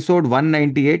episode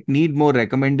 198. Need more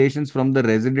recommendations from the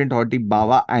resident hottie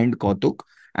Baba and Kautuk.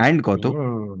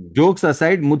 Jokes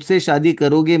aside, मुझसे शादी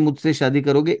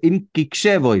करोगे in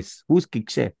Kikshay voice. Who's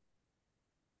Kikshay?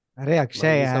 अरे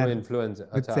Akshay Some यार influencer.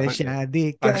 मुझसे अच्छा.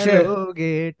 शादी अक्षय.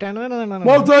 करोगे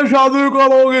मुझसे शादी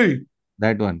करोगे.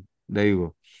 That one. There you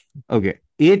go. Okay.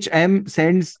 HM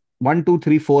sends 1, 2,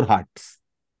 3, 4 hearts.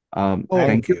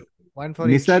 Thank you. One for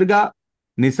each.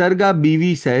 Nisarga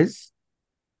BV says,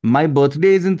 my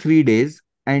birthday is in 3 days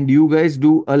and you guys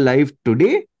do a live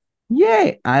today?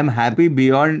 Yeah, I'm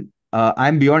beyond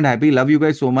happy. Love you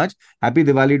guys so much. Happy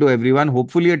Diwali to everyone.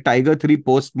 Hopefully a Tiger 3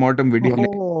 post-mortem video.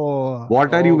 Oh,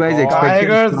 What are you guys God. expecting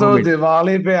Tiger तो from it?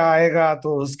 Diwali पे आएगा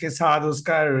तो उसके साथ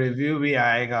उसका review भी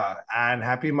आएगा. And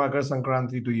happy Makar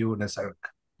Sankranti to you, Nisarg.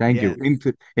 Thank yes.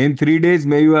 you. In 3 days,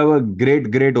 may you have a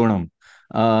great Onam.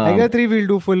 Tiger 3 will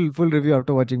do full review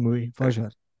after watching movie for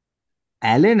sure.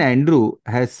 Alan Andrew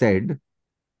has said,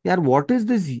 yaar, what is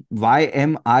this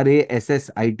YMRASSIT?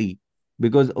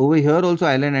 Because over here also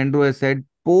Alan Andrew has said,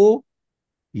 Po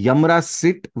Yamra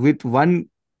sit with 1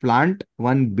 plant,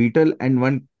 1 beetle and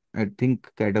 1 I think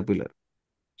Caterpillar.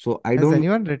 So I Has don't.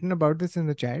 anyone written about this in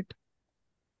the chat?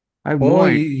 I have O no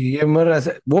idea. ये मेरा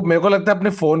ऐसे वो मेरे को लगता है अपने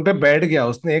phone पे बैठ गया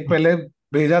उसने एक पहले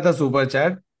भेजा था सुपर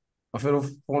चैट और फिर वो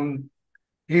phone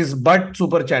his butt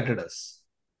super chatted us.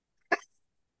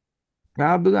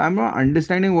 Yeah, because I'm not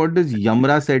understanding what this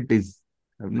Yamra set is.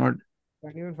 I'm not.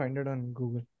 Can't even find it on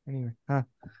Google. Anyway, huh?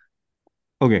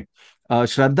 Okay.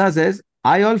 Shraddha says,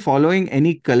 are you all following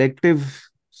any collective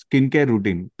skincare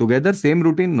routine? Together, same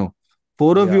routine? No.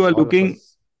 Four of you are all of looking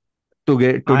us.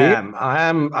 today. I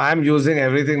am using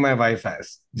everything my wife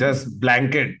has. Just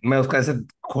blanket. मैं उसका ऐसे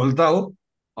खोलता हूँ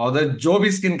और उधर जो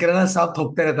भी skin care है ना सब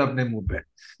थोपते रहता है अपने मुंह पे.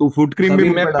 तू फुट क्रीम भी कभी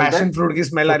मुंह मैं पे डालता है? पैशन फ्रूट की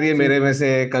स्मेल आ रही है मेरे में से,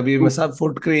 कभी मैं सब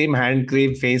foot cream, hand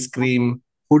cream, face cream.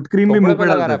 Foot cream भी कपड़े मुंह पे पे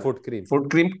लगा डालता रहा है? है फुट क्रीम. फुट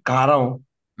क्रीम खा रहा हूँ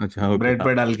अच्छा, okay. ब्रेड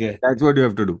पे डाल के. That's what you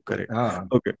have to do. Correct. हाँ.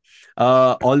 Okay.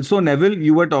 Also, Neville,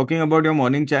 you were talking about your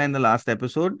morning chai in the last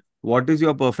episode. What is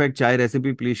your perfect chai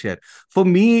recipe? Please share. For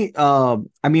me,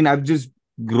 I mean, I've just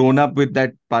grown up with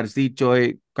that Parsi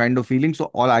chai kind of feeling.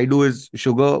 So all I do is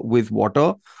sugar with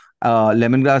water,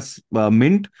 lemongrass,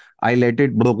 mint. I let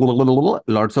it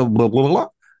lots of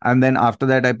and then after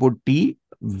that I put tea,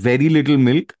 very little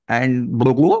milk and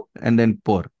then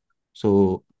pour.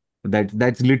 So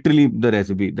that's literally the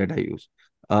recipe that I use.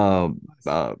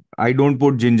 I don't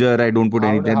put ginger. I don't put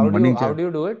anything. Morning How chai. do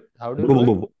you do it? How do you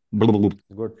do it?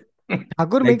 Good.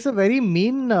 Thakur Like- makes a very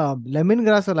mean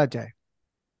lemongrass wala chai.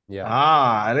 Yeah.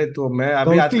 हाँ अरे तो मैं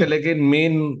अभी Gauti. आजकल लेकिन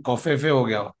main coffee पे हो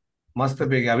गया हूँ. मस्त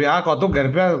पी गया अभी. हाँ कहो तो घर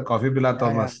पे कॉफी पिलाता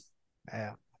हूँ Yeah, मस्त.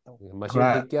 Yeah. मशीन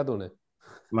थोड़ा ठीक किया तूने?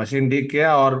 मशीन ठीक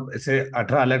किया और ऐसे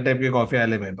 18 अलग टाइप की कॉफी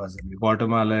आले मेरे पास अभी.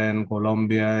 ग्वाटेमालन,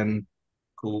 कोलंबियन,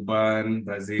 क्यूबन,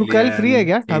 तू कल फ्री है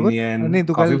क्या ब्राजीलियन, ठाकुर? केनियन. नहीं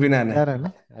तू कॉफी कल पीने आने जा रहा है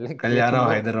ना? अरे कल जा तुम रहा हूँ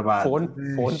लोग हैदराबाद. फोन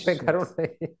पे Shit. करो.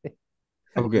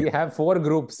 Okay. We have 4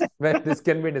 groups where this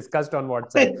can be discussed on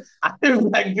WhatsApp.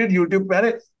 Blanket YouTube पे.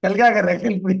 अरे कल क्या कर रहे हैं?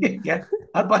 कल फ्री है क्या?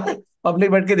 और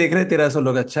पब्लिक बैठ के देख रहे हैं 1300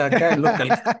 लोग. अच्छा क्या है लोग कल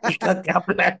का क्या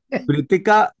प्लान है?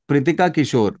 Pritika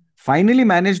Kishore finally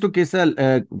managed to kiss a.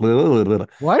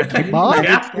 What? क्या बाबा?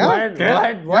 क्या What? क्या What? क्या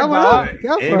What? बोला? बाबा?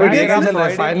 क्या एक मिनट ये क्या Freudian चल रहा है?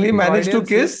 slip? Finally manage to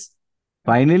Freudian किस.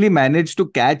 Finally managed to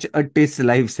catch a TISS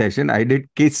live session. I did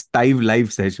Kiss Dive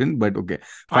live session, but okay.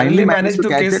 Finally Finally managed manage to to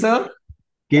catch किस.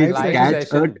 Live catch a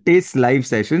session. TISS live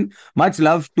session. Much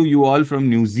love to you all from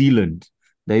New Zealand.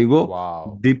 There you go.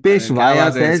 Wow. Dipesh क्या Vaya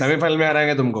बात है? says. Semifinal में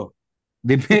हराएंगे तुमको.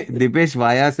 Dipesh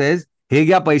Vaya says, "Hey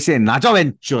gya paise nacho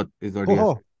venchot," is what he has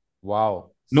Oh, said. Wow.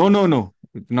 No.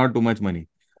 It's not too much money.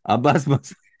 Abbas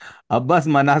Abbas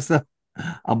Manasa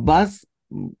Abbas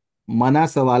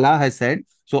Manaswala has said.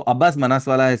 So Abbas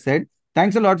Manaswala has said,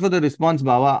 thanks a lot for the response,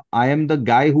 Baba. I am the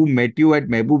guy who met you at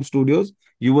Mehboob Studios.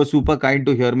 You were super kind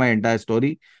to hear my entire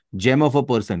story. Gem of a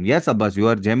person. Yes, Abbas, you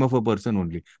are gem of a person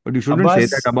only. But you shouldn't say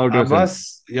that about yourself. Abbas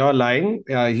you're lying.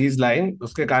 He's lying.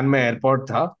 उसके कान में airport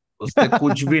था. उसने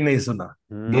कुछ भी नहीं सुना.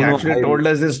 Hmm. He No, actually told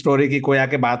us this story कि कोई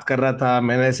आके बात कर रहा था.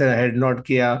 मैंने ऐसे हेड नोट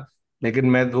किया लेकिन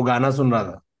मैं वो गाना सुन रहा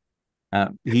था.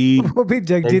 He वो भी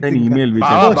जगजीत sent an सिंह का. email which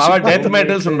Baba I Baba death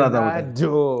metal सुन रहा था उधर.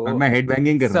 जो और मैं हेड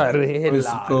बैंगिंग कर रहा हूँ. सर हिला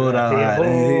उसको रहे रहा हो.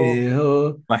 रहे हो.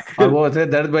 और Michael, वो ऐसे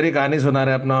दर्द भरी कहानी सुना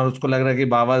रहे अपना और उसको लग रहा है कि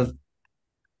बाबा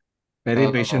वेरी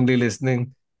पेशेंटली लिसनिंग.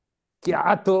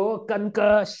 क्या तो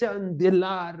कंकशन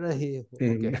दिला रहे हो.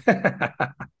 Okay.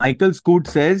 Michael Scoot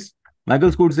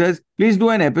says, please do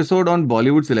an episode on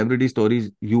Bollywood celebrity stories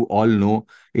you all know.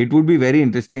 It would be very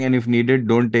interesting and if needed,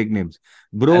 don't take names.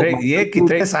 Bro, अरे Michael ये Scoot-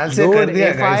 कितने साल से कर Dude, दिया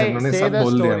if गाइस. I हमने say सब the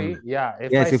बोल दिया story, हमने. yeah,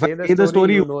 if yes, I if I say say the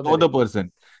story, you know know the name.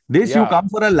 person. This you Yeah. come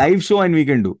for a live show and we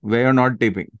can do where you're not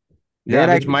taping. Yeah, There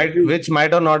I which can might do- which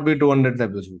might or not be 200th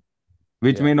episode.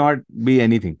 which Yeah. may not be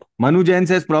anything. Manu Jain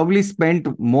says, probably spent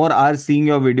more hours seeing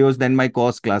your videos than my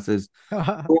course classes.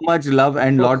 So much love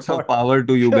and lots of power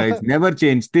to you guys. Never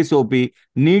change. This OP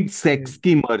needs sex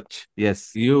की merch. Yes.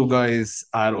 You guys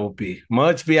are OP.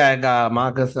 Merch भी आएगा माँ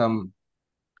कसम.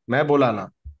 मैं बोला ना.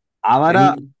 Avara,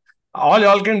 All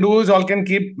y'all can do is y'all can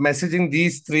keep messaging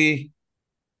these three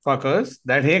fuckers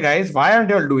that hey guys, why aren't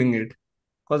y'all doing it?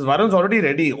 Because Varun's already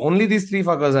ready. Only these three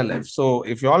fuckers are left. So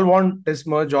if y'all want this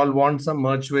merch, y'all want some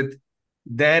merch with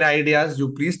their ideas, you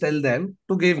please tell them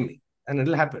to give me, and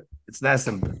it'll happen. It's that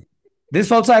simple.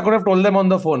 This also I could have told them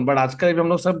on the phone, but आजकल हम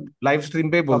लोग सब live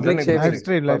stream पे ही बोलते हैं Public ना एक shaming.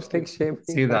 दूसरे को. live Public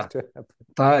shaming सीधा. has to happen.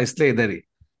 था इसलिए इधर ही.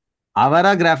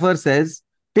 Avara Grapher says,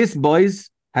 Tis boys,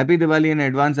 happy Diwali in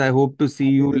advance. I hope to see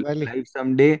you Diwali. live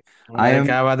someday. I am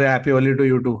क्या बात है. Happy Holi to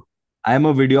you too. I am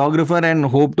a videographer and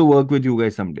hope to work with you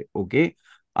guys someday. Okay.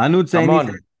 Anuj Come Saini on.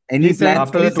 says, any Please send, plans?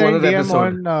 After the please send 200th DM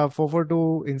episode. on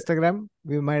 442 Instagram.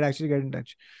 We might actually get in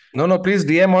touch. No, please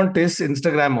DM on Tis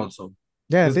Instagram also.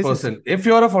 Yeah, this this is person. If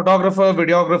you're a photographer,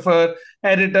 videographer,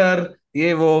 editor,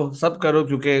 ये वो सब करो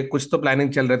क्योंकि कुछ तो planning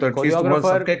चल रहा है तो एटलीस्ट तुम्हारे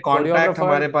सबके कांटेक्ट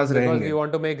हमारे पास because रहेंगे. we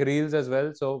want to make reels as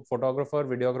well. So photographer,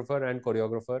 videographer, and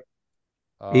choreographer.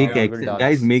 एक We will Excel, dance.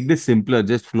 guys, make this simpler.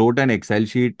 Just float an Excel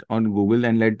sheet on Google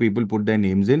and let people put their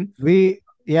names in.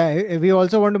 we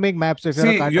also want to make maps. If you're a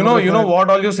See, you know cartographer, what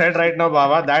all you said right now,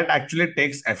 Baba, that actually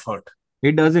takes effort.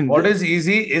 It doesn't. What is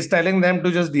easy is telling them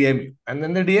to just DM you, and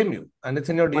then they DM you, and it's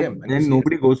in your But DM. And you then see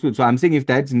nobody it. goes to it. So I'm saying if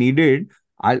that's needed,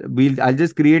 I'll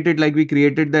just create it like we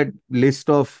created that list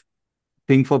of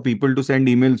thing for people to send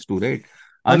emails to, right?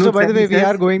 also, Anuj by the way, Sani we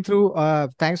are says, going through.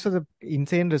 Thanks for the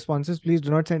insane responses. Please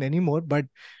do not send any more. But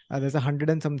there's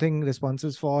 100 and something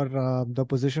responses for the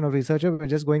position of researcher. We're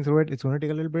just going through it. It's going to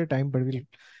take a little bit of time, but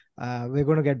we're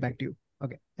going to get back to you.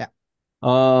 Okay. Yeah.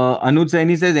 Anuj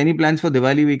Sani says, any plans for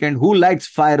Diwali weekend? Who likes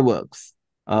fireworks?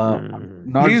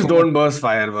 Not Please so don't much. burst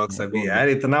fireworks अभी यार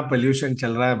इतना pollution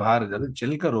चल रहा है बाहर जल्दी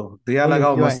chill करो दिया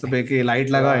लगाओ मस्त पे की लाइट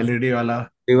लगाओ एलईडी वाला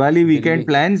Diwali weekend Delhi.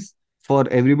 plans for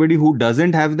everybody who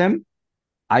doesn't have them.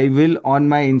 I will on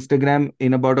my Instagram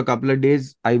in about a couple of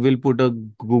days. I will put a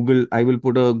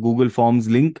Google Forms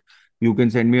link. You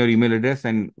can send me your email address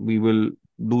and we will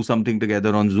do something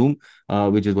together on Zoom,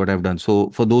 which is what I've done.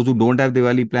 So for those who don't have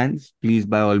Diwali plans, please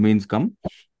by all means come.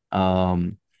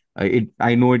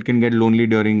 I know it can get lonely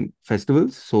during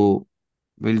festivals, so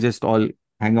we'll just all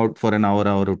hang out for an hour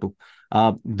or two.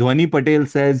 Dhwani Patel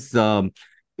says,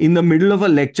 in the middle of a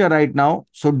lecture right now,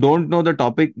 so don't know the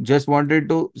topic. Just wanted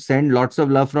to send lots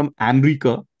of love from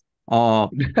America.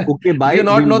 Okay, bye. Do you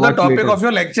not We'll know the watch topic later. of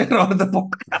your lecture or the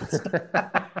podcast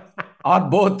or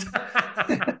both?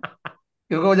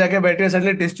 क्योंकि वो जाके बैठे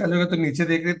suddenly test चालू होगा तो नीचे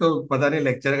देख रही तो पता नहीं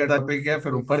लेक्चर का टॉपिक क्या है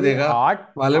फिर ऊपर देखा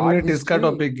मालूम नहीं टेस्ट का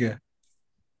टॉपिक क्या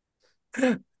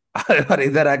है और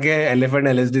इधर आके एलिफेंट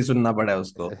एलएसडी सुनना पड़ा है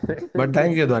उसको बट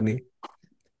थैंक यू ध्वनि.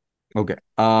 Okay.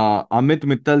 Amit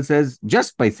Mittal says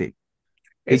just paise.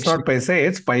 It's not paise,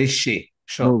 it's paise.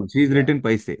 Sure. No, she's written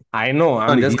paise. I know. I'm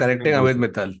Sorry, just he's correcting written Amit paise.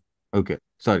 Mittal. Okay,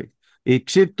 sorry.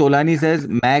 Ikshit Tolani says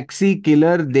Maxi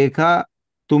Killer देखा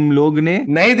तुम लोग ने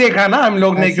नहीं देखा ना हम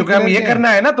लोग ने Maxi क्योंकि हम Killer ये क्या करना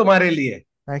है ना तुम्हारे लिए.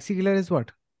 Maxi Killer is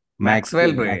what?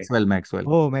 Maxwell bro. Maxwell.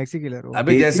 Oh, Maxi Killer. Oh.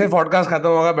 अभी जैसे पॉडकास्ट खत्म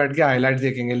होगा बैठ के हाईलाइट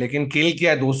देखेंगे लेकिन किल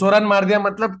किया 200 रन मार दिया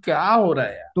मतलब क्या हो रहा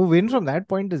है यार. To win from that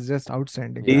point is just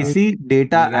outstanding. Desi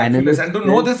data analyst. And to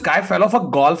know this guy fell off a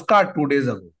golf cart 2 days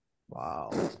ago. Wow.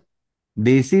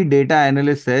 Desi data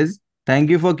analyst says,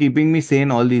 thank you for keeping me sane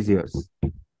all these years.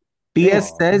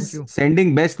 TS says,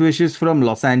 sending best wishes from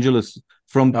Los Angeles.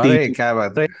 From अरे क्या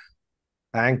बात है.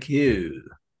 Thank you.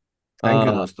 Thank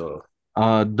you दोस्तों.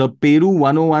 The Peru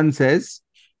 101 says,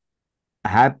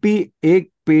 happy एक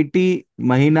पेटी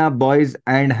महीना boys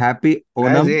and happy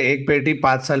Onam. ये एक पेटी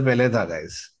 5 साल पहले था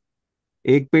guys.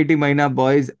 एक पेटी महीना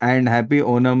boys and happy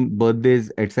Onam birthdays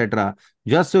etc.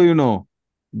 Just so you know,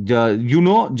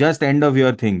 just end of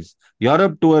your things.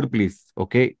 Europe tour please,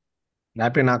 okay?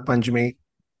 Happy Nag Panchami.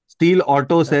 Steel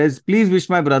Auto says, please wish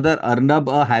my brother Arnab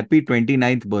a happy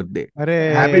 29th birthday.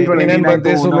 Happy 29th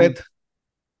birthday Sumit.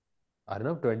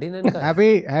 Arnab 29 का.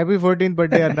 Happy 14th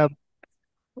birthday Arnab.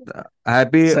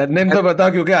 Happy. Surname तो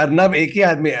बताओ क्योंकि अर्नब एक ही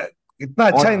आदमी है. इतना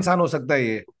अच्छा इंसान हो सकता है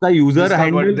ये. उसका यूजर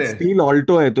हैंडल स्टील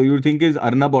ऑल्टो है तो you think is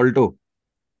Arnab alto.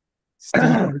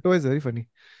 Steel Auto is very funny.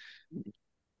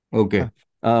 Okay.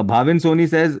 Bhavin Soni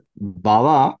says,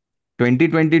 Baba,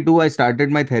 2022 I started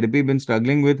my therapy, been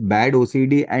struggling with bad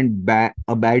OCD and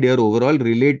a bad year overall.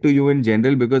 Relate to you in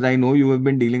general because I know you have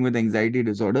been dealing with anxiety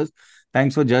disorders.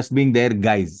 Thanks for just being there,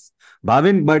 guys.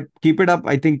 Bhavin, but keep it up.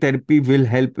 I think therapy will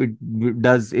help. It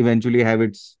does eventually have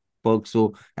its perks,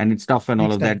 so and it's tough and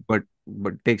all of that, but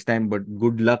takes time. But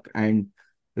good luck and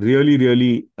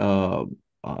really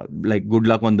like good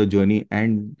luck on the journey.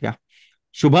 And yeah,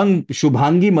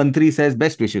 Shubhangi Mantri says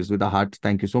best wishes with a heart.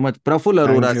 Thank you so much. Praful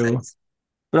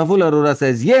Arora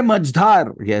says ye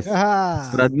Majdhar. Yes.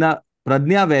 Pradnya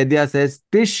Vaidya says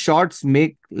this shots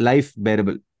make life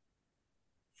bearable.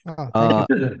 Thank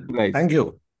you. Guys. Thank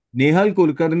you. Nehal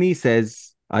Kulkarni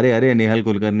says, Nehal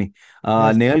Kulkarni.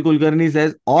 Yes. Nehal Kulkarni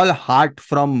says, all heart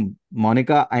from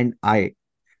Monica and I.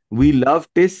 We love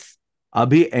this.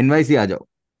 Abhi NYC आ जाओ.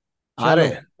 आ रहे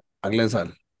हैं अगले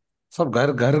साल. सब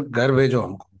घर भेजो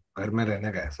हमको. घर में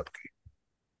रहने का है सबकी.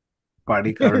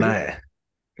 पार्टी करना है.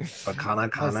 और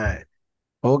खाना है.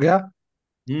 हो गया?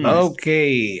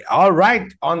 Okay. All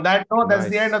right. On that note, that's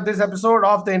the end of this episode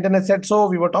of the Internet Said So.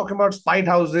 We were talking about spite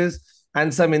houses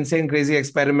and some insane, crazy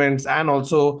experiments, and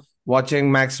also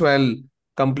watching Maxwell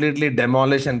completely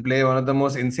demolish and play one of the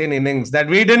most insane innings that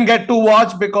we didn't get to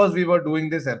watch because we were doing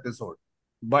this episode.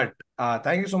 But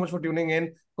thank you so much for tuning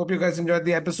in. Hope you guys enjoyed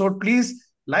the episode. Please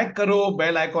like करो,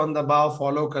 bell icon दबाओ,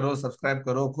 follow करो, subscribe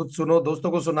करो, खुद सुनो,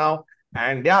 दोस्तों को सुनाओ.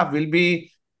 And yeah will be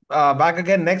back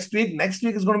again next week. Next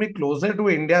week is going to be closer to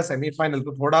India semifinal,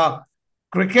 तो थोड़ा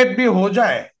क्रिकेट भी हो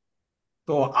जाए.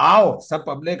 तो आओ सब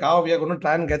पब्लिक आओ. We are going to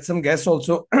try and get some guest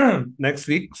also next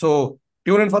week. So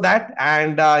tune in for that.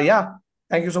 And yeah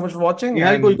thank you so much for watching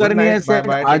Nihal and good Kulkarni night. has bye said,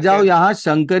 bye, आ take जाओ care. यहाँ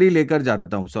शंकर ही लेकर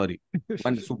जाता हूँ. Sorry,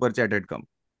 one super chat had come.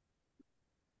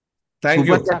 Thank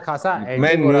you. Super अच्छा खासा मैं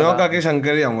एडिंग हो रहा न्यूयॉर्क था. आके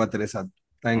शंकर ही आऊंगा तेरे साथ.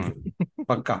 Thank you.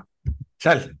 पक्का.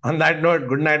 चल, on that note,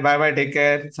 good night, bye bye, take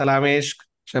care, सलाम इश्क,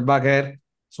 शब्बा खैर,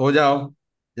 सो जाओ,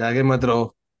 जागे मत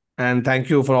रहो. And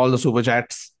thank you for all the super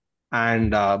chats.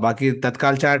 And बाकी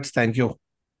तत्काल चैट्स, थैंक यू.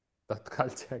 तत्काल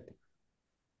चैट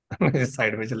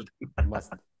साइड में चलते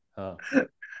मस्त. हाँ.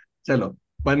 चलो,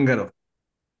 बंद करो,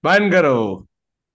 बंद करो.